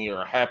decision and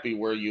you're happy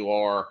where you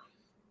are,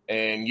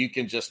 and you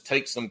can just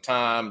take some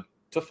time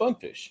to fun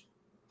fish.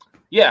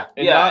 Yeah,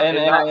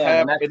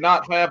 and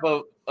not have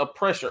a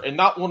pressure and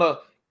not want to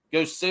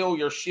go sell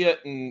your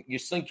shit and you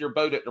sink your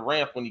boat at the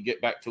ramp when you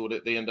get back to it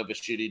at the end of a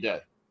shitty day.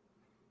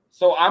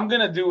 So I'm going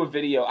to do a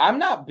video. I'm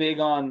not big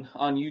on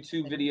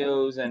YouTube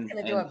videos and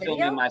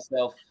filming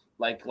myself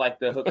like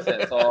the hook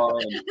sets are.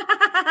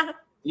 And,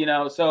 you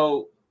know,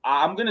 so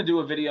I'm going to do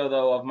a video,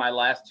 though, of my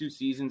last 2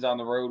 seasons on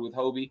the road with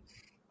Hobie.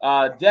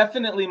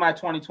 Definitely my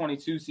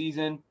 2022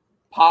 season,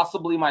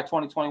 possibly my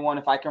 2021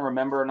 if I can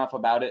remember enough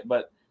about it,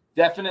 but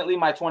definitely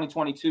my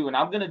 2022. And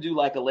I'm going to do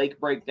like a lake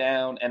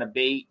breakdown and a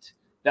bait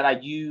that I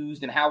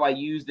used and how I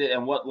used it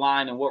and what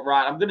line and what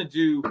rod. I'm going to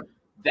do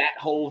that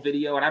whole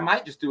video, and I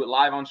might just do it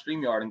live on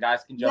StreamYard, and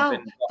guys can jump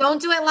in. Don't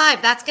do it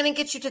live. That's going to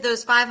get you to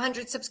those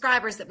 500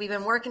 subscribers that we've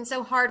been working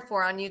so hard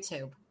for on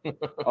YouTube.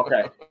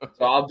 Okay,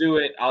 so I'll do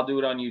it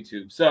on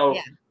YouTube. So,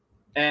 yeah.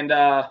 And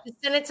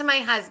just send it to my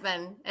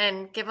husband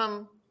and give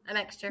him an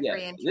extra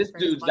free entry. This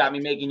dude's got me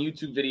making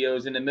YouTube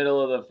videos in the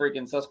middle of the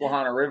freaking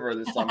Susquehanna River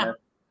this summer.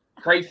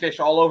 Crayfish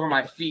all over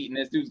my feet, and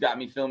this dude's got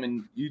me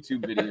filming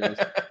YouTube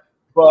videos.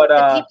 But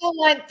people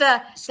want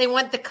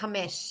the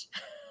commish.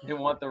 They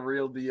want the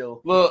real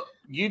deal. Look,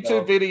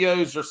 YouTube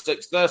videos are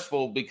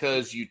successful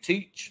because you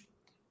teach,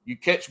 you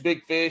catch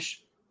big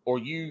fish, or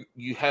you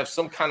have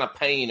some kind of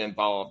pain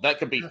involved. That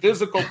could be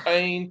physical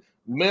pain,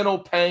 mental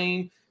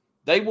pain.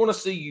 They want to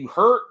see you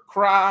hurt,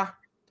 cry,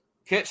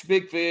 catch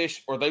big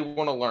fish, or they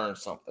want to learn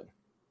something.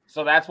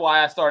 So that's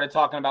why I started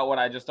talking about what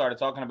I just started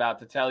talking about,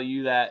 to tell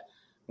you that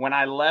when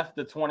I left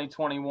the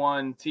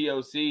 2021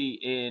 TOC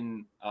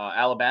in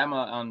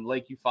Alabama on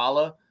Lake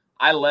Eufaula,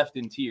 I left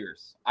in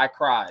tears. I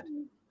cried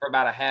for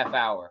about a half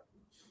hour,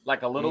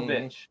 like a little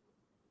bitch.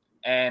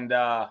 And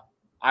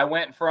I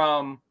went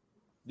from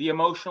the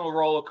emotional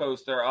roller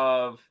coaster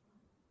of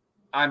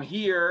I'm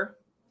here,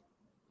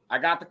 I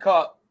got the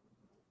cup,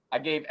 I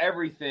gave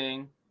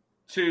everything,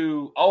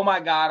 to, oh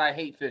my God, I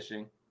hate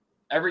fishing.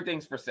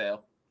 Everything's for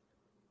sale.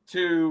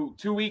 To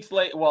 2 weeks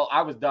later, well,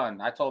 I was done.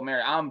 I told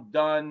Mary, I'm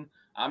done.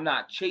 I'm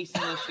not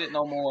chasing this shit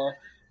no more.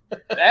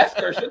 Ask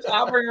her.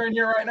 I'll bring her in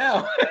here right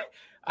now.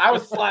 I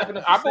was slapping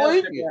the I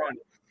believe you.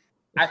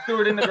 I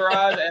threw it in the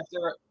garage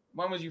after,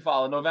 when was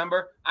Eufaula?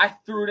 November? I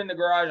threw it in the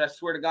garage, I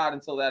swear to God,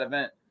 until that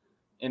event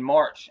in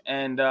March.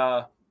 And,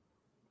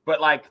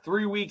 but like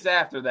 3 weeks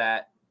after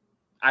that,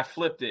 I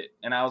flipped it.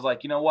 And I was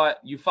like, you know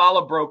what?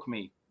 Eufaula broke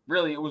me.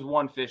 Really, it was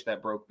one fish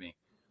that broke me.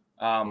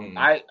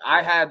 I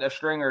had a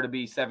stringer to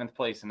be 7th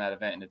place in that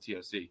event in the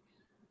TOC.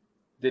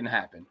 Didn't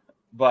happen.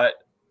 But,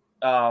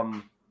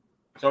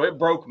 so it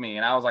broke me.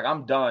 And I was like,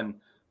 I'm done.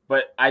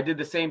 But I did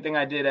the same thing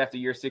I did after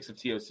year 6 of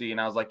TOC.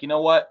 And I was like, you know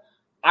what?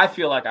 I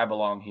feel like I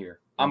belong here.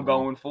 I'm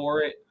going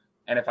for it.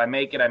 And if I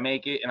make it, I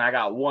make it. And I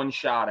got one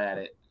shot at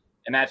it.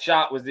 And that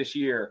shot was this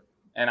year.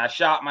 And I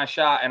shot my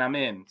shot and I'm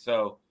in.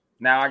 So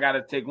now I got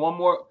to take one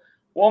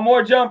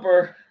more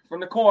jumper from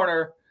the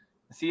corner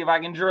and see if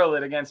I can drill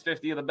it against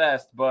 50 of the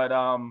best. But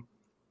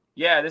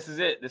yeah, this is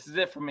it. This is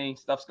it for me.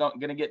 Stuff's going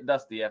to get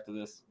dusty after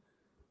this.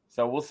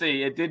 So we'll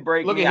see. It did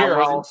break me. Look at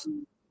here, Hollis.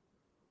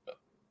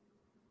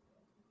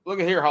 Look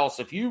at here, Hoss.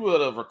 If you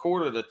would have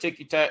recorded a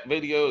ticky-tack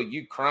video of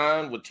you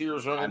crying with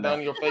tears running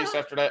down your face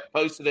after that,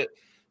 posted it,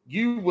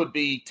 you would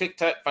be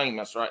tic-tac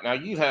famous right now.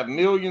 You'd have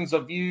millions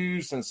of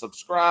views and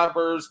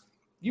subscribers.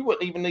 You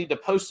wouldn't even need to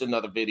post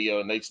another video,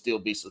 and they'd still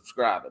be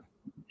subscribing.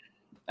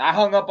 I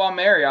hung up on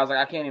Mary. I was like,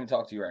 I can't even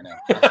talk to you right now.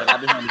 I said,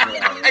 I've been home for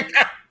hours.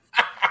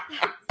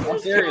 I'm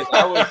serious.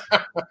 I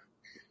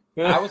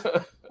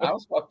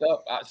was fucked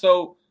up.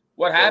 So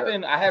what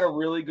happened? I had a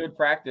really good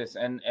practice,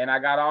 and I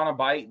got on a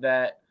bite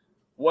that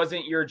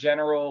wasn't your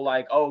general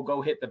like, oh, go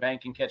hit the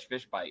bank and catch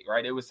fish bite,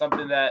 right? It was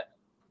something that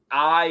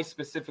I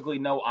specifically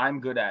know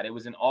I'm good at. It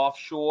was an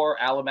offshore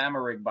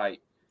Alabama rig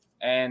bite,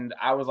 and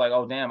I was like,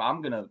 oh damn,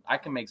 I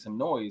can make some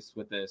noise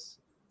with this.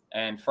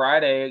 And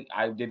Friday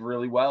I did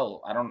really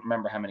well. I don't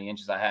remember how many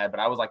inches I had, but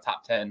I was like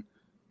top 10.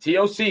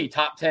 TOC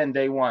top 10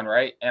 day one,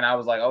 right? And I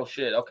was like, oh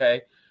shit,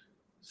 okay.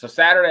 So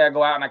Saturday I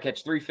go out and I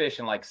catch 3 fish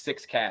in like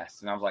 6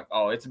 casts, and I was like,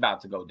 oh, it's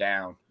about to go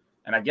down.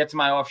 And I get to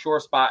my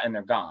offshore spot and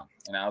they're gone.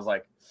 And I was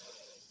like,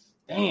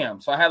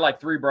 damn. So I had like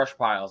 3 brush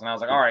piles, and I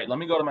was like, all right, let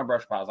me go to my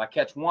brush piles. I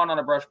catch 1 on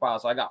a brush pile,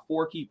 so I got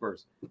 4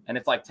 keepers, and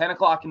it's like 10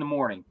 o'clock in the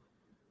morning.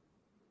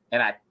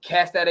 And I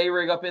cast that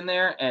A-rig up in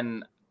there,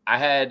 and I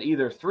had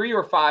either 3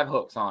 or 5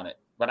 hooks on it,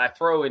 but I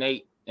throw an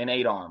 8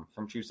 arm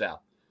from True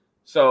South.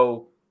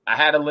 So I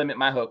had to limit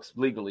my hooks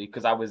legally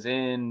because I was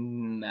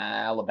in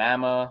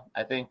Alabama,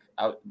 I think.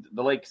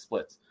 The lake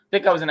splits. I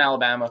think I was in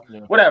Alabama.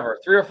 Yeah. Whatever,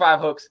 3 or 5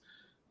 hooks.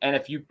 And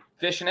if you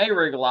fish an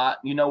A-rig a lot,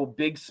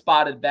 big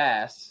spotted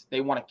bass, they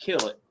want to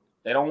kill it.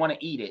 They don't want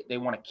to eat it. They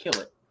want to kill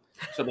it.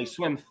 So they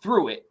swim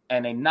through it,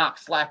 and they knock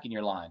slack in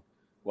your line.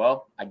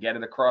 Well, I get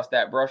it across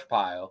that brush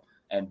pile,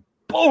 and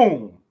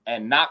boom,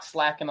 and knock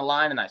slack in the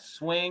line, and I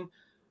swing,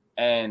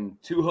 and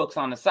 2 hooks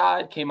on the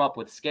side came up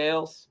with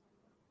scales,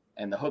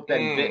 and the hook that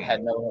he bit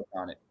had no hook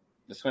on it.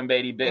 The swim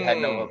bait he bit had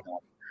no hook on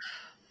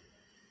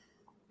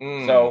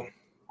it. So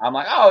I'm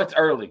like, oh, it's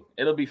early.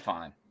 It'll be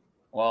fine.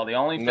 Well, the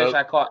only fish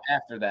I caught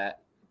after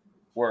that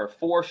were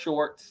 4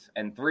 shorts,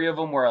 and 3 of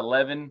them were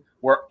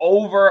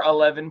over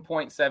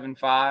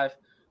 11.75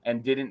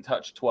 and didn't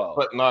touch 12.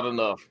 But not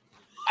enough.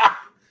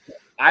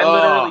 I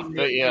literally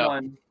made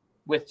one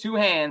with 2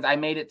 hands. I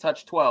made it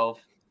touch 12,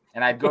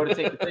 and I'd go to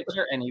take the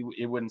picture, and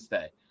it wouldn't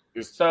stay.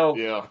 So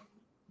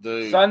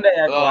Sunday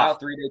I go out,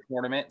 3-day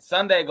tournament.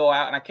 Sunday I go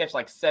out, and I catch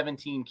like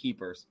 17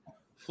 keepers,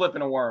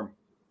 flipping a worm.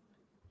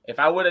 If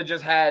I would have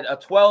just had a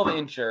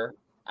 12-incher,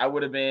 I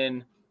would have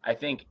been, I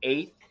think,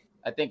 8th.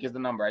 I think is the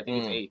number. I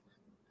think it's 8th.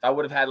 If I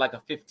would have had like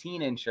a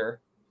 15-incher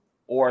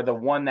or the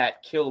one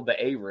that killed the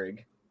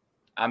A-rig,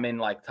 I'm in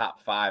like top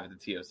 5 at the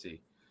TOC.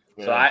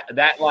 Yeah.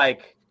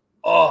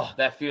 So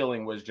that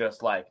feeling was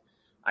just like,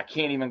 I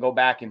can't even go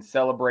back and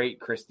celebrate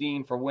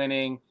Christine for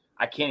winning.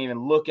 I can't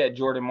even look at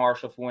Jordan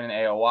Marshall for winning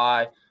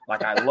AOI.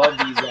 Like, I love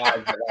these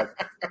guys, but like,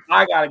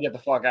 I got to get the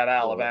fuck out of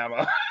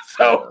Alabama.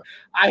 So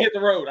I hit the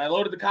road. I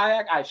loaded the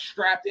kayak, I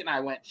strapped it, and I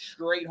went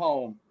straight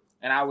home,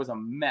 and I was a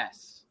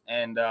mess.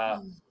 And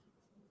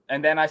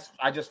then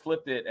I just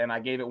flipped it, and I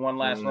gave it one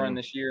last run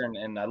this year,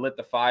 and I lit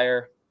the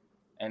fire.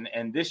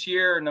 And this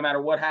year, no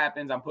matter what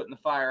happens, I'm putting the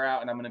fire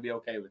out, and I'm going to be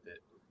okay with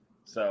it.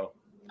 So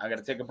I got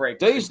to take a break.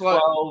 Days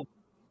 12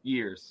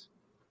 years.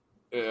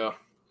 Yeah.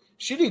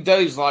 Shitty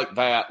days like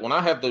that, when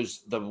I have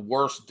the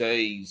worst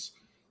days,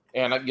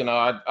 and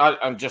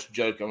I'm just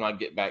joking when I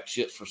get back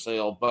shit's for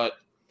sale, but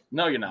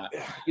no, you're not.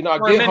 I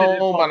get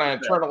home and I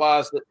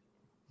internalize it.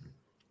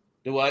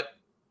 Do what?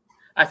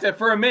 I said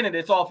for a minute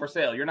it's all for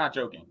sale. You're not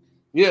joking.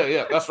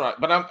 Yeah, that's right.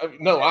 But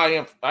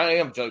I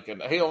am joking.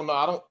 Hell no,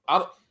 I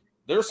don't.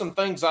 There's some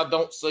things I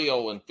don't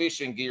sell, and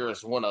fishing gear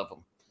is one of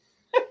them.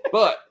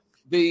 But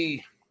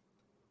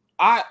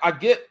I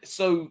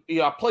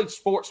played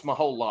sports my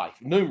whole life,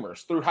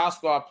 numerous. Through high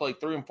school, I played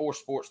 3 and 4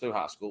 sports through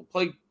high school.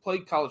 Played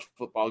college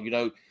football,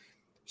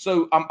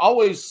 So I'm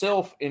always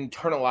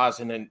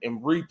self-internalizing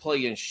and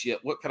replaying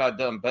shit. What could I have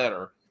done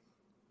better?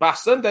 By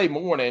Sunday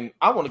morning,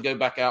 I want to go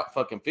back out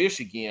fucking fish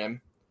again.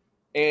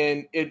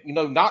 And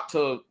not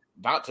to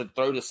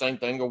throw the same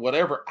thing or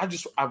whatever. I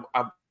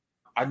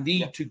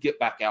need to get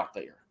back out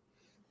there.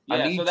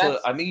 Yeah,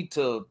 I need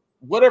to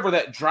whatever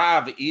that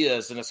drive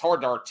is, and it's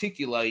hard to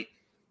articulate.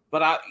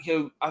 But I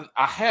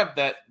have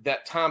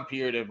that time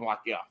period of like,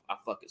 yeah, I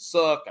fucking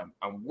suck.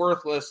 I'm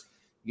worthless,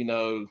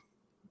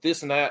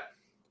 this and that.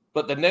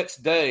 But the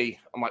next day,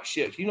 I'm like,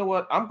 shit, you know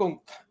what?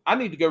 I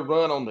need to go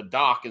run on the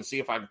dock and see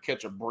if I can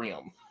catch a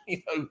brim.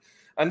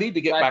 I need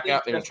to get back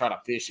out there and try to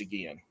fish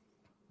again.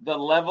 The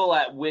level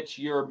at which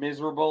you're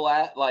miserable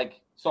at,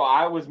 so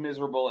I was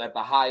miserable at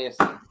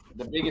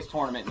the biggest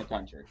tournament in the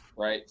country,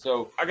 right?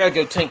 So I got to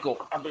go tinkle.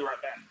 I'll be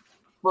right back.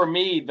 For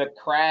me, the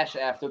crash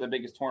after the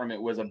biggest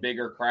tournament was a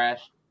bigger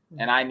crash,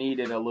 and I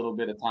needed a little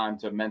bit of time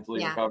to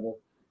mentally recover.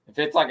 If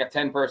it's like a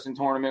 10-person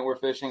tournament we're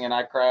fishing and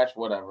I crash,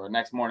 whatever.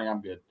 Next morning,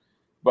 I'm good.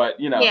 But,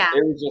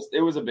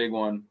 it was a big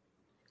one.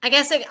 I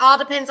guess it all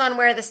depends on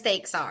where the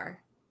stakes are.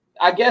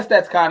 I guess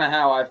that's kind of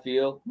how I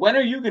feel. When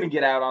are you going to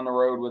get out on the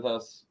road with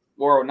us?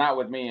 Or not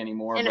with me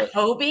anymore. In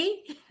Hobie?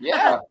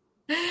 Yeah.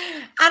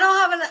 I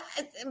don't have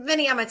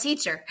Vinny, I'm a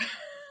teacher.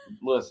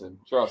 Listen,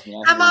 trust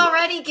me. I'm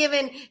already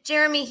giving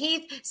Jeremy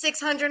Heath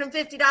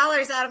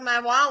 $650 out of my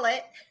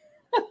wallet.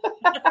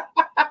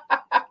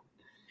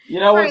 You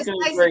know what's for a going to be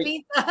slice of great?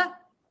 pizza.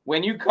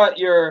 When you cut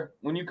your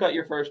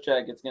first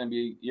check,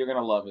 you're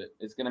gonna love it.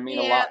 It's gonna mean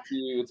a lot to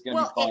you. It's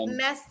gonna be fun. It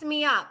messed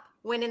me up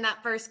winning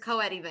that first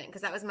co-ed event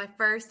because that was my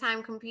first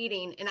time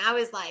competing, and I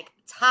was like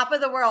top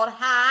of the world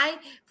high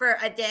for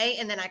a day,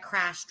 and then I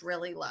crashed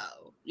really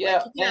low. Yeah,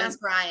 like, you can ask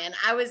Brian.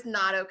 I was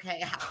not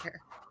okay after.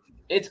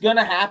 It's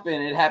gonna happen.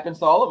 It happens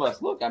to all of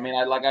us. Look, I mean,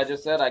 like I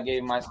just said, I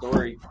gave my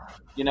story,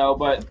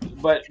 but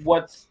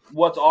what's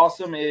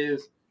awesome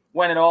is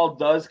when it all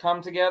does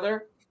come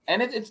together. And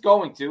it's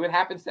going to. It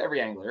happens to every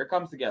angler. It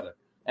comes together.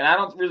 And I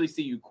don't really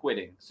see you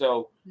quitting.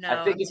 So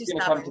I think it's going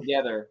to come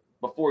together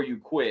before you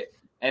quit.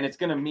 And it's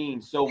going to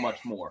mean so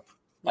much more.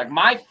 Like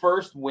my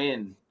first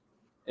win,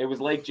 it was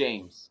Lake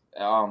James.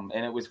 And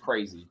it was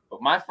crazy.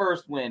 But my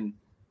first win,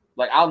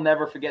 like I'll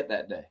never forget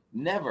that day.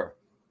 Never.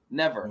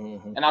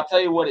 Mm-hmm. And I'll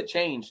tell you what it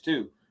changed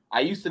too.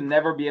 I used to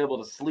never be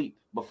able to sleep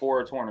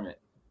before a tournament.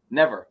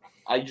 Never.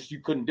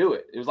 You couldn't do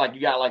it. It was like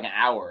you got like an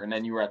hour and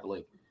then you were at the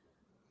lake.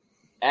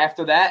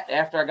 After that,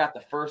 after I got the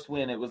first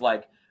win, it was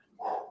like,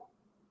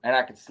 and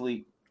I could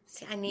sleep.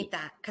 See, I need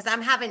that because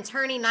I'm having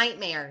tourney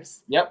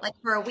nightmares. Yep. Like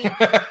for a week.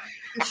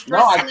 No,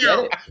 I get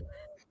it.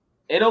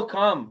 It'll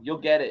come. You'll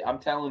get it. I'm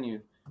telling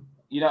you.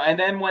 And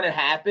then when it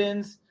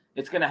happens,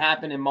 it's going to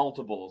happen in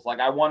multiples. Like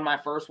I won my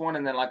first one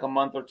and then like a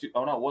month or two.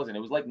 Oh, no, it wasn't. It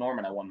was Lake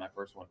Norman. I won my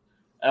first one.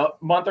 A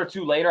month or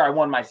two later, I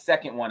won my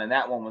second one and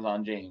that one was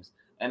on James.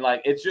 And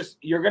like, it's just,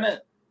 you're going to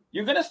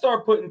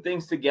start putting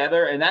things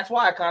together. And that's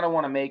why I kind of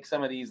want to make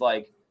some of these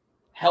like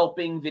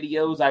helping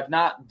videos. I've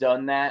not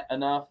done that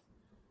enough.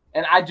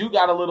 And I do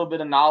got a little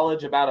bit of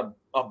knowledge about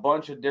a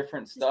bunch of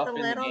different stuff in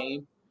the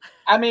game.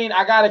 I mean,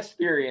 I got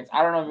experience.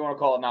 I don't know if you want to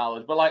call it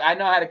knowledge, but like I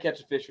know how to catch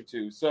a fish or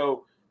two.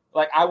 So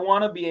like I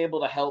want to be able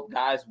to help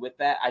guys with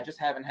that. I just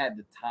haven't had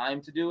the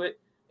time to do it.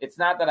 It's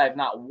not that I've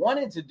not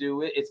wanted to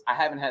do it. It's I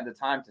haven't had the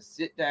time to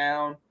sit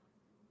down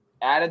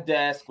at a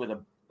desk with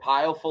a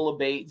pile full of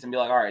baits and be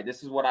like, all right,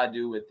 this is what I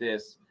do with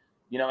this,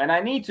 and I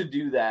need to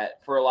do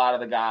that for a lot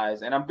of the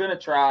guys. And I'm going to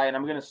try, and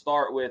I'm going to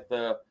start with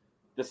the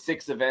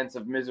 6 events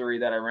of misery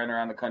that I ran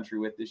around the country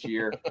with this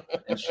year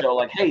and show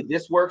like, hey,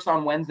 this works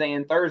on Wednesday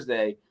and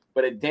Thursday,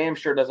 but it damn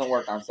sure doesn't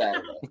work on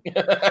Saturday.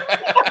 Because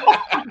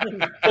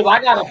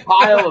I got a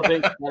pile of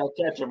baits that I'll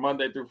catch on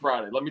Monday through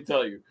Friday. Let me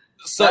tell you.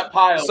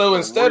 So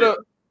instead of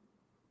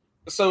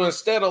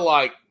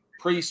like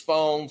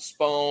pre-spawn,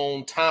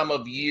 spawn, time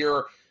of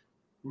year,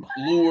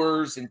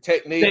 lures and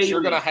techniques, daily.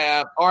 You're going to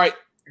have, all right,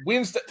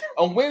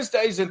 on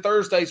Wednesdays and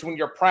Thursdays when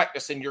you're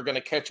practicing, you're going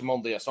to catch them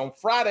on this. On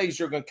Fridays,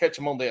 you're going to catch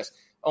them on this.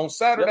 On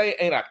Saturday,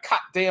 ain't a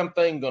goddamn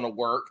thing going to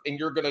work, and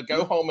you're going to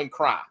go home and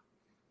cry.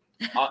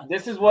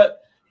 This is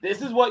what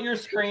your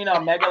screen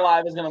on Mega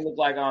Live is going to look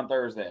like on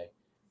Thursday,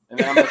 and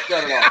then I'm going to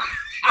shut it off.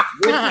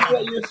 This is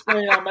what your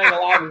screen on Mega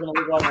Live is going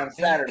to look like on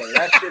Saturday.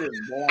 That shit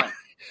is blank.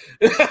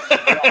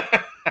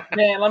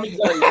 Man, let me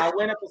tell you, I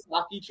went up the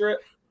Saki trip.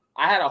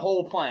 I had a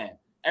whole plan.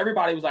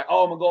 Everybody was like,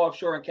 oh, I'm going to go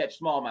offshore and catch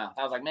smallmouth.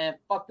 I was like, man,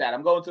 fuck that.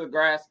 I'm going to the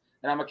grass,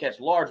 and I'm going to catch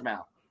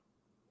largemouth.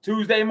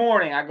 Tuesday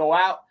morning, I go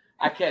out.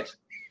 I catch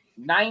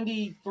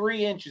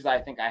 93 inches,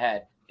 I think I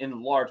had, in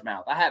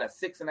largemouth. I had a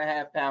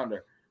 6.5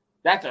 pounder.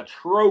 That's a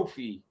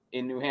trophy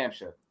in New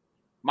Hampshire.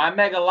 My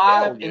Mega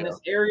Live in this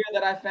area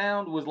that I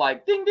found was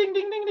like ding, ding,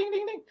 ding, ding, ding,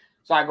 ding, ding.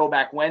 So I go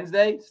back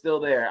Wednesday,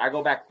 still there. I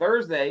go back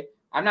Thursday.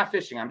 I'm not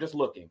fishing. I'm just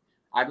looking.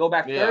 I go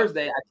back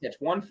Thursday. I catch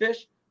one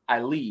fish.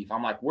 I leave.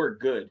 I'm like, we're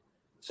good.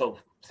 So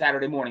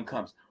Saturday morning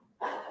comes.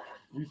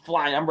 We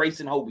fly. I'm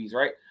racing Hobies,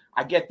 right?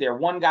 I get there.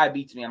 One guy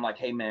beats me. I'm like,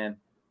 hey, man,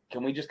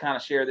 can we just kind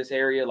of share this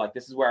area? Like,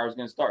 this is where I was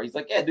going to start. He's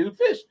like, yeah, dude,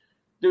 fish.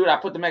 Dude, I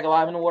put the Mega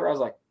Live in the water. I was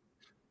like,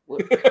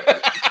 what?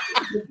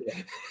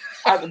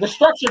 The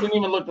structure didn't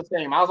even look the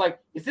same. I was like,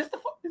 is this the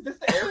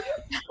area?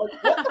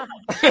 Like, what?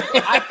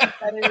 I took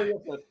that area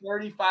for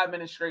 35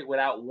 minutes straight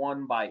without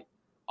one bite.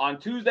 On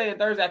Tuesday and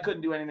Thursday, I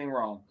couldn't do anything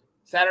wrong.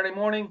 Saturday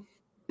morning,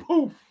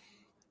 poof.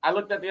 I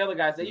looked at the other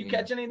guy, said, you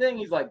catch anything?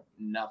 He's like,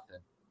 nothing.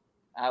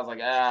 I was like,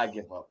 I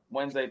give up.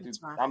 Wednesday through,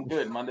 I'm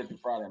good. Monday through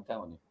Friday, I'm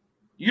telling you.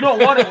 You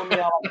don't want it with me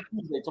on a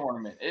Tuesday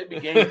tournament. It'd be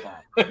game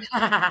time.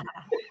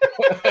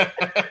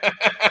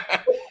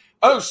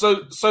 Oh,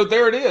 so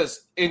there it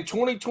is. In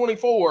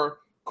 2024,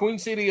 Queen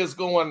City is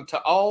going to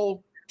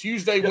all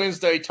Tuesday,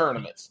 Wednesday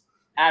tournuments.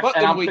 But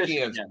the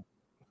weekends.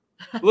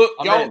 Look,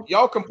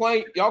 y'all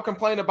complain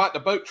about the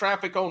boat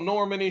traffic on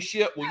Norman and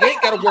shit. Well, you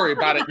ain't got to worry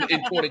about it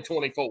in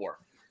 2024.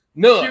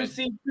 None.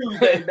 Juicy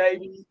Tuesday,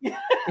 baby.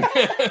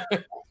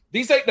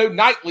 These ain't no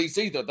nightlies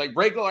either. They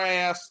regular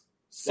ass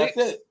 6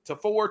 to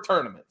 4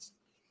 tournaments.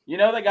 You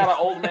know they got an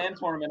old man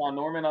tournament on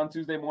Norman on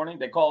Tuesday morning.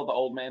 They call it the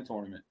old man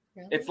tournament.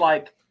 It's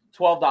like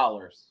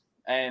 $12,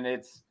 and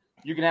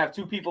you can have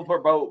 2 people per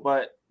boat,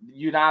 but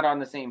you're not on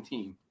the same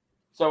team.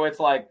 So it's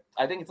like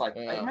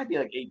it might be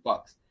like $8.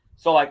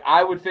 So like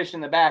I would fish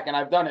in the back, and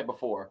I've done it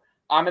before.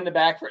 I'm in the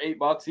back for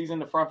 $8. He's in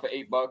the front for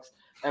 $8,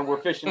 and we're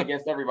fishing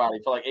against everybody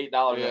for like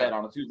 $8 a head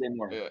on a Tuesday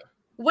morning. Yeah.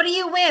 What do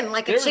you win?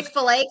 Like a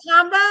Chick-fil-A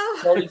combo?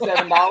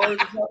 $37 or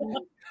something?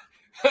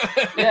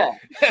 Yeah.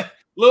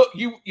 Look,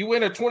 you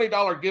win a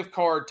 $20 gift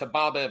card to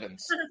Bob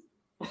Evans.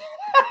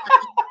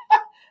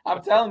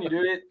 I'm telling you,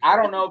 dude. I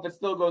don't know if it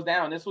still goes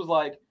down. This was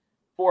like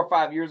 4 or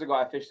 5 years ago.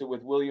 I fished it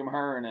with William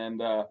Hearn,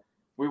 and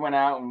we went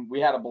out and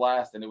we had a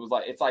blast. And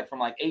it's like from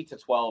like 8 to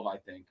 12, I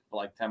think, for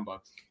like $10.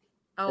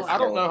 Oh, I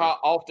don't know how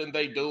often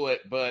they do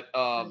it, but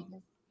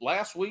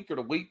last week or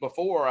the week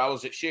before, I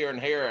was at Sharon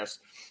Harris,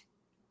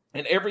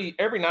 and every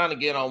now and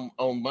again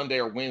on Monday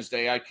or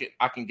Wednesday,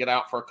 I can get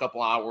out for a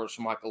couple hours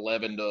from like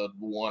 11 to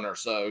 1 or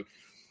so.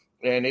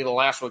 And either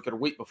last week or the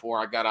week before,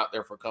 I got out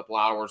there for a couple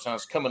hours. And I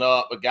was coming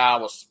up, a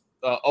guy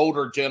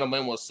older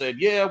gentleman said,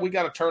 "Yeah, we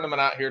got a tournament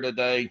out here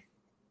today,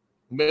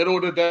 middle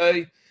of the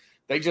day.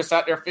 They just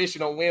out there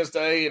fishing on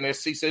Wednesday." And he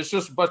says, "It's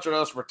just a bunch of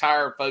us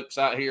retired folks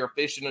out here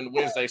fishing on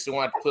Wednesday, so we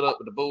don't have to put up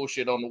with the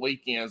bullshit on the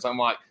weekends." I'm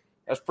like,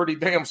 that's pretty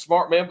damn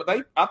smart, man.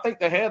 But I think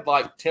they had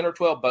like 10 or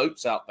 12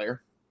 boats out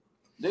there.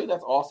 Dude,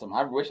 that's awesome.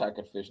 I wish I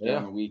could fish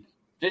during the week.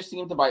 Fish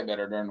seem to bite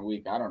better during the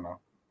week. I don't know.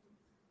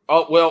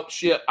 Oh, well,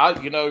 shit.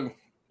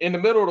 In the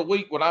middle of the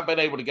week when I've been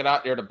able to get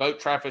out there, the boat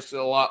traffic's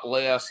a lot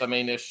less. I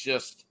mean, it's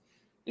just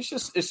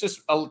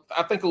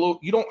I think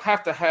you don't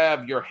have to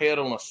have your head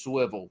on a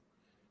swivel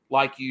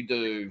like you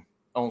do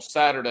on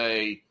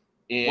Saturday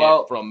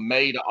from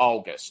May to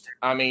August.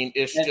 I mean,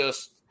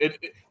 it's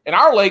and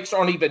our lakes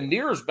aren't even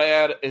near as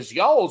bad as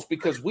y'all's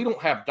because we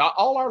don't have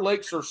all our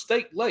lakes are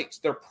state lakes.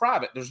 They're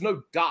private. There's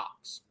no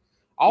docks.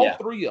 All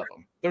three of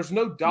them. There's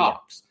no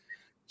docks. Yeah.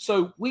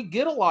 So we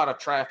get a lot of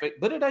traffic,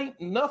 but it ain't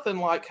nothing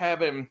like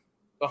having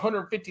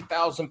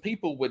 150,000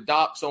 people with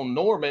docks on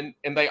Norman,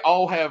 and they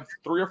all have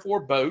 3 or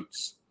 4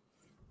 boats.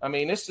 I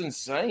mean, it's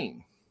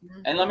insane.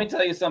 And let me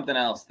tell you something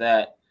else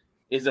that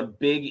is a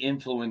big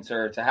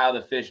influencer to how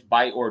the fish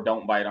bite or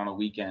don't bite on a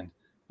weekend.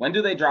 When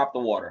do they drop the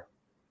water?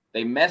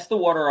 They mess the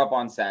water up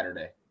on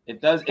Saturday.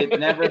 It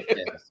never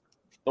fails.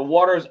 The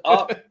water's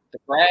up. The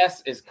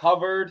grass is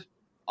covered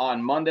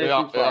on Monday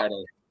through Friday.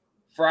 Yeah.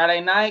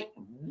 Friday night,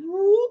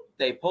 whoop,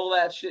 they pull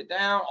that shit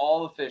down.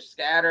 All the fish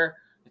scatter.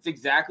 It's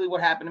exactly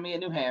what happened to me at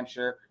New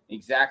Hampshire.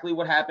 Exactly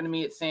what happened to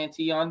me at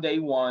Santee on day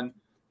 1.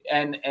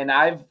 And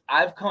I've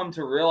come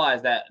to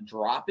realize that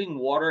dropping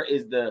water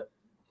is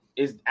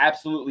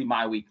absolutely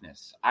my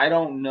weakness. I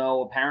don't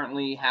know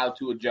apparently how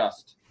to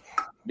adjust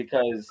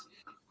because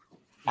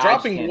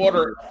dropping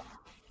water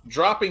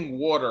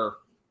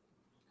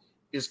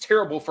is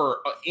terrible for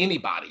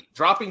anybody.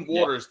 Dropping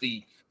water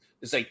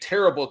is a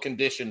terrible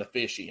condition to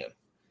fish in.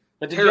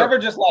 But did you ever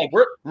just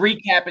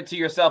recap it to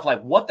yourself?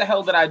 Like, what the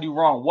hell did I do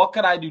wrong? What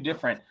could I do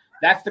different?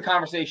 That's the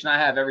conversation I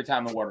have every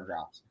time the water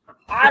drops.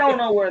 I don't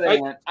know where they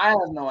went. I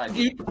have no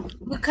idea.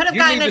 You could have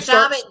gotten a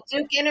job at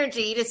Duke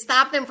Energy to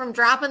stop them from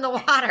dropping the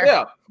water.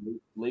 Yeah.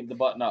 Leave the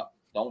button up.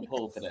 Don't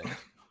pull today.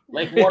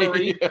 Lake Water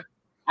Reef.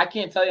 I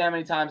can't tell you how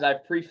many times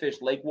I've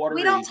pre-fished Lake Water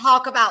Reef. We don't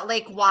talk about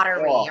Lake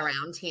Water Reef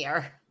around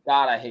here.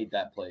 God, I hate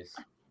that place.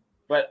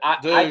 But I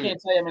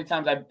can't tell you how many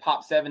times I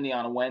popped 70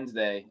 on a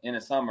Wednesday in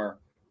a summer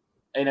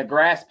in a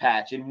grass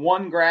patch, in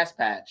one grass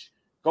patch.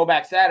 Go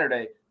back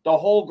Saturday, the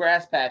whole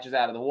grass patch is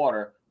out of the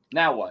water.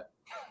 Now what?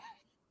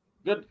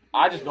 Good.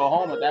 I just go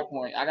home at that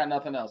point. I got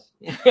nothing else.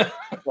 So,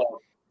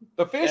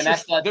 the fish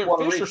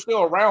are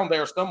still around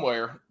there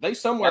somewhere.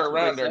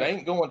 Around there. They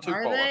ain't going too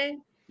far. They?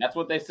 That's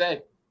what they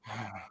say.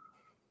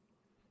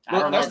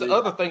 Look, that's the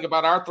other thing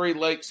about our 3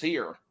 lakes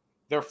here.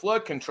 They're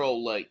flood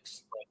control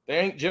lakes. They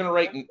ain't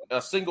generating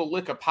a single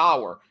lick of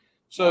power.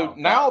 So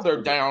now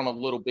they're down a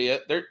little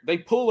bit. They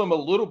pull them a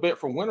little bit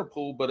for winter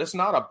pool, but it's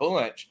not a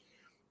bunch.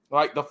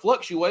 Like the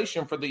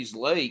fluctuation for these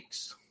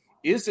lakes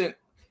isn't.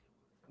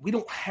 We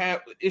don't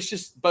have. It's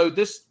just Bo.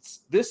 This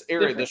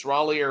area, this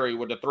Raleigh area,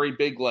 with the 3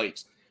 big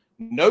lakes,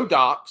 no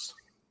docks,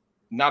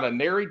 not a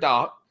nary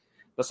dock,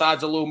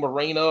 besides a little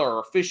marina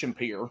or a fishing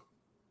pier,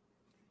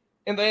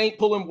 and they ain't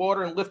pulling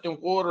water and lifting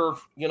water,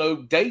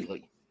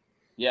 daily.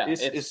 Yeah,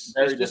 it's just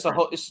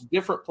it's a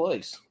different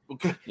place.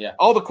 Yeah,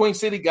 all the Queen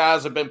City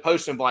guys have been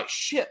posting like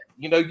shit.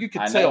 You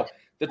could tell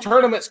the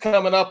tournament's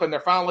coming up and they're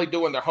finally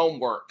doing their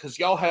homework because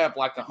y'all have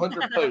like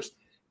 100 posts.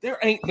 There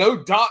ain't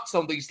no docks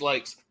on these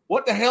lakes.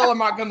 What the hell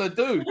am I going to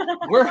do?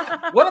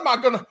 What am I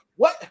going to –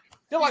 what?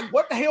 They're like,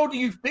 what the hell do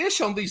you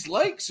fish on these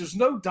lakes? There's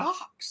no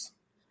docks.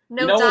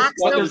 No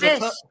docks, no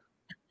fish.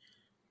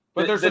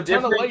 But there's a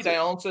ton of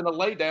laydowns, and a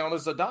laydown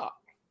is a dock.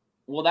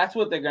 Well, that's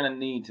what they're going to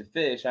need to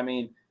fish. I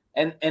mean,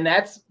 and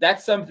that's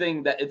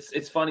something that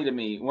it's funny to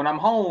me. When I'm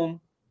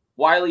home,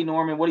 Wiley,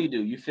 Norman, what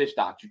do? You fish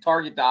docks. You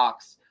target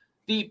docks,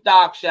 deep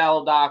docks,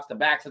 shallow docks, the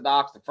backs of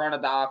docks, the front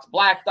of docks,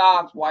 black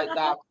docks, white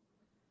docks.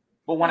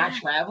 But when I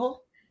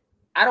travel,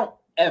 I don't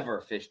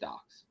ever fish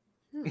docks.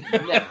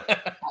 Never.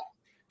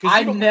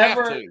 I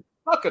never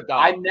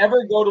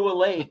go to a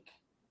lake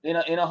in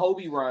a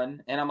Hobie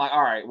run and I'm like,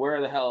 all right, where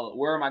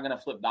am I going to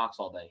flip docks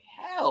all day?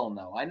 Hell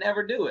no, I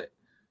never do it.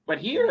 But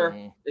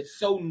here, it's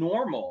so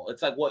normal.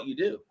 It's like what you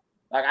do.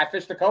 Like I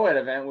fished the co-ed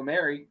event with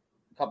Mary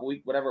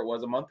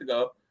a month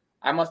ago.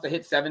 I must have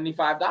hit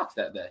 75 docks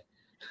that day.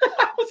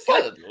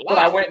 But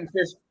I went and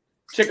fished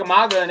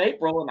Chickamauga in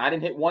April, and I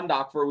didn't hit one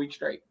dock for a week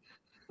straight.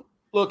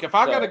 Look, if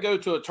I got to go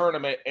to a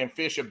tournament and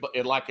fish,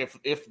 like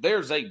if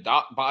there's a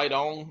dock bite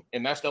on,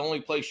 and that's the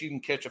only place you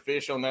can catch a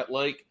fish on that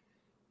lake,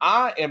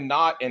 I am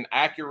not an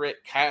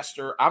accurate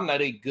caster. I'm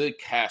not a good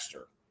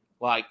caster.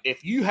 Like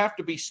if you have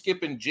to be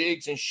skipping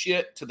jigs and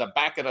shit to the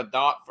back of the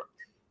dock,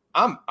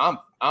 I'm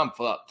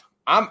fucked.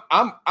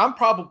 I'm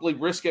probably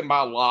risking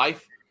my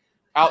life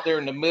out there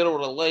in the middle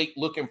of the lake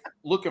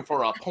looking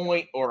for a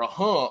point or a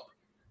hump.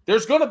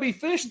 There's going to be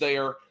fish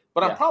there,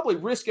 but I'm probably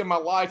risking my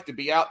life to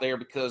be out there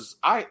because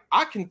I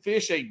can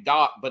fish a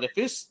dock, but if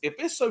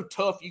it's so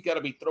tough, you got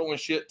to be throwing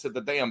shit to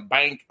the damn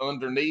bank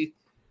underneath.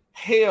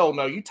 Hell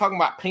no! You talking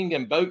about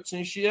pinging boats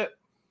and shit?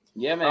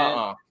 Yeah,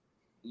 man.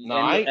 No,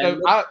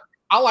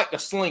 I like to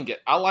sling it.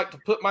 I like to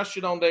put my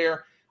shit on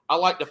there. I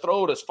like to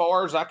throw it as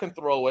far as I can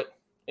throw it,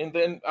 and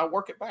then I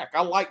work it back.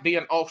 I like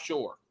being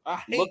offshore. I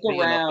hate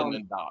being up in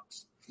the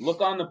docks.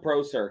 Look on the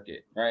pro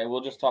circuit, right?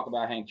 We'll just talk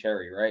about Hank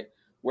Cherry, right?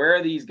 Where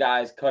are these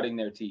guys cutting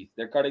their teeth?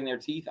 They're cutting their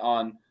teeth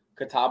on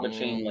Catawba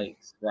chain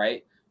lakes,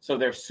 right? So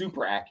they're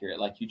super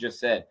accurate, like you just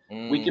said.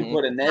 We can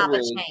put a Ned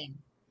rig.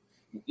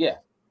 Yeah,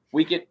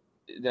 we could.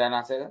 Did I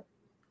not say that?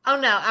 Oh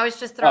no, I was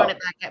just throwing it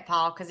back at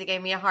Paul because he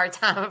gave me a hard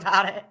time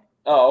about it.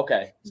 Oh,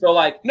 okay. So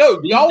like,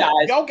 no,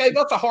 y'all gave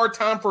us a hard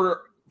time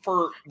for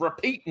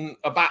repeating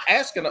about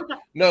asking them.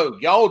 No,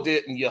 y'all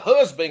didn't. Your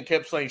husband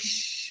kept saying,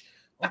 "Shh,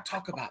 I'll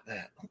talk about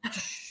that."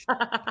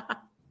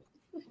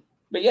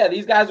 But yeah,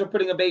 these guys are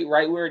putting a bait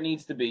right where it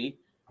needs to be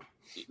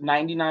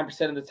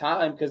 99% of the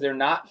time because they're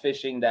not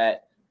fishing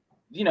that,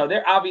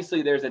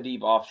 there's a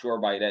deep offshore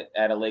bite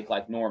at a lake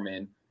like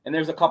Norman, and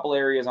there's a couple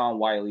areas on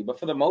Wiley. But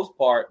for the most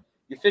part,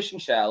 you're fishing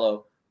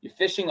shallow. You're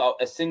fishing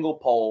a single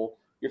pole.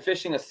 You're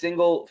fishing a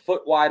single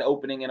foot wide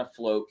opening in a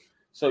float.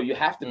 So you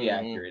have to be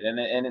accurate.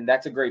 And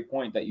that's a great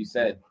point that you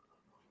said.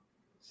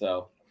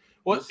 So,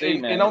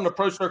 and on the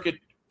pro circuit,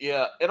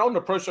 and on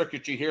the pro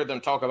circuit, you hear them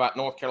talk about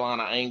North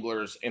Carolina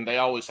anglers, and they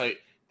always say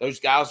those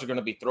guys are going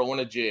to be throwing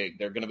a jig.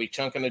 They're going to be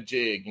chunking a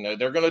jig.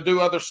 They're going to do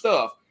other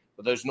stuff.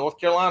 But those North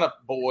Carolina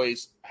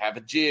boys have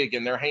a jig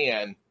in their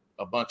hand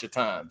a bunch of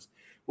times.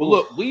 Well,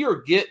 look, we are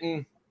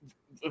getting –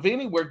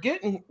 Vinny, we're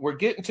getting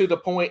to the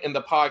point in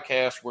the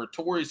podcast where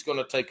Tori's going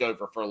to take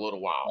over for a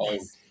little while. Oh,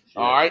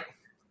 all right?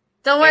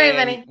 Don't worry,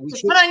 Vinny.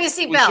 Just put on your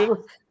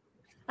seatbelt.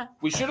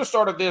 We should have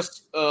started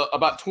this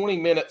about 20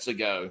 minutes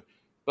ago.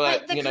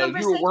 But, you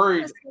were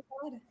worried.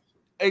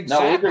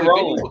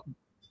 Exactly.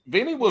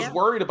 Vinny was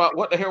worried about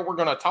what the hell we're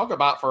going to talk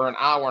about for an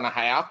hour and a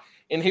half.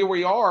 And here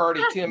we are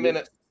already 10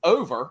 minutes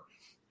over.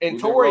 And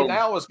Tori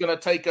now is going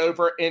to take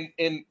over. And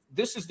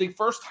this is the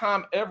first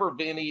time ever,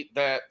 Vinny,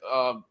 that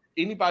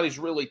anybody's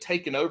really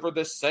taken over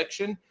this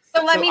section.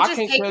 So let me just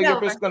take it over. I can't tell you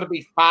if it's going to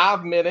be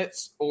 5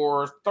 minutes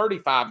or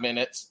 35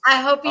 minutes. I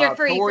hope you're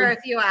free for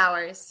a few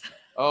hours.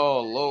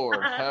 Oh,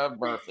 Lord, have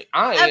mercy.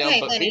 I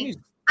am, but Vinny's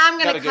I'm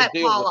going to cut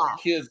Paul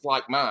off. Kids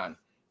like mine.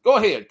 Go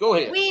ahead.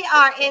 We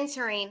are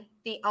entering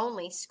the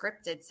only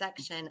scripted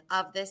section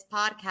of this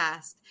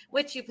podcast,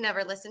 which you've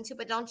never listened to,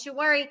 but don't you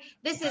worry.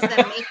 This is the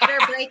make it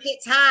or break it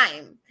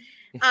time.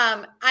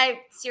 I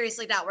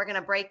seriously doubt we're going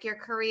to break your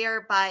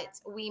career, but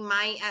we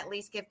might at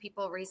least give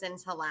people reason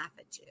to laugh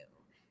at you.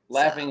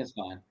 Laughing is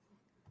fine.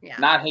 Yeah.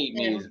 Not hate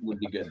me would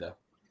be good, though.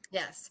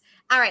 Yes.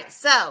 All right.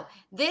 So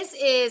this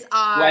is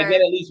our. Do I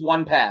get at least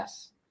one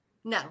pass?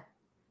 No.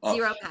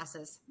 0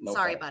 passes. No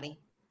Sorry, buddy.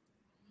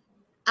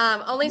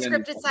 Only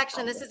scripted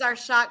section. This is our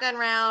shotgun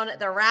round,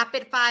 the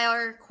rapid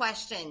fire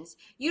questions.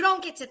 You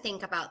don't get to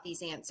think about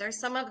these answers.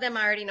 Some of them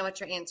I already know what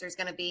your answer is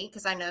going to be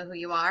because I know who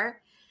you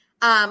are.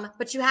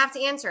 But you have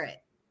to answer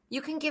it.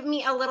 You can give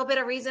me a little bit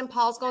of reason.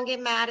 Paul's going to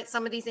get mad at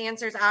some of these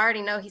answers. I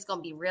already know he's going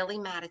to be really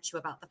mad at you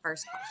about the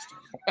first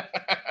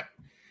question.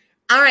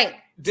 All right.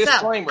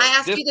 Disclaimer. So I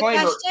asked you the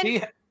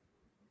question.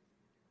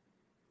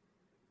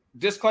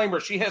 Disclaimer,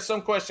 she has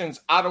some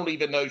questions I don't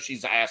even know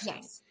she's asking.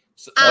 Yes.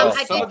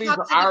 Some of these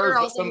are ours,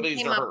 but some of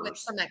these are hers. With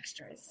some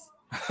extras.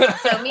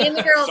 So me and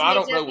the girls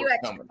need to do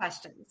extra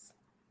questions.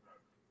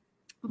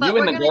 But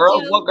you and the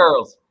girls? What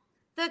girls?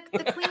 The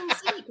Queen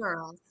C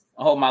girls.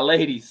 Oh, my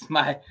ladies.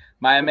 My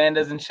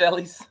Amandas and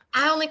Shellys.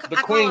 I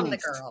call them the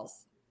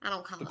girls. I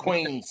don't call them the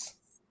queens.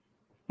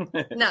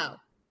 No.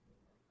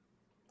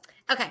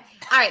 Okay.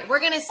 All right. We're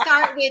going to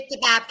start with the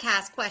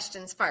Babcast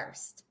questions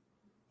first.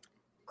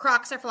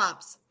 Crocs or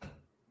flops?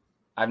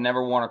 I've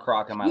never worn a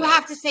Croc in my life. You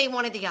have to say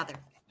one or the other.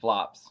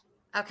 Flops.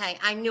 Okay,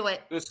 I knew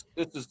it. This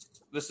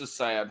is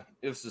sad.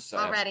 This is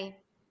sad. Already.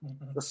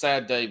 The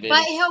sad day, baby.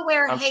 But he'll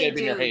wear I'm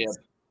shaving your head.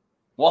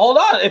 Well, hold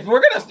on. If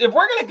we're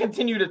gonna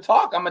continue to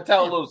talk, I'm gonna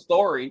tell a little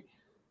story.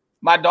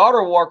 My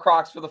daughter wore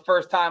Crocs for the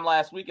first time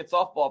last week at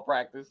softball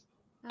practice.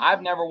 Okay.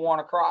 I've never worn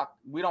a Croc.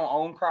 We don't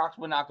own Crocs.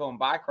 We're not going to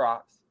buy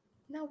Crocs.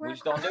 No, we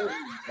just don't do it.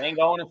 They ain't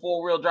going in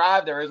 4-wheel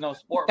drive. There is no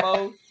sport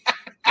mode.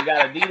 We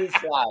got Adidas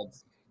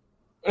slides.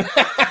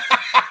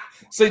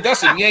 See,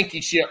 that's some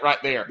Yankee shit right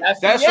there.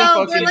 That's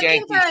some fucking Yankee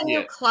shit. We're looking for a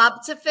new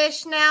club to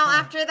fish now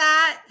after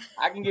that.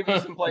 I can give you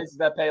some places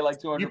that pay like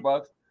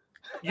 $200.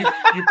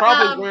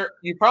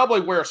 You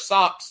probably wear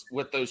socks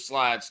with those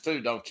slides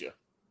too, don't you?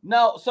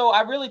 No, so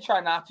I really try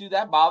not to.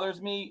 That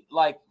bothers me,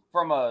 like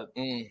from a,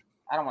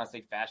 I don't want to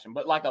say fashion,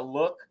 but like a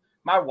look.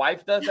 My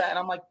wife does that, and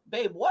I'm like,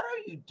 babe, what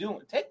are you doing?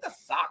 Take the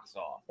socks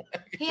off.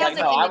 He has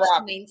an image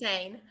to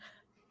maintain.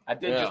 I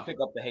did just pick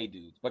up the Hey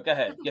Dudes, but go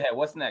ahead.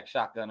 What's next,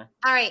 Shotgunner?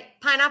 All right,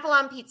 pineapple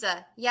on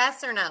pizza,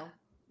 yes or no?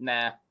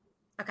 Nah.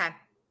 Okay.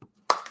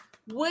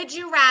 Would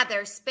you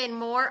rather spend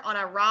more on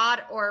a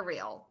rod or a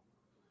reel?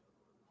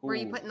 Where are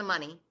you putting the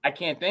money? I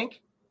can't think.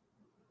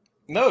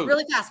 No.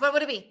 Really fast. What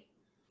would it be?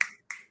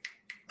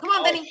 Come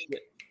on, Benny.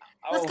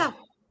 Let's go.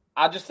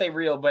 I'll just say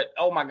reel, but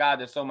oh my God,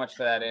 there's so much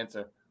to that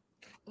answer.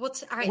 All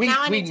right,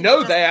 we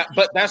know that,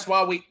 but that's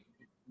why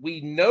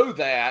we know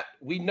that.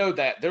 We know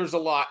that there's a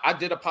lot. I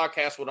did a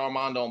podcast with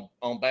Armand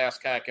on Bass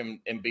Cack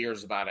and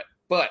beers about it,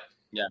 but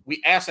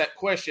we asked that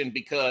question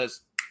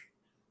because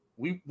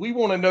we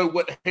want to know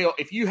what the hell,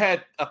 if you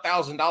had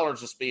 $1,000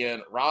 to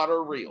spend, rod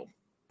or reel.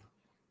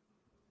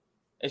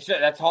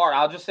 That's hard.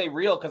 I'll just say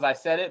reel because I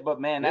said it, but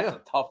man, that's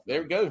a tough one.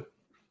 There we go.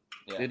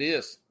 Yeah. It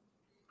is.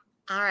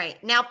 All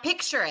right, now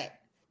picture it.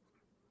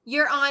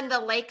 You're on the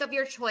lake of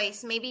your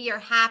choice. Maybe you're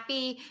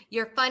happy,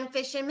 you're fun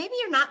fishing. Maybe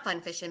you're not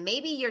fun fishing.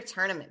 Maybe you're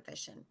tournament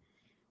fishing.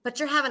 But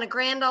you're having a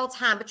grand old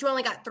time, but you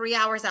only got 3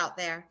 hours out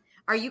there.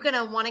 Are you going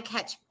to want to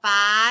catch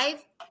 5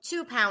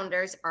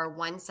 2-pounders or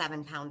 1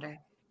 7-pounder?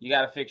 You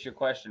got to fix your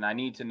question. I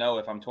need to know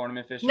if I'm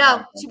tournament fishing.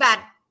 No, too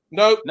bad.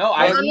 No,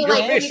 you're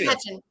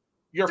fishing.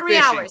 You're 3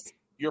 hours.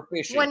 You're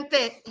fishing. 1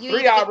 fish. You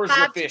 3 hours get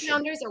 5 you're fishing.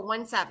 2-pounders or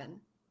 1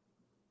 7.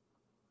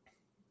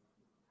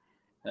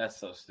 That's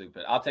so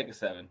stupid. I'll take a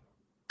 7.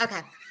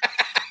 Okay.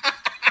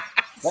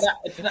 But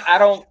I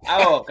don't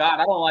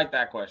like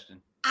that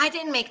question. I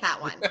didn't make that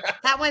one.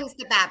 That one's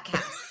the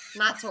Babcast,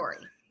 not Tori.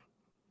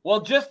 Well,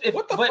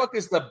 what the fuck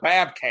is the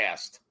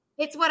Babcast?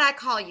 It's what I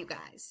call you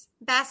guys.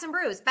 Bass and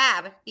Brews.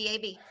 Bab.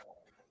 B-A-B.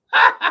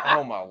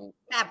 Oh, my.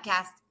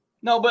 Babcast.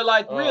 No, but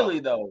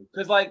really, though,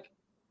 because,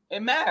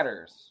 it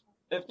matters.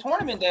 If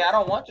tournament day, I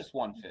don't want just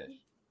one fish.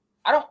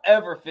 I don't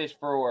ever fish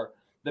for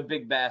the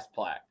big bass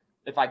plaque.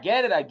 If I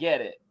get it, I get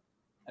it.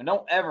 And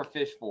don't ever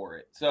fish for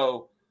it.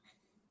 So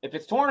if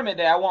it's tournament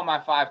day, I want my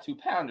 5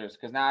 2-pounders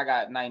because now I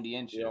got 90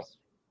 inches. Yep.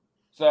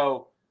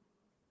 So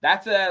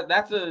that's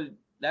a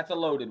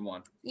loaded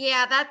one.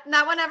 Yeah, that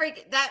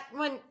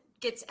one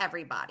gets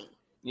everybody.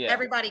 Yeah,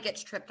 everybody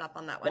gets tripped up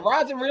on that one. The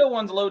rods and reel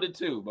one's loaded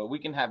too, but we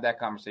can have that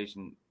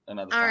conversation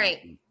another time. All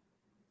right.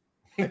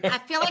 I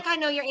feel like I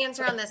know your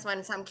answer on this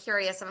one, so I'm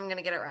curious if I'm going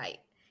to get it right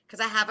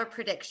because I have a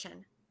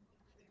prediction.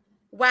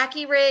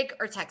 Wacky rig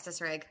or Texas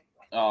rig?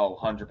 Oh,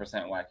 100%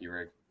 wacky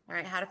rig. All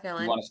right, had a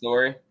feeling. You want a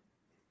story?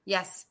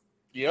 Yes.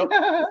 Yep.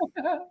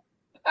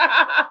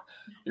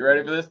 You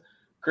ready for this?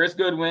 Chris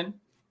Goodwin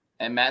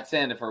and Matt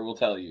Sandifer will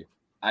tell you,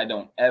 I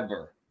don't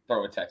ever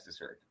throw a Texas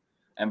rig.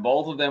 And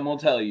both of them will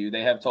tell you,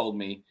 they have told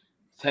me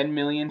 10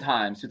 million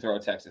times to throw a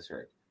Texas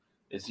rig.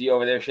 Is he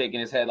over there shaking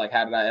his head like,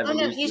 how did I ever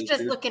lose he's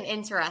just looking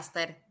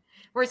interested.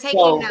 We're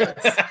taking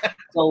notes.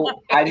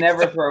 So I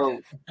never throw,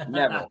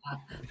 never.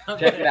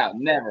 Check it out,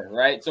 never,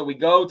 right? So we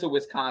go to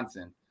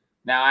Wisconsin.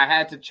 Now, I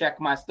had to check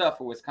my stuff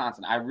for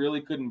Wisconsin. I really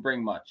couldn't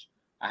bring much.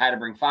 I had to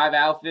bring 5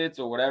 outfits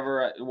or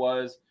whatever it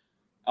was.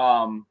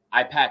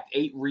 I packed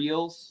 8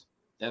 reels.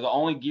 They're the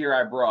only gear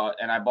I brought,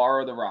 and I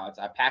borrowed the rods.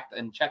 I packed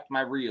and checked my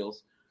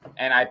reels,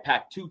 and I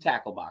packed 2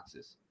 tackle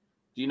boxes.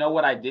 Do you know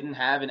what I didn't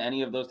have in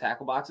any of those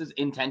tackle boxes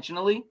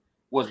intentionally?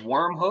 Was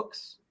worm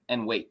hooks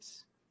and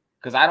weights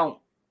because I don't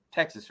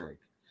Texas rig.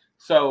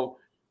 So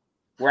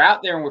we're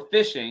out there and we're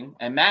fishing,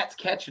 and Matt's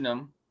catching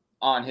them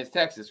on his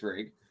Texas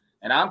rig.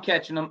 And I'm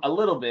catching them a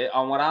little bit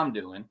on what I'm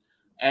doing.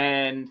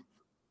 And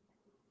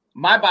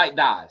my bite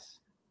dies.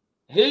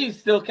 He's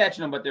still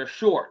catching them, but they're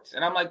shorts.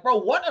 And I'm like, bro,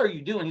 what are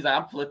you doing? He's like,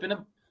 I'm flipping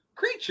a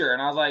creature.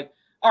 And I was like,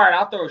 all right,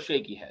 I'll throw a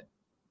shaky head.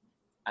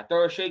 I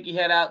throw a shaky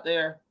head out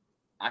there.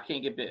 I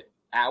can't get bit.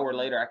 Hour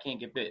later, I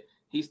can't get bit.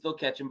 He's still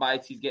catching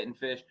bites. He's getting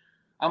fish.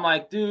 I'm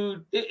like,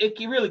 dude, it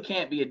really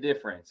can't be a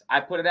difference.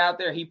 I put it out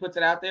there. He puts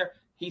it out there.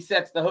 He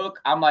sets the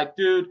hook. I'm like,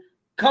 dude,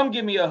 come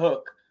give me a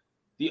hook.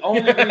 The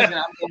only reason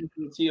I'm going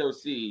to the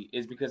TOC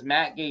is because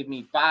Matt gave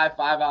me 5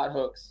 5-aught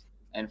hooks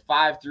and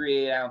 5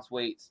 3/8-ounce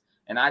weights,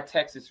 and I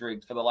Texas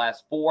rigged for the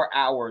last 4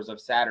 hours of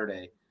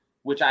Saturday,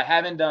 which I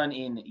haven't done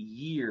in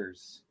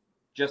years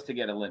just to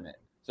get a limit.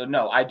 So,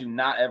 no, I do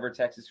not ever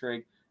Texas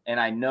rig,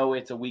 and I know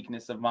it's a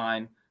weakness of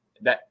mine.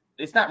 That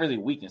it's not really a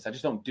weakness. I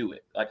just don't do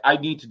it. I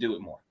need to do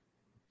it more.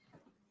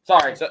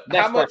 Sorry. So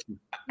next question.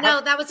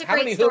 No, that was a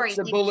great story.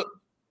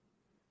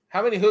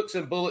 How many hooks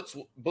and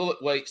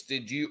bullet weights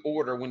did you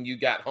order when you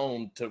got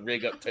home to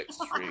rig up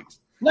Texas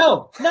rigs?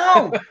 No.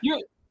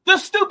 The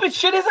stupid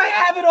shit is I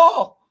have it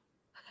all.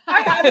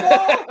 I have it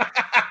all.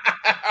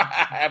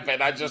 I have it.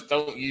 I just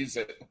don't use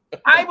it.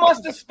 I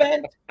probably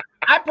spent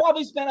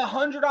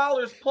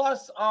 $100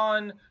 plus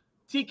on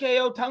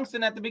TKO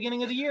tungsten at the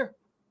beginning of the year.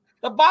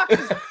 The box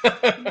is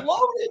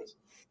loaded.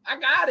 I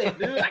got it,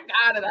 dude. I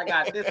got it. I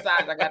got this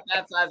size. I got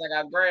that size. I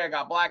got gray. I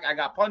got black. I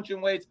got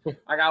punching weights.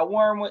 I got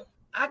worm weight.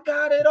 I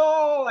got it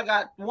all. I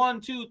got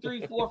 1, 2,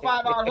 3, 4,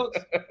 5 hour hooks.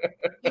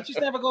 It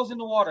just never goes in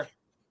the water.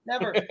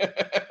 Never.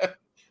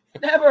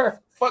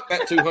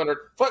 $200.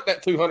 Fuck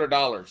that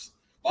 $200.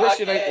 This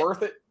shit ain't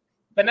worth it.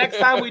 The next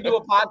time we do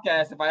a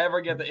podcast, if I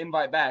ever get the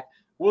invite back,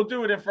 we'll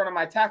do it in front of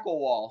my tackle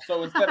wall.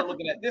 So instead of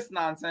looking at this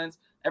nonsense,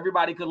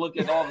 everybody could look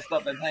at all the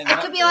stuff that's hanging It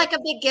up could be there. like a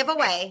big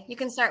giveaway. You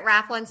can start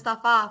raffling stuff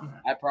off.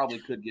 I probably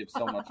could give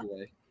so much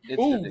away. It's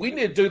Ooh, ridiculous. we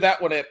need to do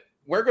that when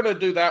we're going to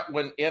do that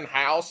when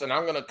in-house, and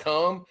I'm going to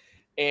come,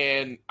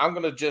 and I'm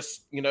going to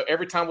just,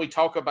 every time we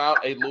talk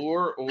about a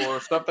lure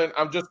or something,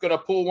 I'm just going to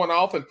pull one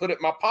off and put it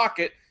in my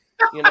pocket,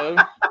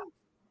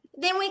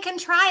 Then we can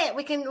try it.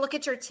 We can look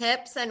at your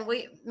tips, and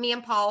me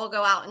and Paul will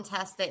go out and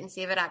test it and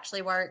see if it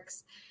actually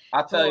works.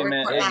 I'll tell you,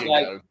 man, There it's you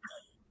like go.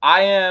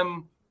 I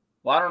am.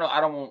 Well, I don't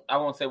know. I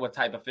won't say what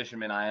type of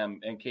fisherman I am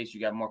in case you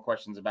got more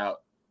questions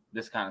about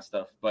this kind of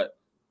stuff. But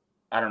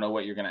I don't know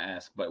what you're gonna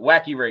ask. But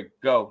Wacky Rig,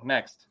 go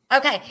next.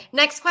 Okay,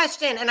 next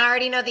question, and I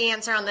already know the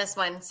answer on this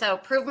one. So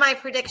prove my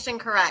prediction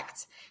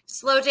correct.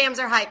 Slow jams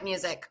or hype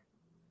music?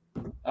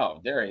 Oh,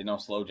 there ain't no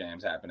slow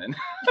jams happening.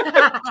 Well,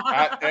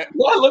 I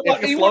look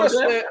like a slow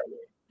jam?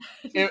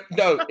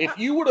 If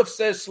you would have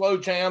said slow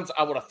jams,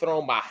 I would have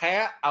thrown my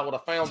hat. I would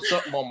have found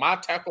something on my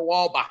tackle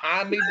wall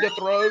behind me to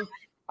throw.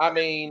 I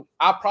mean,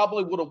 I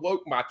probably would have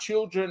woke my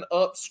children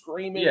up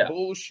screaming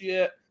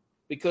bullshit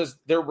because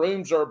their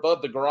rooms are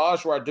above the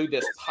garage where I do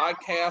this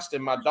podcast,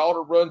 and my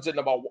daughter runs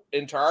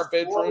into our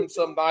bedroom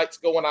some nights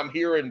going, I'm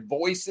hearing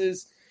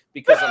voices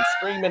because I'm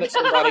screaming at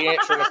somebody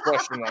answering a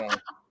question wrong.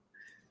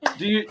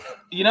 Do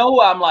you know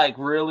who I'm like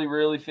really,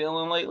 really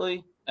feeling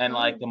lately? And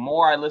like the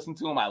more I listen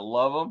to him, I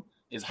love him.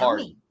 Is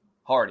Hardy.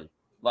 Hardy.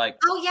 Like,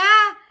 oh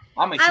yeah,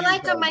 I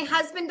like him. My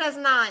husband does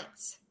not.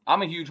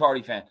 I'm a huge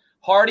Hardy fan.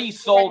 Hardy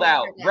sold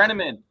out.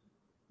 Brenneman,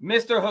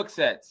 Mr.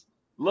 Hooksets.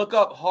 Look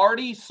up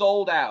Hardy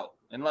sold out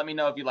and let me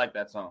know if you like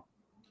that song.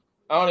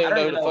 I don't even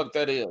know who the fuck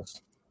that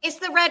is. It's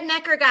the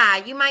rednecker guy.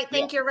 You might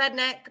think you're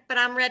redneck, but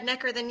I'm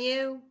rednecker than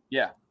you.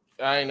 Yeah.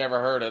 I ain't never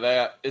heard of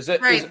that. Is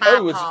it? Right, Is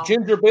it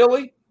Ginger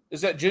Billy?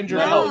 Is that Ginger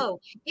Billy? No,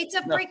 it's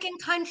a freaking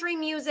country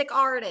music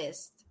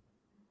artist.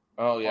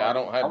 Oh yeah, I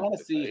don't have. I want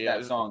to see if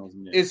that song is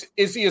new.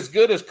 Is he as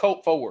good as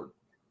Colt Ford?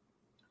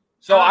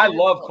 So I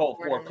love Colt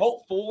Ford.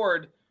 Colt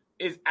Ford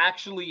is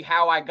actually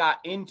how I got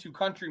into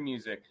country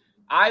music.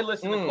 I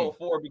listened to Colt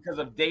Ford because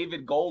of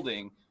David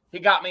Golding. He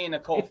got me into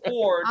Colt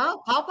Ford.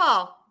 Oh,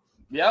 Paul.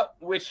 Yep,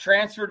 which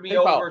transferred me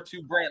over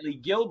to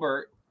Brantley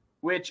Gilbert,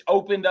 which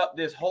opened up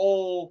this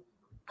whole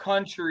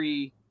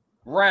country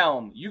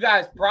realm. You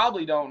guys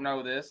probably don't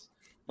know this,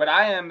 but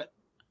I am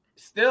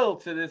still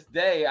to this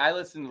day, I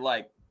listen to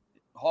like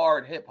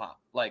hard hip hop.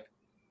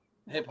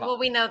 Well,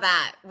 we know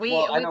that.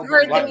 We've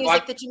heard the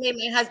music that you made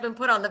my husband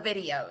put on the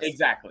videos.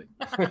 Exactly.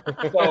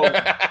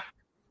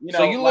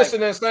 So you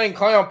listen to this thing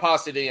Clown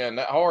Posse then,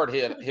 that hard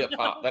hip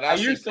hop. That I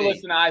used to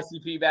listen to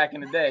ICP back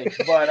in the day,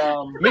 but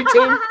me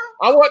too.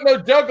 I wasn't no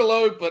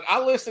juggalo, but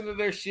I listened to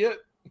their shit.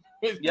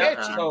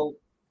 Yeah. So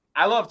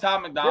I love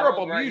Tom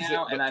McDonald right music,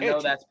 now, and I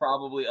know that's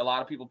probably a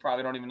lot of people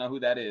probably don't even know who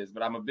that is,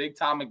 but I'm a big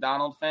Tom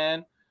McDonald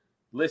fan.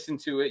 Listen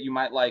to it. You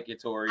might like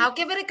it, Tori. I'll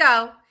give it a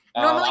go.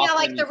 Normally, I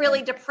like the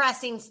really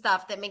depressing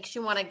stuff that makes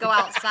you want to go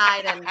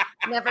outside and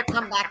never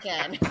come back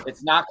in.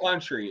 It's not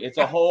country. It's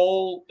a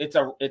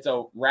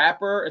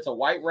rapper. It's a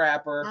white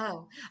rapper.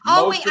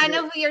 Oh, wait. I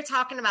know who you're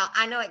talking about.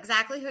 I know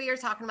exactly who you're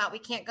talking about. We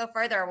can't go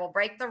further. We'll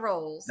break the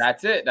rules.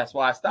 That's it. That's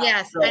why I stopped.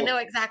 Yes, I know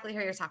exactly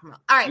who you're talking about.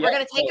 All right, we're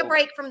going to take a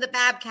break from the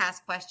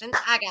Babcast questions.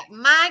 I got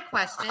my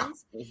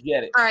questions. Let's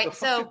get it. All right,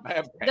 so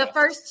the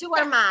first two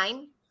are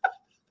mine.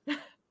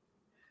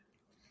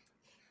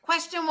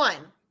 Question 1.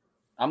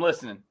 I'm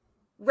listening.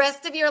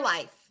 Rest of your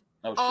life,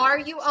 are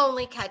you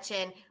only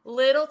catching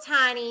little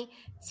tiny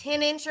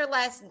 10-inch or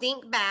less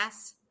dink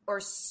bass or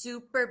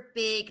super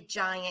big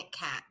giant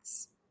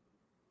cats?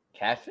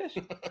 Catfish?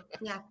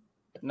 Yeah.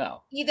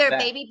 No. Either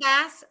baby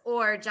bass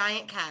or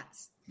giant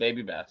cats.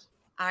 Baby bass.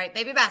 All right,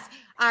 baby bass.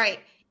 All right.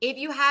 If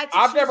you had to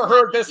I've never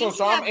heard this one,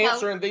 so I'm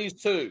answering these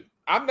two.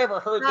 I've never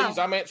heard these.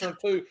 I'm answering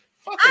two.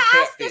 Fuck a catfish.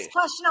 I asked this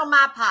question on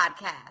my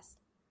podcast.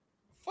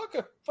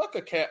 Fuck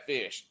a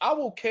catfish. I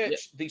will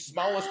catch the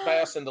smallest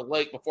bass in the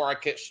lake before I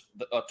catch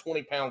a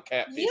 20-pound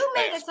catfish. You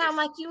made it sound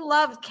like you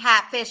loved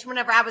catfish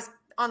whenever I was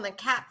on the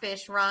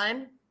catfish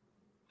run.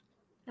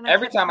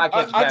 Every time I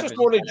catch catfish, I just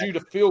wanted you to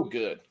feel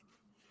good.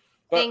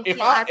 But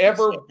if I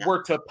ever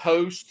were to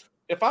post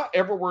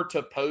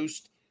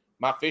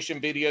my fishing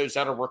videos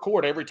that I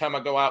record every time I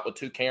go out with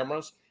 2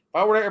 cameras, if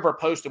I were to ever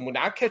post them, when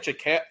I catch a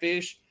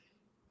catfish,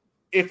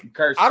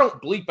 I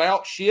don't bleep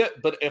out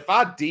shit, but if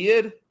I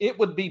did, it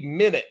would be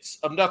minutes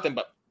of nothing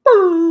but.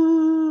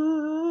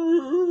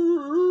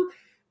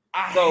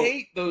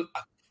 Hate the.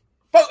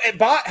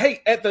 Hey,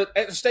 at the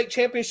state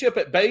championship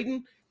at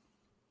Baden,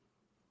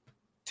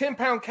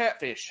 10-pound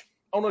catfish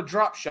on a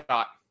drop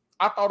shot.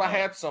 I thought I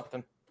had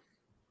something.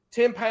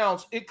 10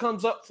 pounds. It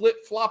comes up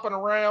flip-flopping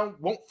around,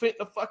 won't fit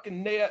in the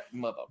fucking net.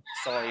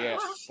 Sorry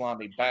ass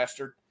slimy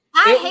bastard.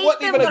 I hate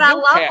them, but I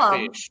love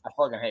them. I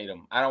fucking hate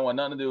them. I don't want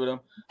nothing to do with them.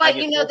 But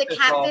you know, the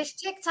catfish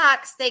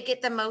TikToks, they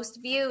get the most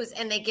views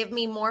and they give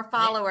me more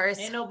followers.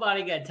 Ain't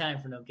nobody got time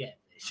for no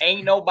catfish.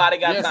 Ain't nobody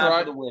got time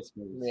for the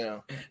whiskers.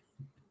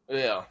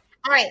 Yeah.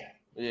 All right.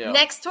 Yeah.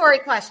 Next Tori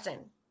question.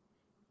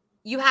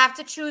 You have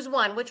to choose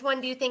one. Which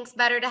one do you think's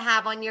better to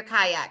have on your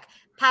kayak?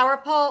 Power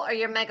pole or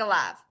your Mega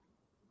Live?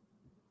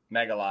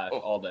 Mega Live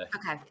all day.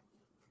 Okay. All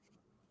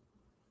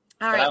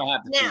but right. I don't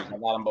have to choose. I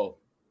got them both.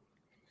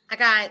 I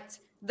got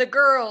the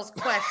girls'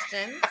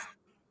 questions.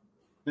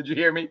 Did you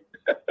hear me?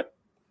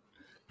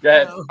 Go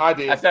ahead. No. I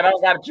did. I said I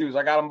don't got to choose.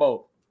 I got them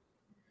both.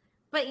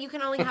 But you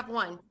can only have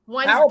one.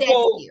 One's Power dead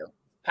pole. to you.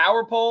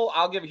 Power pole,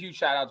 I'll give a huge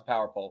shout out to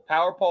Power pole.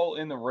 Power pole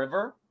in the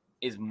river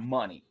is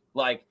money.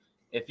 Like,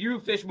 if you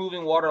fish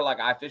moving water like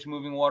I fish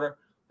moving water,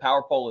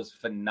 power pole is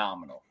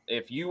phenomenal.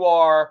 If you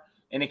are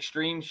an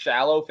extreme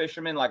shallow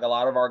fisherman like a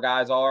lot of our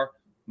guys are,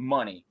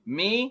 money.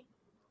 Me,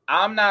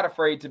 I'm not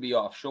afraid to be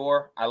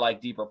offshore. I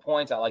like deeper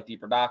points. I like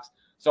deeper docks.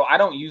 So I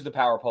don't use the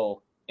power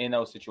pole in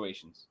those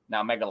situations.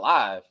 Now, Mega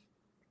Live,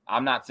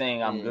 I'm not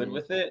saying I'm good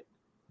with it,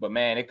 but,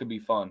 man, it could be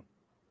fun.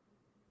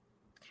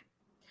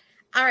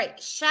 All right.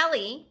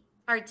 Shelly,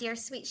 our dear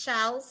sweet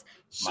Shells,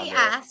 she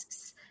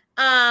asks,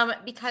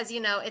 because,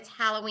 it's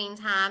Halloween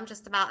time,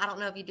 just about. I don't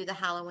know if you do the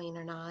Halloween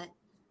or not.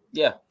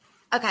 Yeah.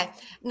 Okay.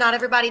 Not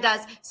everybody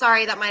does.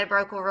 Sorry, that might have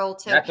broke a rule,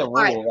 too. That's a rule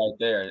right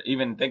there.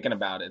 Even thinking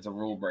about it, it's a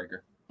rule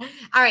breaker.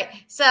 All right.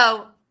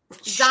 So,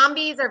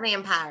 zombies or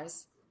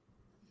vampires?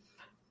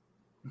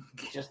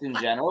 Just in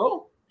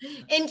general?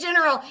 In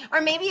general,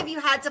 or maybe if you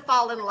had to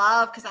fall in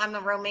love, because I'm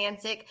a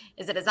romantic,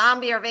 is it a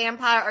zombie or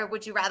vampire, or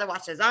would you rather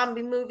watch a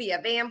zombie movie,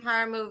 a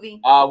vampire movie?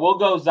 We'll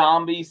go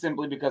zombie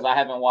simply because I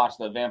haven't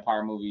watched a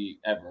vampire movie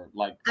ever,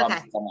 probably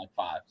since I'm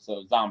 5.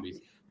 So zombies.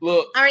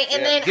 Look, all right,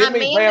 and then give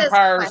me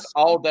vampires question.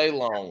 all day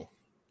long.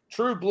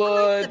 True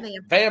Blood,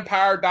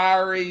 Vampire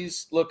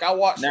Diaries. Look, I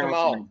watched them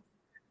all.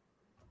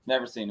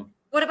 Never seen them.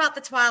 What about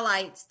the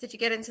Twilights? Did you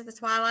get into the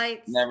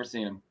Twilights? Never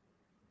seen them.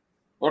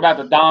 What about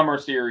the Dahmer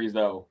series,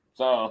 though?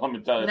 So let me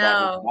tell you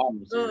about the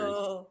Dahmer series.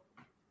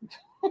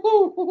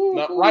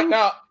 No,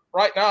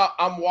 right now,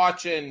 I'm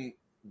watching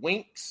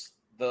Winx.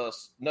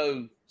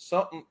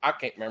 Something I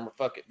can't remember.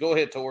 Fuck it. Go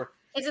ahead, Tor.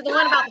 Is it the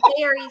one about the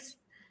fairies?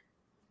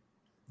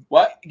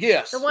 What?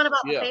 Yes. The one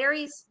about the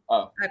fairies?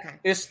 Oh, okay.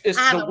 It's the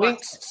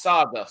Winx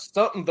saga.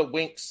 Something the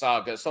Winx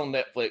saga. It's on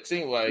Netflix.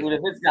 Anyway, dude,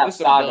 if it's got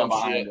saga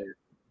behind it.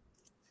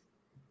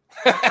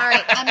 All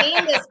right,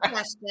 Amanda's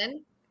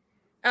question.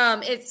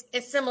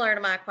 It's similar to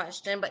my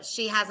question, but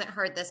she hasn't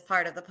heard this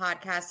part of the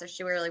podcast, so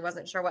she really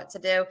wasn't sure what to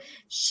do.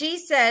 She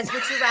says,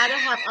 would you rather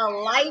have a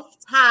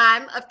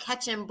lifetime of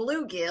catching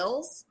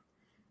bluegills,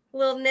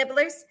 little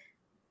nibblers,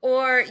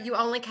 or you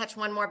only catch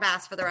one more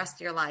bass for the rest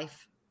of your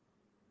life?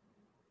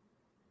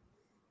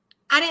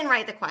 I didn't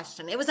write the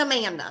question. It was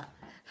Amanda.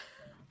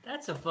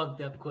 That's a fucked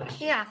up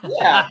question. Yeah.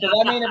 Yeah, because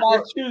I mean, if I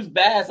choose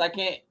bass, I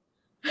can't.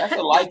 That's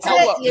a lifetime.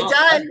 You're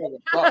done.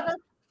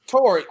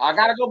 Tori, I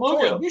gotta go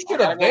bluegill. You should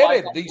have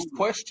vetted these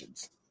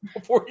questions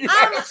before you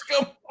ask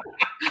them.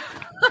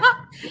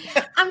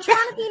 I'm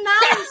trying to be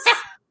nice.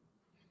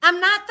 I'm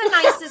not the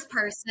nicest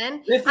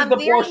person. This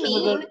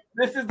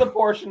is the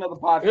portion of the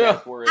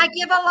podcast where I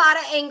give a lot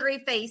of angry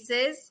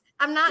faces.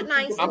 I'm not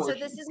nice, and so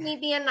this is me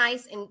being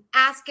nice and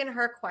asking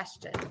her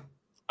question.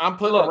 I'm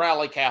putting a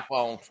rally cap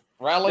on.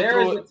 Rally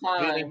through it.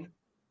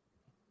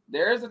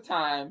 There is a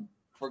time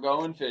for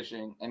going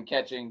fishing and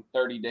catching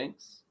 30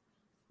 dinks.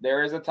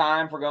 There is a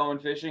time for going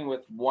fishing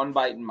with one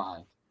bite in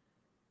mind.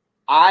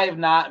 I have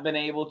not been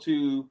able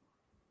to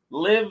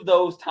live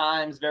those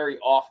times very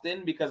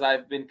often because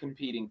I've been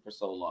competing for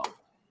so long.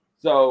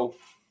 So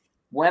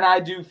when I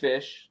do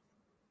fish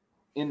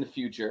in the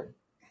future,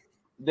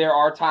 there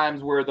are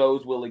times where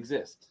those will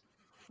exist.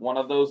 One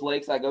of those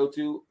lakes I go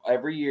to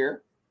every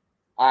year,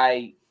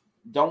 I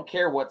don't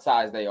care what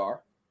size they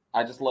are.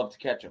 I just love to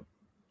catch them.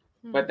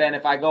 Mm-hmm. But then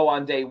if I go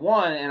on day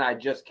one and I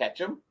just catch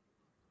them,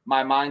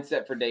 my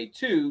mindset for day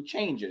 2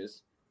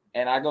 changes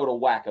and I go to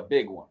whack a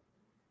big one.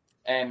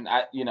 And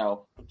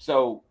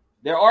so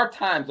there are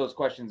times those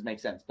questions make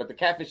sense, but the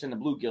catfish and the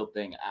bluegill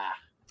thing,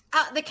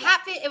 the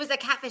catfish, it was a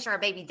catfish or a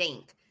baby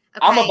dink. Okay?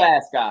 I'm a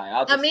bass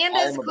guy.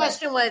 Amanda's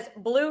question was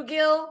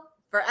bluegill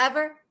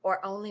forever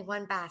or only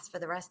one bass for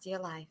the rest of your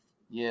life?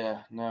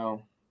 Yeah,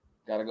 no.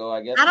 Gotta go,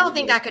 I guess. I don't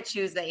think I could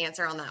choose the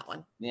answer on that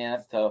one. Yeah,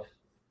 that's tough.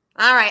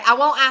 All right. I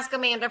won't ask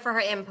Amanda for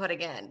her input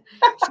again.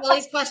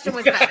 Shelly's question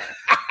was better.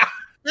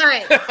 All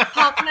right.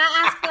 Paul, can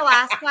I ask the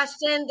last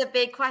question, the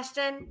big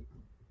question?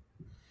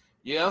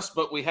 Yes,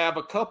 but we have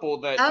a couple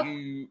that I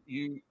want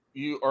to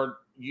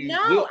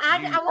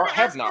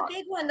ask the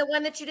big one, the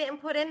one that you didn't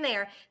put in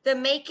there. The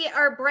make it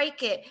or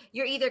break it.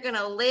 You're either going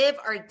to live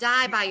or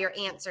die by your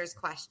answers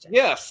question.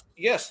 Yes,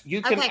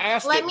 you can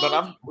ask it,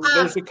 but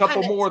there's a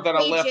couple more that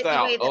I left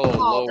out. Oh,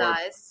 Lord.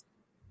 Does.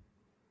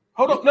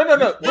 Hold on.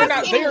 No. We're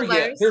not there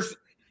yet. There's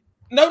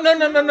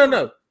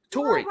no.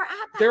 Tori,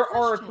 there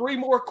are 3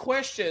 more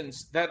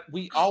questions that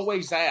we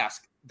always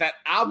ask that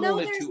I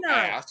wanted to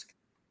ask,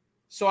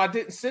 so I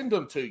didn't send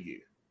them to you.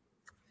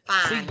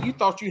 Fine. See, you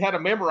thought you had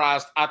them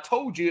memorized. I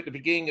told you at the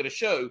beginning of the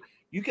show,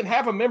 you can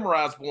have a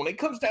memorized one. It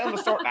comes down to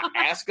starting to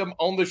ask them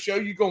on the show,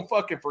 you're going to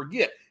fucking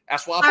forget.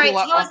 That's why I pull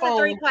out my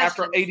phone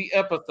after 80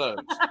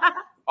 episodes.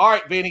 All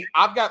right, Vinny,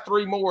 I've got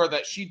 3 more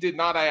that she did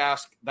not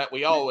ask that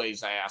we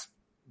always ask.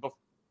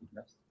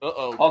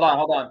 Uh-oh.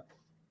 Hold on.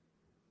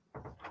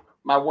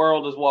 My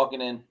world is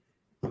walking in.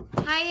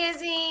 Hi,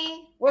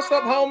 Izzy. What's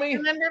up, homie?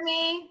 Remember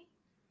me?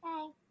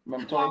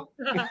 Remember Tori?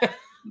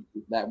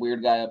 That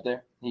weird guy up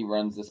there? He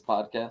runs this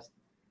podcast.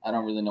 I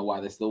don't really know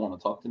why they still want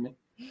to talk to me,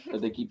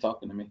 but they keep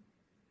talking to me.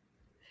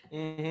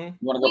 Mm-hmm. You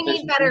want to go We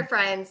fishing? need better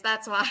friends.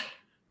 That's why.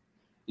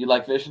 You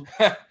like fishing?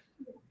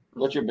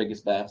 What's your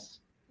biggest bass?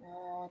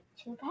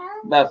 2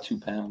 pounds. About 2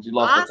 pounds. You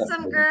lost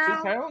Awesome, 2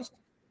 girl. pounds?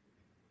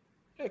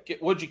 Heck,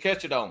 what'd you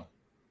catch it on?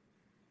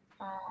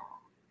 I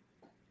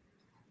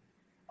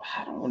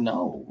don't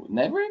know.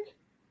 Ned rig?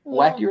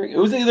 Wacky rig? It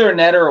was either a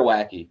Ned or a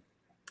wacky.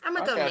 I'm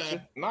going to go got you.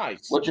 Ned.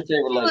 Nice. What's your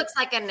favorite He lake? looks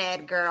like a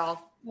Ned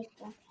girl.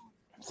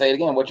 Say it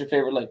again. What's your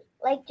favorite lake?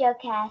 Like Joe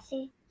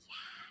Cassie.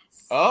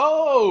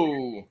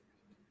 Oh.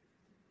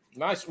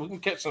 Nice. We can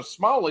catch some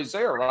smallies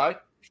there, right?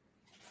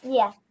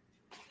 Yeah.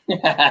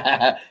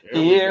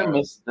 Here,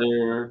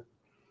 Mr.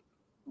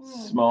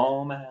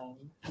 Smallmouth.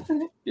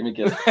 Give me a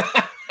kiss.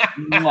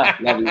 Love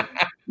you.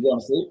 You going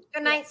to sleep?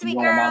 Good night, sweet You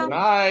want a girl. mommy?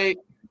 Night.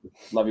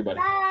 Love you, buddy.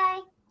 Bye.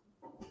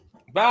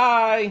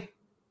 Bye.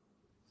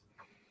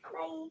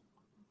 Bye.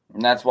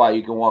 And that's why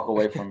you can walk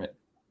away from it.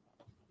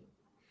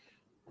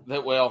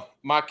 Well,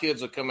 my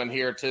kids will come in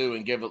here too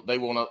and they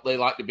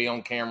like to be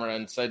on camera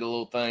and say the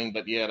little thing.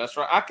 But yeah, that's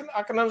right. I can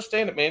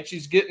understand it, man.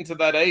 She's getting to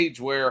that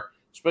age where,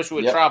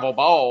 especially with travel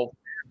ball,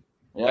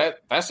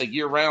 that's a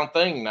year round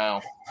thing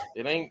now.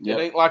 It ain't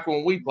like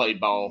when we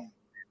played ball.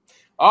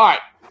 All right.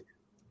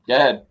 Go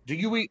ahead. Do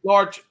you eat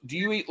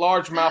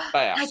largemouth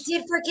bass? I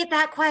did forget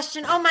that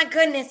question. Oh, my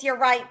goodness. You're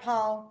right,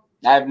 Paul.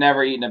 I've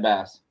never eaten a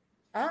bass.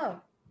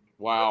 Oh.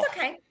 Wow. That's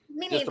okay.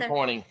 Me neither.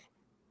 Disappointing.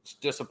 It's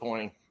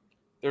disappointing.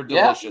 They're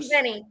delicious.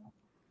 Benny.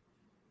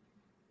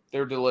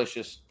 They're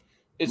delicious.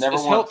 It's Never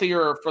once.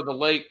 healthier for the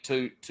lake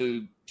to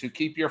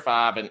keep your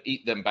 5 and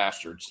eat them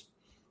bastards.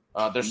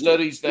 There's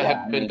studies that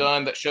have been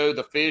done that show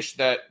the fish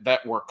that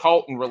were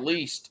caught and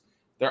released,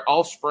 their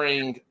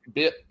offspring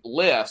bit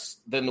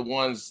less than the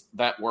ones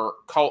that were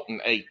caught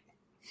and ate.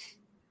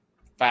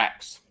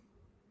 Facts.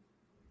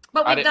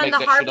 But we've done the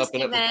harvest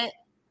event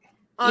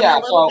on the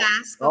little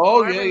bass before.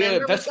 Oh, yeah.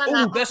 Remember, That's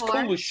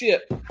cool as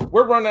shit.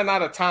 We're running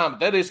out of time.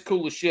 That is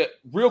cool as shit.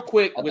 Real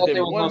quick,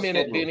 within 1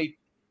 minute, Vinny.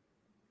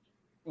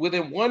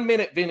 Within 1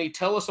 minute, Vinny,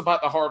 tell us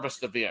about the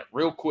harvest event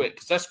real quick,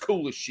 because that's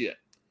cool as shit.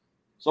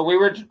 So we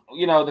were,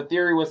 the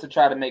theory was to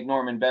try to make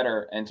Norman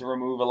better and to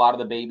remove a lot of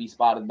the baby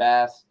spotted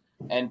bass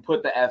and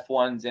put the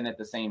F1s in at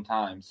the same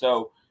time.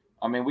 So,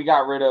 I mean, we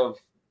got rid of,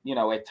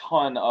 a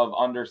ton of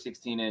under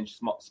 16-inch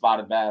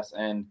spotted bass,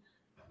 and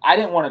I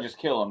didn't want to just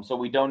kill them. So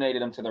we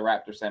donated them to the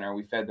Raptor Center.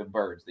 We fed the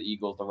birds, the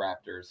eagles, the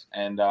raptors.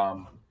 And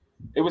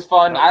it was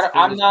fun.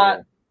 I'm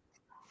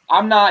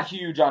not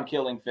huge on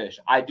killing fish.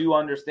 I do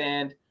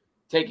understand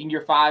taking your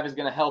 5 is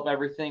going to help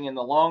everything in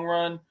the long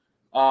run.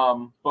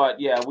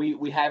 But yeah,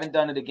 we haven't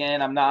done it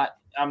again. I'm not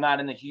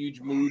in a huge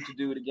mood to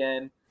do it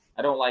again.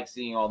 I don't like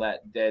seeing all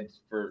that dead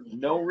for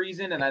no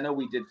reason. And I know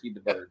we did feed the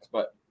birds,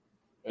 but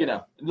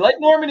like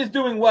Norman is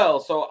doing well.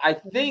 So I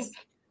think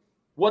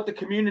what the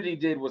community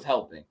did was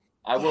helping.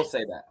 I will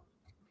say that.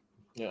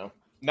 Yeah.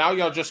 Now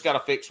y'all just got to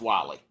fix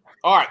Wiley.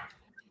 All right.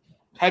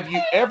 Have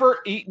you ever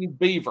eaten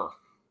beaver?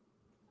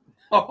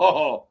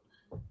 Oh.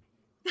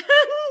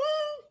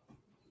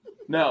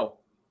 No.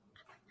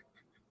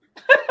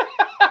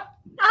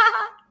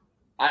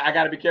 I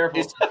got to be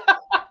careful.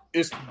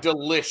 It's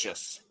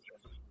delicious.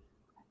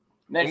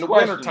 Next in the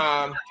question.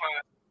 wintertime,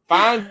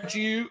 find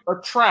you a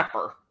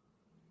trapper,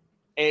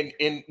 and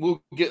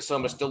we'll get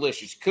some. It's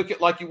delicious. Cook it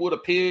like you would a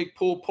pig,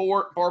 pulled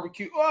pork,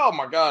 barbecue. Oh,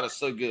 my God, it's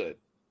so good.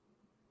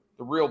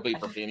 The real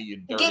beaver, Penny, you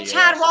dirty Get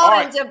Chad ass.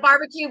 Walden to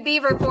barbecue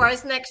beaver for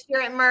us next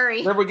year at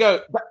Murray. There we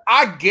go. But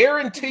I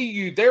guarantee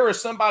you there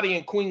is somebody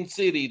in Queen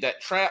City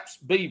that traps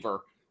beaver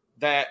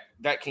that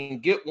can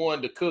get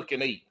one to cook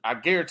and eat. I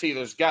guarantee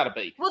there's got to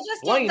be. We'll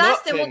just Blaine get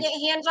Dustin. Upton, We'll get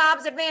Hand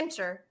Jobs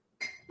Adventure.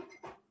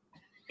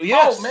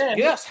 Yes, Oh, man.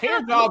 yes,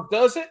 Hand Job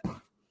does it.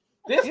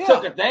 This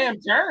took a damn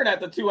turn at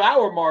the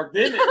 2-hour mark,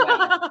 didn't it?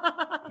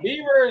 Now?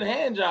 Beaver and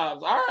hand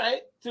jobs. All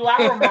right.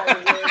 2-hour mark is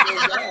where it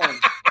goes down.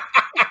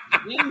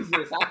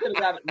 Jesus. I could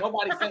have got it.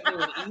 Nobody sent me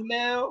an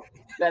email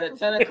that at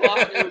 10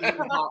 o'clock it was going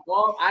to pop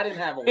off. I didn't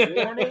have a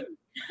warning.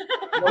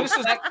 No This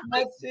is- text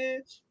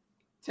message.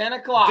 10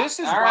 o'clock. This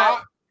is All why.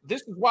 right.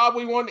 This is why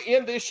we wanted to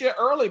end this shit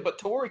early, but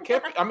Tori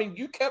kept. I mean,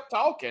 you kept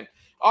talking.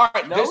 All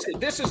right,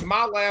 this is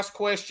my last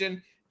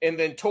question, and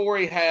then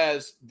Tori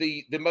has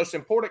the most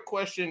important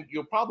question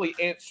you'll probably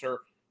answer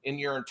in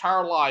your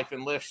entire life,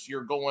 unless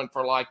you're going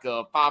for like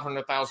a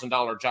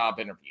 $500,000 job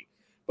interview.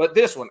 But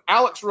this one,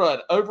 Alex Rudd,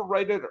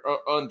 overrated or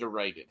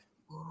underrated?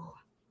 I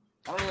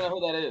don't even know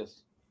who that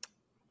is.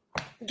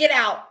 Get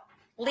out.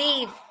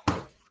 Leave.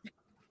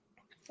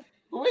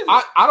 Who is it?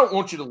 I don't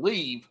want you to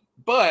leave,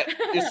 but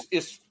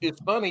it's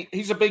funny.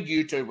 He's a big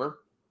YouTuber,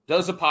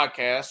 does a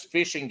podcast,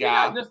 fishing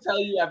guy. I'll just tell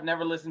you, I've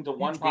never listened to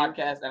one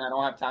podcast, and I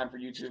don't have time for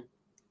YouTube.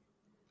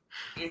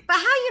 But how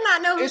you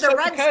not know who It's the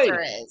okay.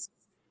 Rudster is?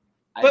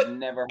 I've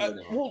never heard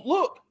of him. Well,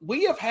 look,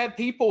 we have had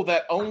people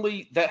that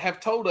have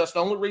told us the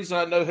only reason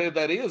I know who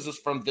that is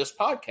from this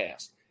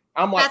podcast.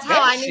 I'm like, that's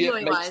how I knew who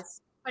he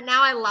was. But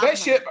now I love that him.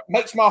 shit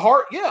makes my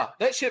heart. Yeah,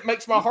 that shit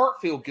makes my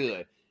heart feel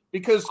good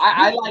because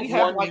we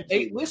have like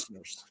 8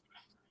 listeners.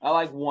 I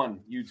like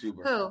one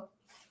YouTuber.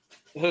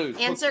 Who?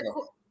 Answer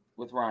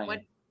with Ryan.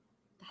 What?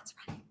 That's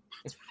right.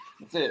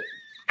 That's it.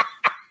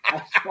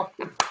 All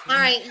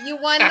right, you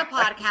won the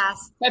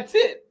podcast. That's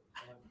it.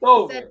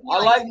 So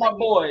I like my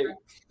boy.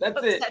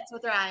 That's it. That's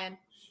with Ryan.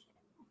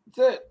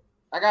 That's it.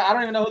 I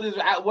don't even know who this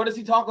is. What does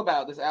he talk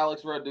about? This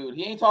Alex Rudd dude.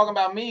 He ain't talking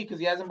about me because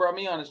he hasn't brought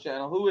me on his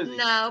channel. Who is he?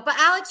 No, but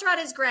Alex Rudd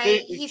is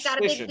great. He's got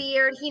a big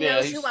beard. He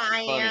knows who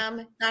I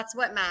am. That's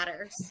what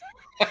matters.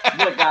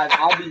 Look, guys,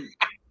 I'll be.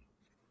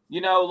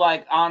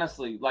 Like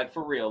honestly, like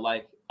for real,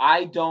 like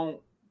I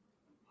don't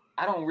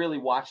really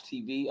watch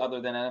TV other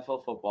than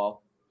NFL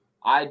football.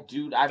 I've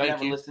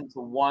never listened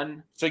to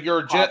one. So you're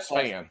a Jets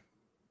fan.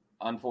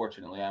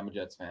 Unfortunately, I'm a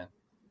Jets fan.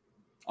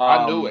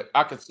 I knew it.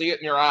 I could see it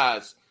in your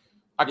eyes.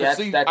 I could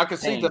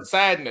see the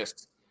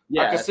sadness.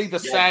 Yeah, I could see the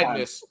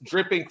sadness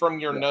dripping from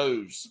your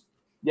nose.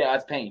 Yeah,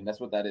 that's pain. That's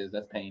what that is.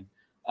 That's pain.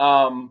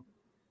 I've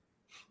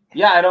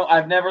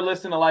never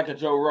listened to like a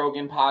Joe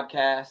Rogan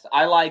podcast.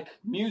 I like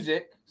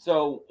music.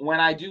 So when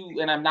I do,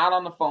 and I'm not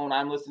on the phone,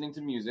 I'm listening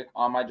to music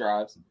on my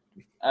drives.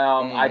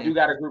 I do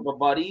got a group of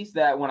buddies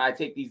that when I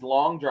take these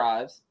long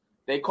drives,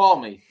 they call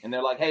me and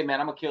they're like, "Hey man,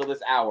 I'm gonna kill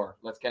this hour.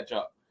 Let's catch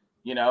up."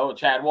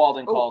 Chad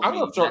Walden calls me. I'm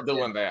gonna start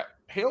doing that.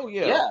 Hell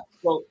yeah. Yeah.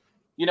 So,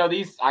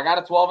 I got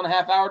a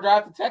 12.5-hour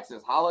drive to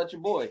Texas. Holla at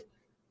your boy.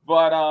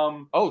 But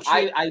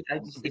shit. I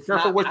just be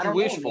careful what you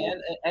wish for.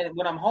 Man. And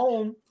when I'm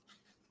home,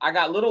 I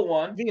got little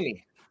one.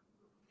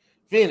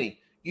 Vinny,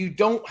 you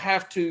don't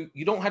have to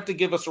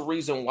give us a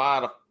reason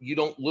why you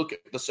don't look at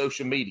the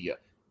social media.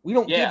 We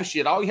don't give a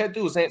shit. All you had to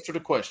do is answer the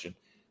question.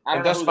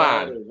 And that's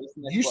fine.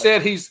 You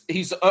said he's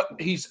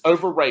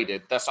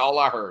overrated. That's all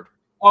I heard.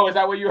 Oh, is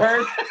that what you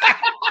heard?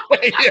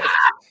 Yes,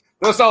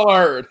 that's all I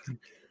heard.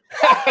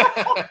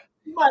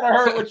 You might have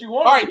heard what you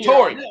wanted. All right,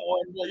 Tori.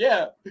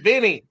 Yeah.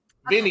 Vinny,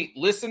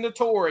 listen to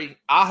Tori.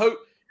 I hope.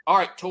 All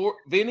right,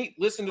 Vinny,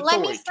 listen to Tori.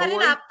 Let me set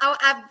it up.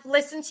 I've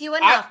listened to you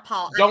enough,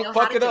 Paul. Don't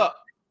fuck it up.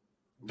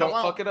 Don't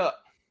fuck it up.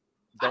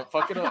 Don't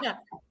fuck it up.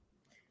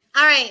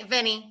 All right,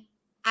 Vinny.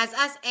 As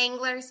us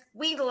anglers,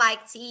 we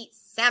like to eat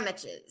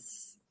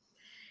sandwiches.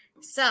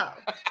 So,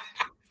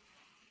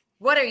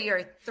 what are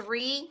your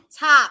 3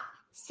 top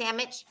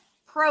sandwich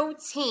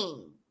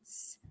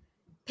proteins?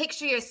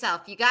 Picture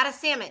yourself. You got a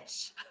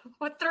sandwich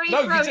with 3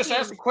 proteins. No, you just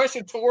asked the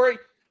question, Tori.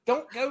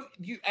 Don't go.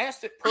 You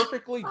asked it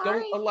perfectly.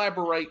 Don't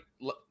elaborate.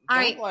 All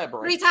right.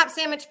 3 top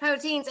sandwich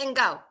proteins and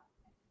go.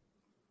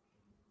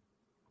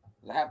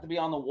 Does it have to be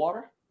on the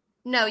water?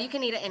 No, you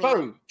can eat it anywhere.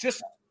 Bro,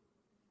 just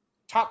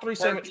top 3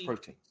 sandwich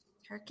proteins.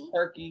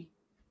 Turkey,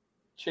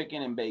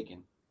 chicken, and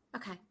bacon.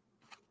 Okay.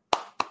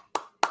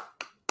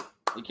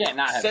 You can't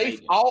not have safe.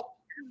 Bacon.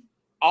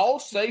 All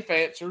safe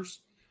answers.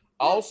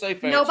 All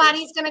safe answers.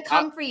 Nobody's going to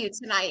come for you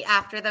tonight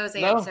after those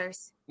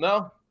answers.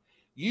 No.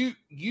 You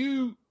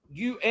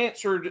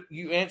answered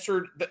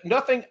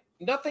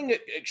nothing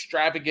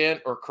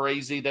extravagant or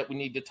crazy that we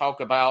need to talk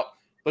about,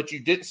 but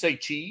you didn't say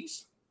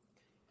cheese.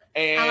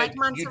 And I like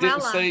mozzarella. You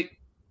didn't say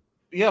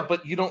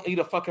but you don't eat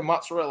a fucking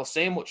mozzarella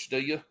sandwich, do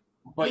you?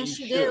 But yes,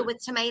 you do with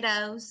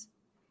tomatoes.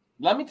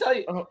 Let me tell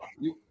you,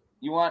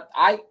 you want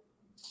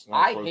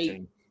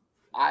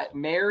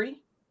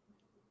Mary,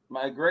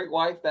 my great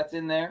wife that's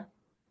in there.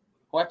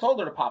 Well, I told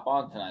her to pop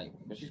on tonight,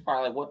 but she's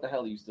probably like, "What the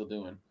hell are you still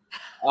doing?"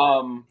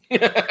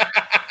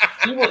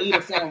 She will eat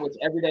a sandwich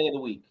every day of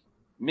the week.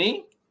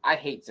 Me, I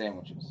hate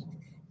sandwiches,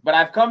 but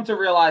I've come to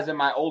realize in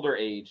my older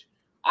age,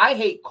 I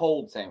hate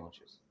cold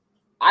sandwiches.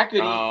 I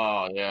could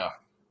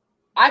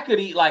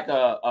eat like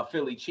a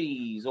Philly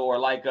cheese or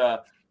like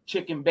a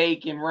chicken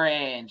bacon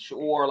ranch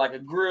or like a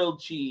grilled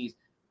cheese.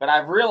 But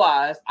I've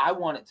realized I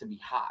want it to be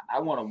hot. I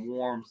want a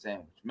warm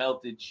sandwich,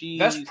 melted cheese.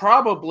 That's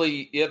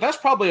probably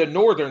a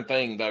northern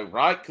thing though,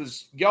 right?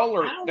 Because y'all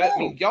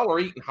are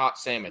eating hot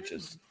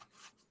sandwiches.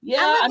 Yeah,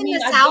 I live in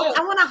the South.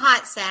 I want a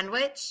hot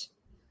sandwich.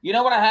 You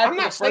know what I had? I'm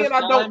not saying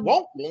I don't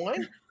want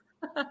one.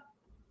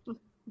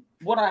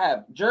 What I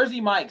have? Jersey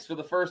Mike's for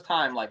the first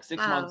time like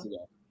 6 months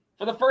ago.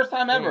 For the first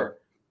time ever.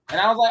 And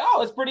I was like,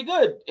 oh, it's pretty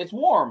good. It's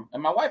warm.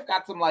 And my wife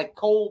got some like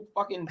cold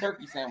fucking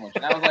turkey sandwich.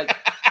 And I was like,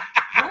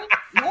 what?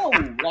 No,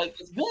 like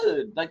it's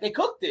good. Like they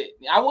cooked it.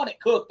 I want it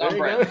cooked on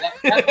bread.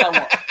 That's what I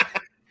want.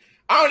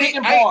 I ain't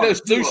no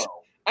sushi.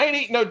 I ain't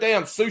eating no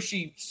damn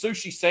sushi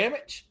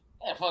sandwich.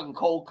 That fucking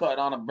cold cut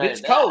on a bread.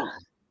 It's cold.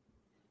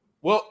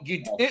 Well,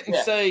 you didn't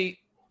say.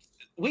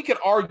 We could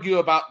argue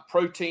about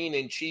protein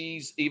and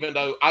cheese, even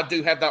though I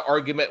do have that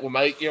argument with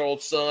my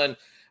 8-year-old son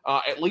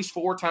at least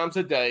 4 times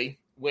a day.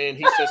 When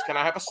he says, "Can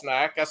I have a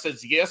snack?" I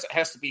says, "Yes, it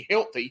has to be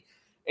healthy."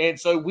 And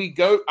so we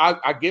go.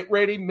 I get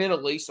ready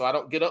mentally so I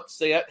don't get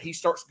upset. He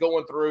starts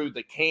going through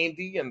the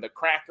candy and the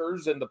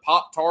crackers and the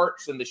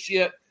Pop-Tarts and the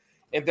shit.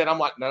 And then I'm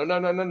like, no.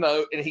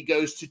 And he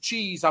goes to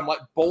cheese. I'm like,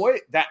 boy,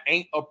 that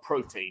ain't a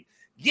protein.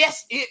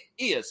 Yes, it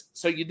is.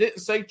 So you didn't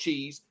say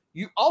cheese.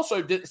 You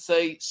also didn't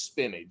say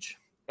spinach.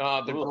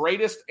 The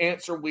greatest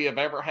answer we have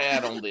ever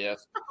had on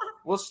this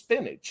was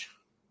spinach.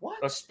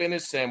 What? A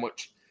spinach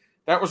sandwich.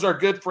 That was our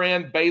good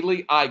friend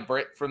Bailey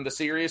Eibert from the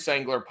Serious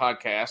Angler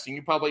podcast. And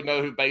you probably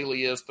know who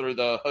Bailey is through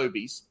the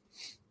Hobies.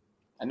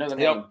 I know the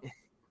name.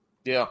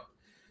 Yeah.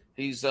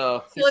 He's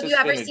So if you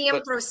ever see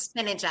him throw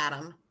spinach at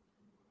him.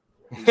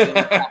 He's in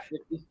the top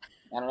 50.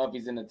 I don't know if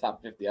he's in the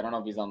top 50. I don't know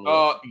if he's on the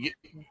list.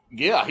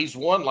 Yeah, he's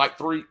won like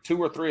 2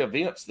 or 3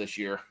 events this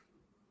year.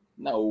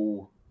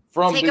 No.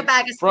 From Take a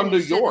bag of from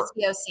New spinach to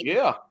the York. COC.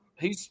 Yeah.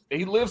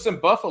 He lives in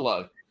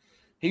Buffalo.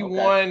 He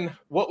won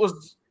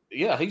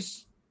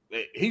he's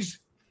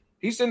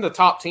in the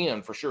top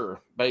 10 for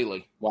sure,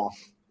 Bailey. Wow.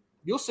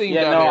 You'll see him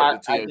down there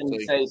at the I TOC. can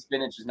say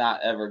spinach is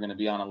not ever going to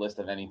be on a list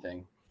of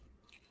anything.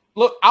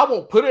 Look, I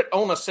will put it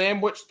on a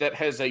sandwich that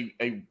has a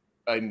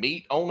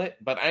meat on it,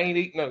 but I ain't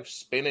eating no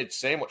spinach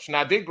sandwich. And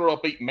I did grow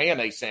up eating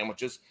mayonnaise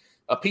sandwiches.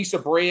 A piece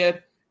of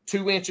bread,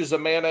 2 inches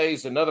of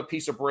mayonnaise, another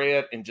piece of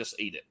bread, and just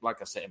eat it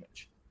like a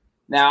sandwich.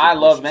 Now, I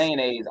love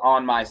mayonnaise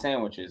on my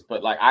sandwiches,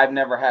 but like I've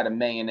never had a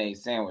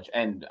mayonnaise sandwich.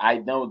 And I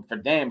know for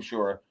damn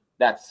sure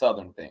that's a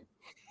Southern thing.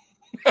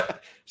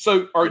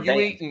 So are you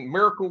eating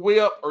Miracle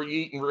Whip or are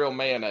you eating real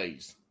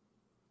mayonnaise?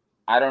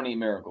 I don't eat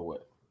Miracle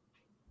Whip.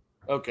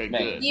 Okay,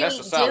 Mayonnaise. good. You That's a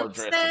eat salad Dukes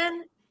dressing.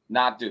 then?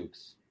 Not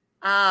Dukes.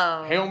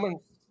 Oh. Hellman?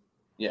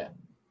 Yeah.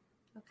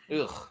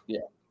 Ugh. Yeah.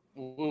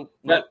 We'll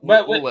But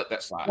let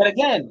that slide. But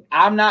again,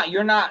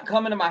 you're not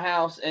coming to my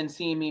house and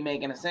seeing me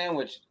making a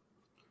sandwich,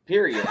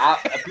 period. A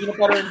peanut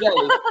butter and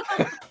jelly.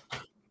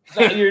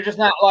 So you're just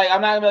not like,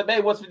 I'm not going to be like,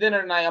 babe, what's for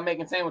dinner tonight? I'm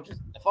making sandwiches.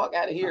 The fuck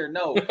out of here.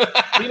 No.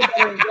 Peanut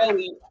butter and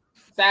jelly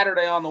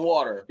Saturday on the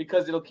water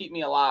because it'll keep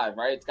me alive,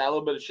 right? It's got a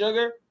little bit of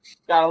sugar. It's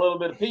got a little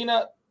bit of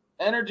peanut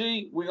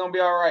energy. We're going to be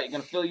all right.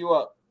 Going to fill you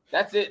up.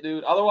 That's it,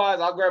 dude. Otherwise,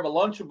 I'll grab a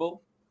Lunchable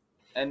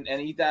and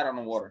eat that on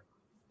the water.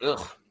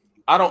 Ugh.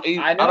 I don't eat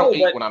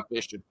when I'm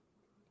fishing.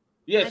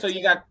 Yeah, so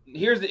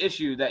here's the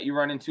issue that you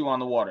run into on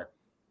the water.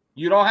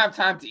 You don't have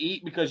time to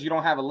eat because you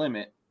don't have a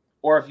limit.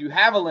 Or if you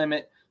have a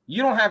limit,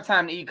 you don't have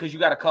time to eat because you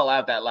got to cull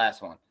out that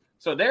last one.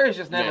 So there is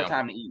just never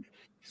time to eat.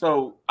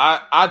 So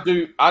I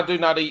do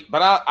not eat,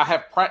 but I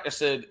have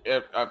practiced it.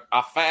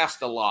 I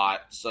fast a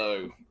lot,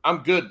 so I'm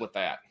good with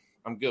that.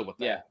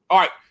 Yeah. All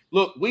right.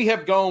 Look, we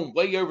have gone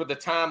way over the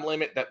time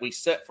limit that we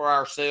set for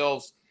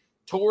ourselves.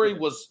 Tori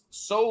was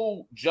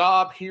sole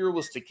job here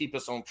was to keep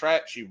us on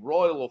track. She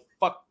royal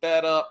fucked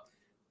that up.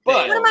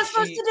 But what am I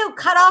supposed to do?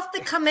 Cut off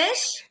the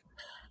commish?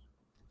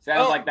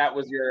 Sounds like that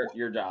was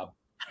your job.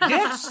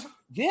 Yes. But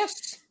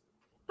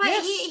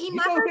yes. he You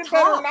never get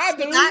better than I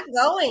talks. do. He got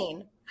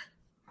going.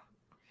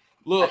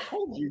 Look,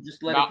 you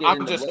just let no, it get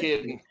I'm just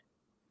kidding.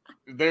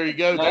 There you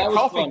go. No, that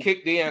coffee fun.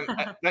 kicked in.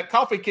 That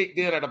coffee kicked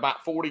in at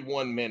about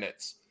 41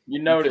 minutes.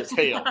 You noticed.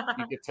 You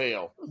could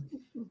tell.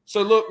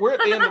 So look, we're at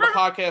the end of the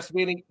podcast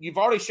meeting. You've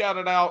already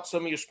shouted out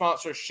some of your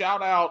sponsors.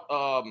 Shout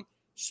out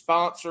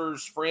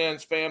sponsors,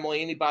 friends,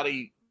 family,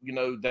 anybody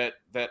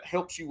that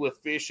helps you with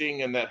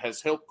fishing and that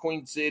has helped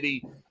Queen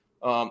City.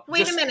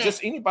 Wait a minute.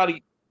 Just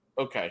anybody.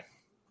 Okay.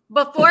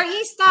 Before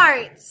he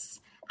starts,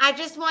 I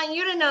just want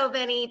you to know,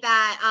 Vinny,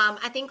 that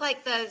I think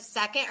like the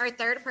second or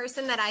third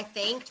person that I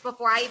thanked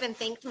before I even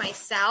thanked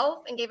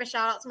myself and gave a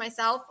shout out to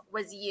myself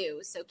was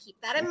you. So keep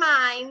that in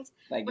mind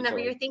whenever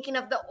you're thinking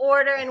of the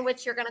order in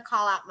which you're going to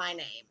call out my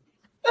name.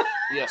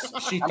 Yes,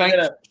 she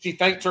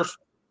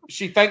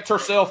thanked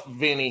herself,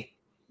 Vinny.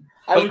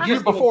 But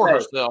you before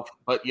herself,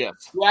 but yes.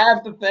 Do I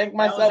have to thank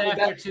myself? That was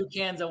after 2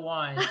 cans of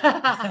wine.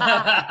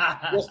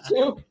 Just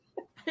 2?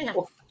 Yeah.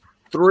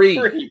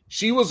 3.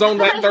 She was on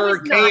that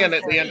third can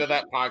at the end of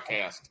that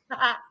podcast.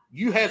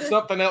 You had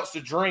something else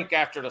to drink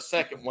after the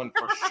second one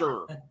for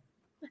sure.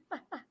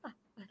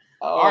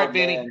 All right,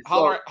 Vinny,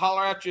 holler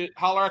at your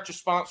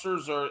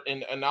sponsors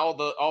and all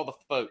the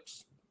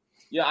folks.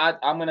 Yeah,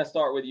 I'm gonna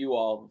start with you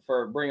all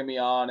for bringing me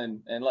on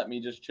and let me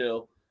just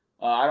chill.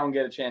 I don't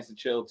get a chance to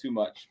chill too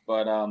much,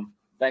 but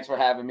thanks for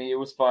having me. It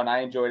was fun.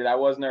 I enjoyed it. I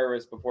was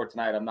nervous before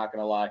tonight. I'm not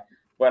gonna lie.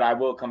 But I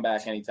will come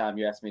back anytime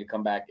you ask me to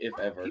come back, if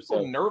ever.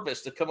 People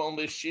nervous to come on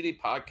this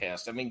shitty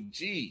podcast. I mean,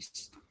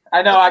 geez.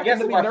 I know. I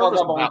guess if I fuck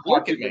up on one, people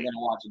are going to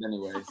watch it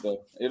anyway, so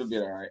it'll be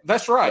all right.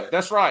 That's right. But,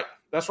 That's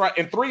right.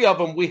 And 3 of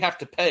them we have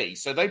to pay,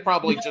 so they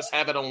probably just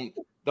have it on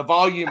the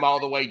volume all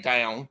the way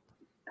down.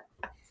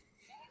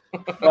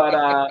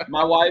 But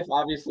my wife,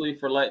 obviously,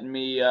 for letting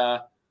me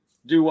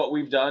do what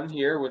we've done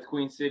here with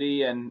Queen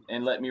City and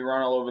let me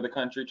run all over the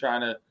country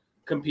trying to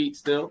compete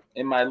still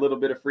in my little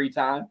bit of free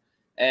time.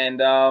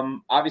 And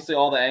obviously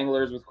all the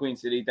anglers with Queen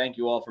City, thank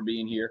you all for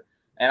being here.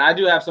 And I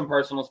do have some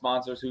personal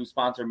sponsors who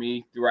sponsor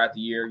me throughout the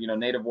year.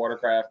 Native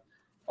Watercraft,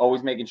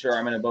 always making sure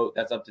I'm in a boat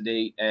that's up to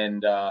date.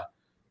 And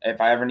if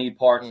I ever need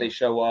parts, they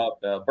show up.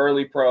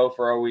 Burley Pro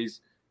for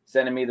always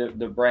sending me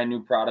the brand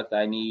new product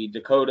I need.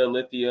 Dakota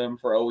Lithium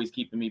for always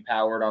keeping me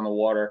powered on the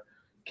water.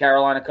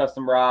 Carolina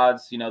Custom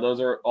Rods,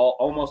 those are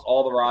almost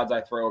all the rods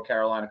I throw at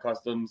Carolina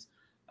Customs.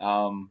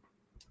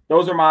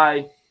 Those are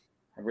I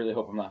really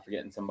hope I'm not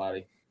forgetting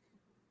somebody.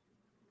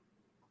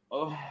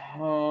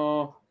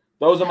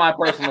 Those are my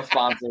personal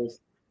sponsors.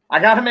 I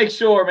got to make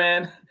sure,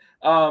 man.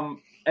 And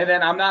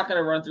then I'm not going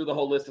to run through the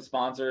whole list of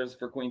sponsors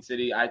for Queen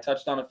City. I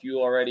touched on a few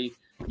already.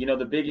 You know,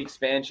 the big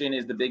expansion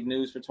is the big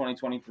news for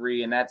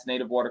 2023, and that's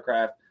Native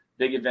Watercraft,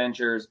 Big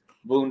Adventures,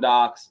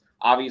 Boondocks.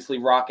 Obviously,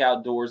 Rock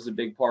Outdoors is a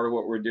big part of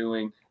what we're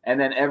doing. And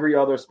then every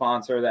other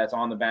sponsor that's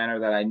on the banner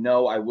that I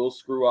know I will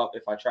screw up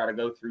if I try to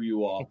go through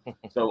you all.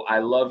 So I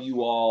love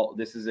you all.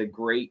 This is a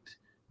great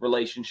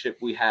relationship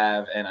we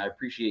have, and I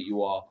appreciate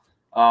you all.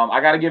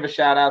 I got to give a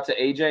shout out to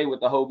AJ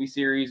with the Hobie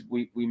series.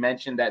 We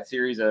mentioned that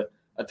series a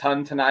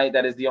ton tonight.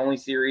 That is the only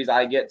series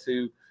I get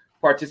to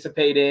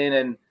participate in,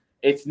 and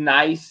it's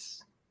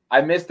nice.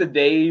 I miss the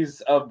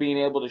days of being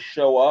able to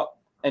show up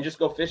and just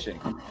go fishing.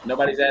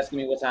 Nobody's asking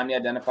me what time the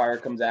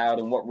identifier comes out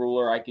and what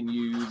ruler I can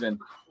use, and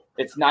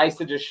it's nice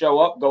to just show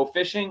up, go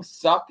fishing,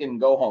 suck, and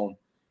go home.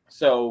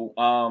 So,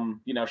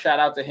 shout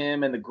out to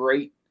him and the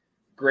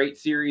great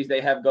series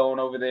they have going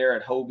over there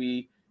at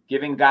Hobie,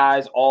 giving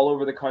guys all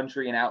over the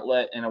country an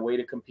outlet and a way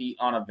to compete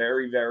on a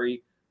very,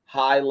 very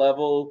high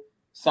level.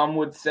 Some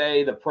would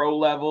say the pro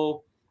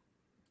level.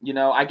 You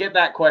know, I get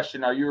that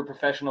question, are you a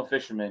professional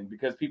fisherman?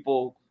 Because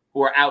people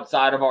who are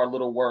outside of our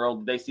little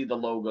world, they see the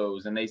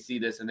logos and they see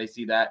this and they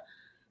see that.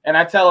 And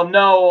I tell them,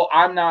 no,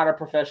 I'm not a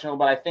professional,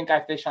 but I think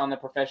I fish on the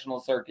professional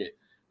circuit.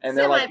 And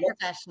they're like,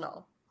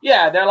 semi-professional.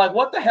 Yeah, they're like,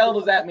 what the hell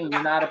does that mean?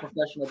 You're not a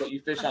professional, but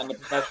you fish on the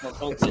professional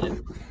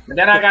circuit. And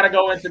then I got to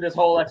go into this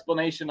whole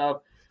explanation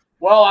of,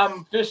 well,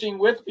 I'm fishing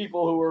with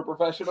people who are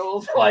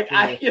professionals. Like,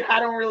 I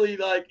don't really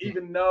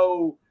even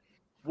know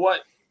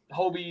what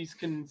Hobies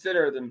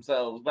consider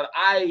themselves, but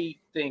I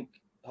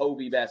think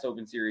Hobie Bass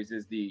Open Series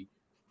is the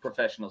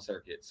professional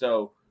circuit.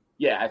 So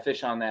yeah, I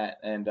fish on that,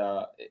 and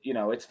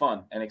it's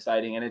fun and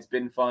exciting, and it's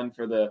been fun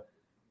for the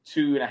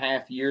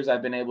 2.5 years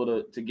I've been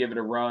able to give it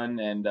a run,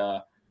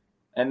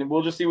 and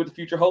we'll just see what the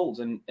future holds,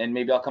 and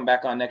maybe I'll come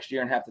back on next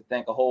year and have to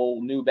thank a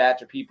whole new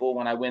batch of people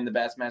when I win the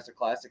Bassmaster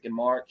Classic in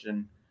March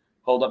and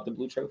hold up the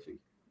blue trophy.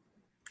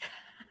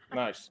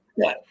 Nice.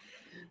 Yeah.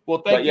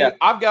 Well, thank you.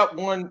 I've got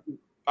one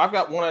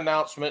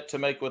announcement to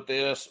make with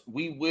this.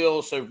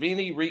 So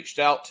Vinny reached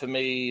out to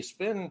me, it's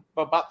been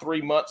about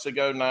 3 months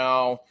ago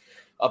now,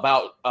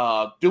 about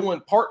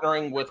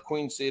partnering with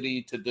Queen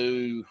City to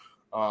do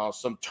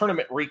some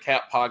tournament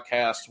recap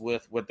podcasts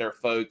with their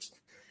folks.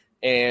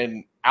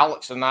 And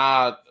Alex and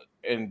I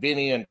and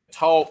Vinny and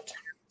talked,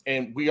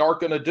 and we are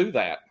going to do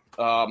that.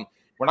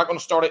 We're not going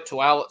to start it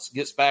till Alex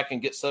gets back and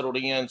gets settled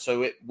in.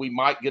 So we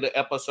might get an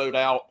episode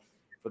out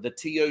for the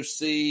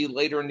TOC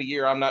later in the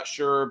year. I'm not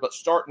sure, but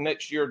starting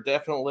next year,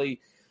 definitely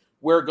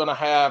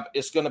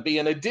it's going to be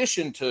in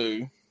addition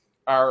to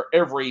our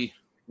every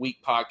week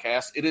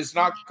podcast. It is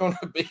not going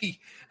to be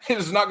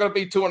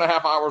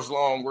 2.5 hours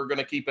long. We're going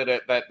to keep it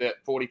at that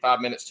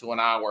 45 minutes to an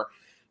hour,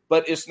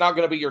 but it's not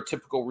going to be your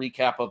typical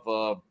recap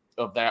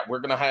of that. We're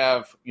going to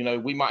have,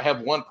 we might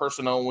have one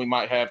person on, we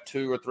might have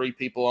 2 or 3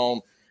 people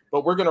on,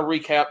 but we're going to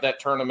recap that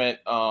tournament.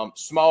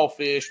 Small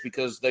fish,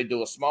 because they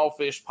do a small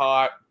fish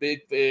pot,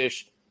 big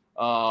fish,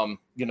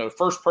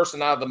 first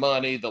person out of the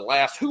money, the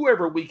last,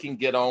 whoever we can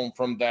get on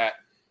from that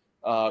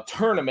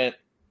tournament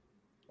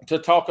to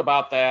talk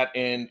about that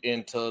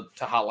and to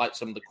highlight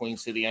some of the Queen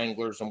City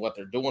anglers and what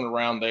they're doing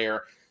around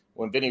there.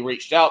 When Vinny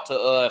reached out to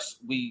us,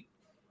 we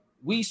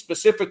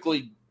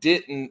specifically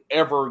didn't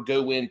ever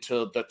go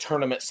into the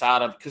tournament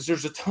side of, because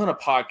there's a ton of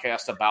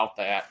podcasts about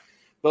that.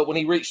 But when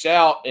he reached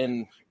out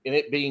and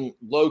it being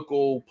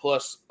local,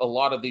 plus a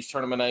lot of these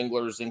tournament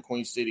anglers in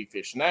Queen City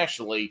fish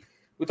nationally,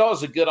 we thought it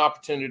was a good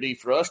opportunity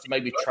for us to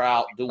maybe try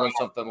out doing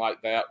something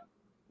like that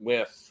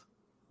with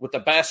the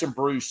Bass and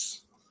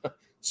Bruce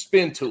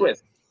spin to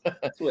it.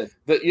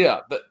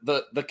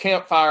 The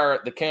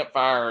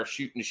campfire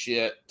shooting the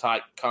shit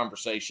type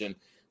conversation.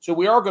 So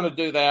we are going to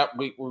do that.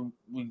 We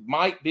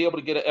might be able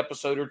to get an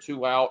episode or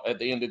 2 out at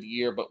the end of the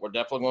year, but we're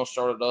definitely going to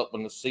start it up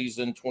when the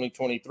season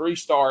 2023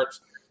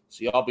 starts.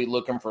 So y'all be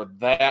looking for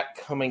that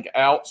coming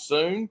out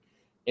soon.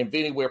 And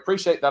Vinny, we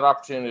appreciate that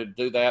opportunity to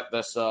do that.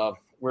 That's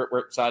we're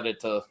excited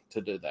to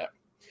do that.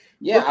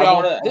 Yeah, look, I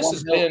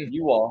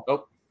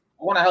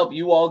want to help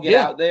you all get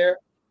out there,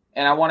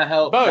 and I want to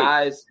help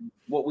guys.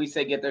 What we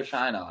say, get their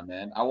shine on,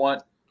 man. I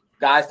want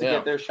guys to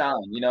get their shine.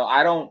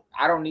 I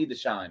don't need the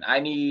shine. I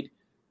need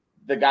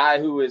the guy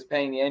who is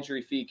paying the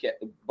entry fee,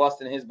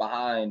 busting his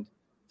behind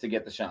to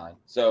get the shine.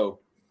 So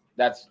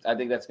I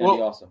think that's going to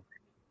be awesome.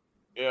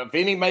 Yeah,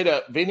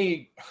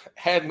 Vinny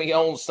had me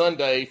on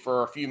Sunday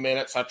for a few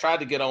minutes. I tried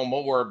to get on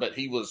more, but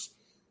he was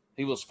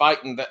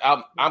fighting that.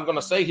 I'm going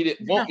to say he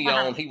didn't want me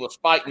on. He was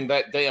fighting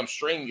that damn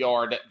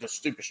StreamYard, the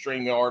stupid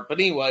StreamYard. But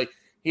anyway,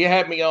 he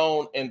had me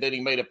on, and then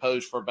he made a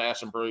post for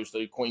Bass and Brews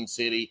through Queen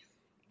City.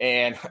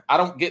 And I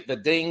don't get the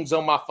dings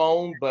on my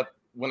phone, but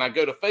when I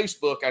go to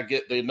Facebook, I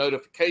get the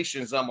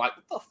notifications. I'm like,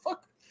 what the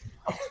fuck?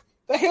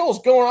 The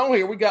hell's going on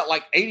here? We got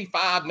like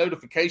 85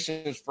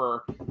 notifications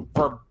for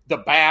the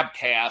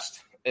Babcast,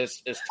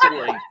 as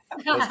Tori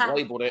has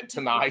labeled it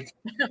tonight.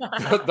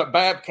 the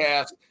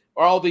Babcast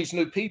are all these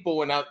new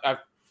people, and I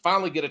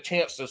finally get a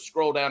chance to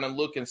scroll down and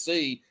look and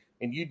see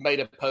and you'd made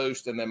a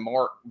post, and then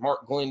Mark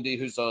Glendy,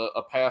 who's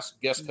a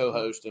past guest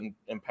co-host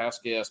and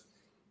past guest,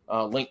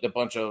 linked a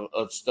bunch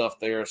of stuff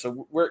there.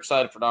 So we're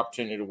excited for the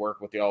opportunity to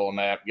work with y'all on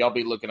that. Y'all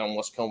be looking on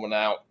what's coming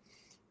out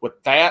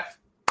with that.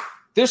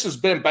 This has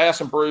been Bass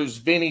and Brews.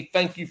 Vinny,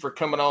 thank you for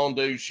coming on,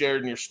 dude,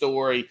 sharing your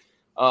story.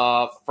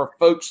 For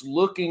folks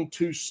looking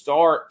to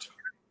start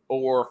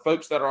or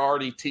folks that are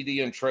already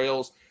TD and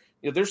trails,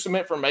 there's some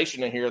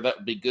information in here that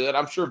would be good.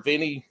 I'm sure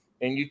Vinny,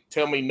 and you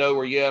tell me no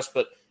or yes,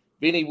 but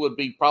Vinny would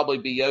probably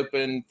be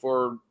open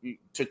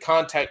to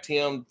contact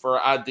him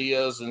for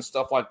ideas and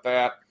stuff like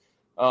that.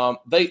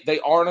 They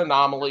are an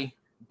anomaly,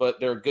 but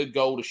they're a good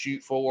goal to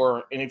shoot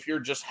for. And if you're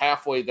just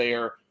halfway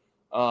there,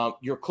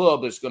 your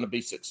club is going to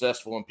be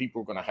successful and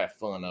people are going to have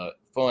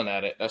fun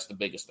at it. That's the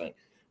biggest thing.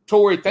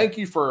 Tori, thank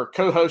you for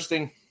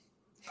co-hosting.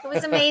 It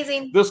was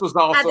amazing. This was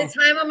awesome. At the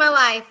time of my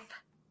life.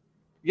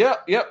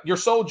 Yep. Your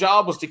sole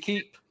job was to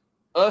keep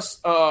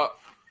us,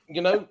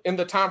 in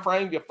the time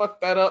frame. You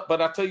fucked that up,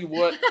 but I tell you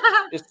what,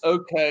 it's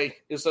okay.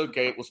 It's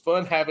okay. It was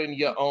fun having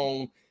you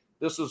on.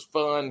 This was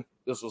fun.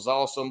 This was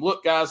awesome.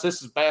 Look, guys,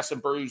 this is Bass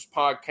and Brews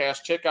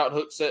podcast. Check out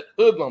Hookset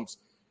Hoodlums.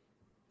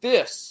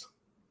 This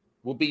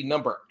will be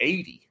number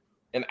 80,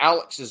 and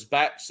Alex is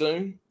back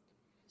soon.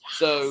 Yes.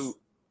 So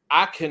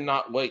I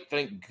cannot wait.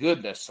 Thank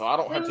goodness. So I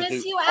don't have to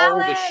do all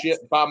this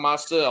shit by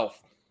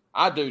myself.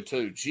 I do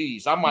too.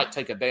 Jeez, I might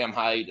take a damn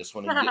hiatus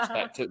when he gets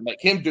back to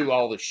make him do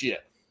all the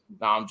shit.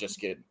 No, I'm just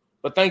kidding.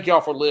 But thank y'all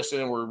for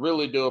listening. We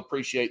really do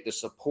appreciate the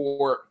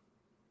support.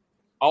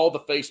 All the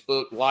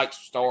Facebook likes,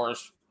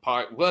 stars,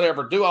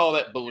 whatever. Do all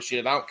that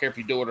bullshit. I don't care if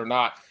you do it or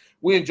not.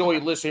 We enjoy you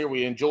listening.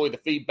 We enjoy the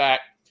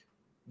feedback.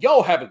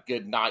 Y'all have a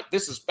good night.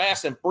 This is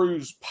Bass and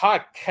Brews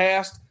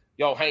podcast.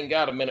 Y'all hang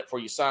out a minute before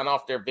you sign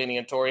off there, Vinny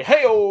and Tori.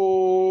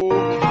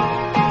 Hey-oh!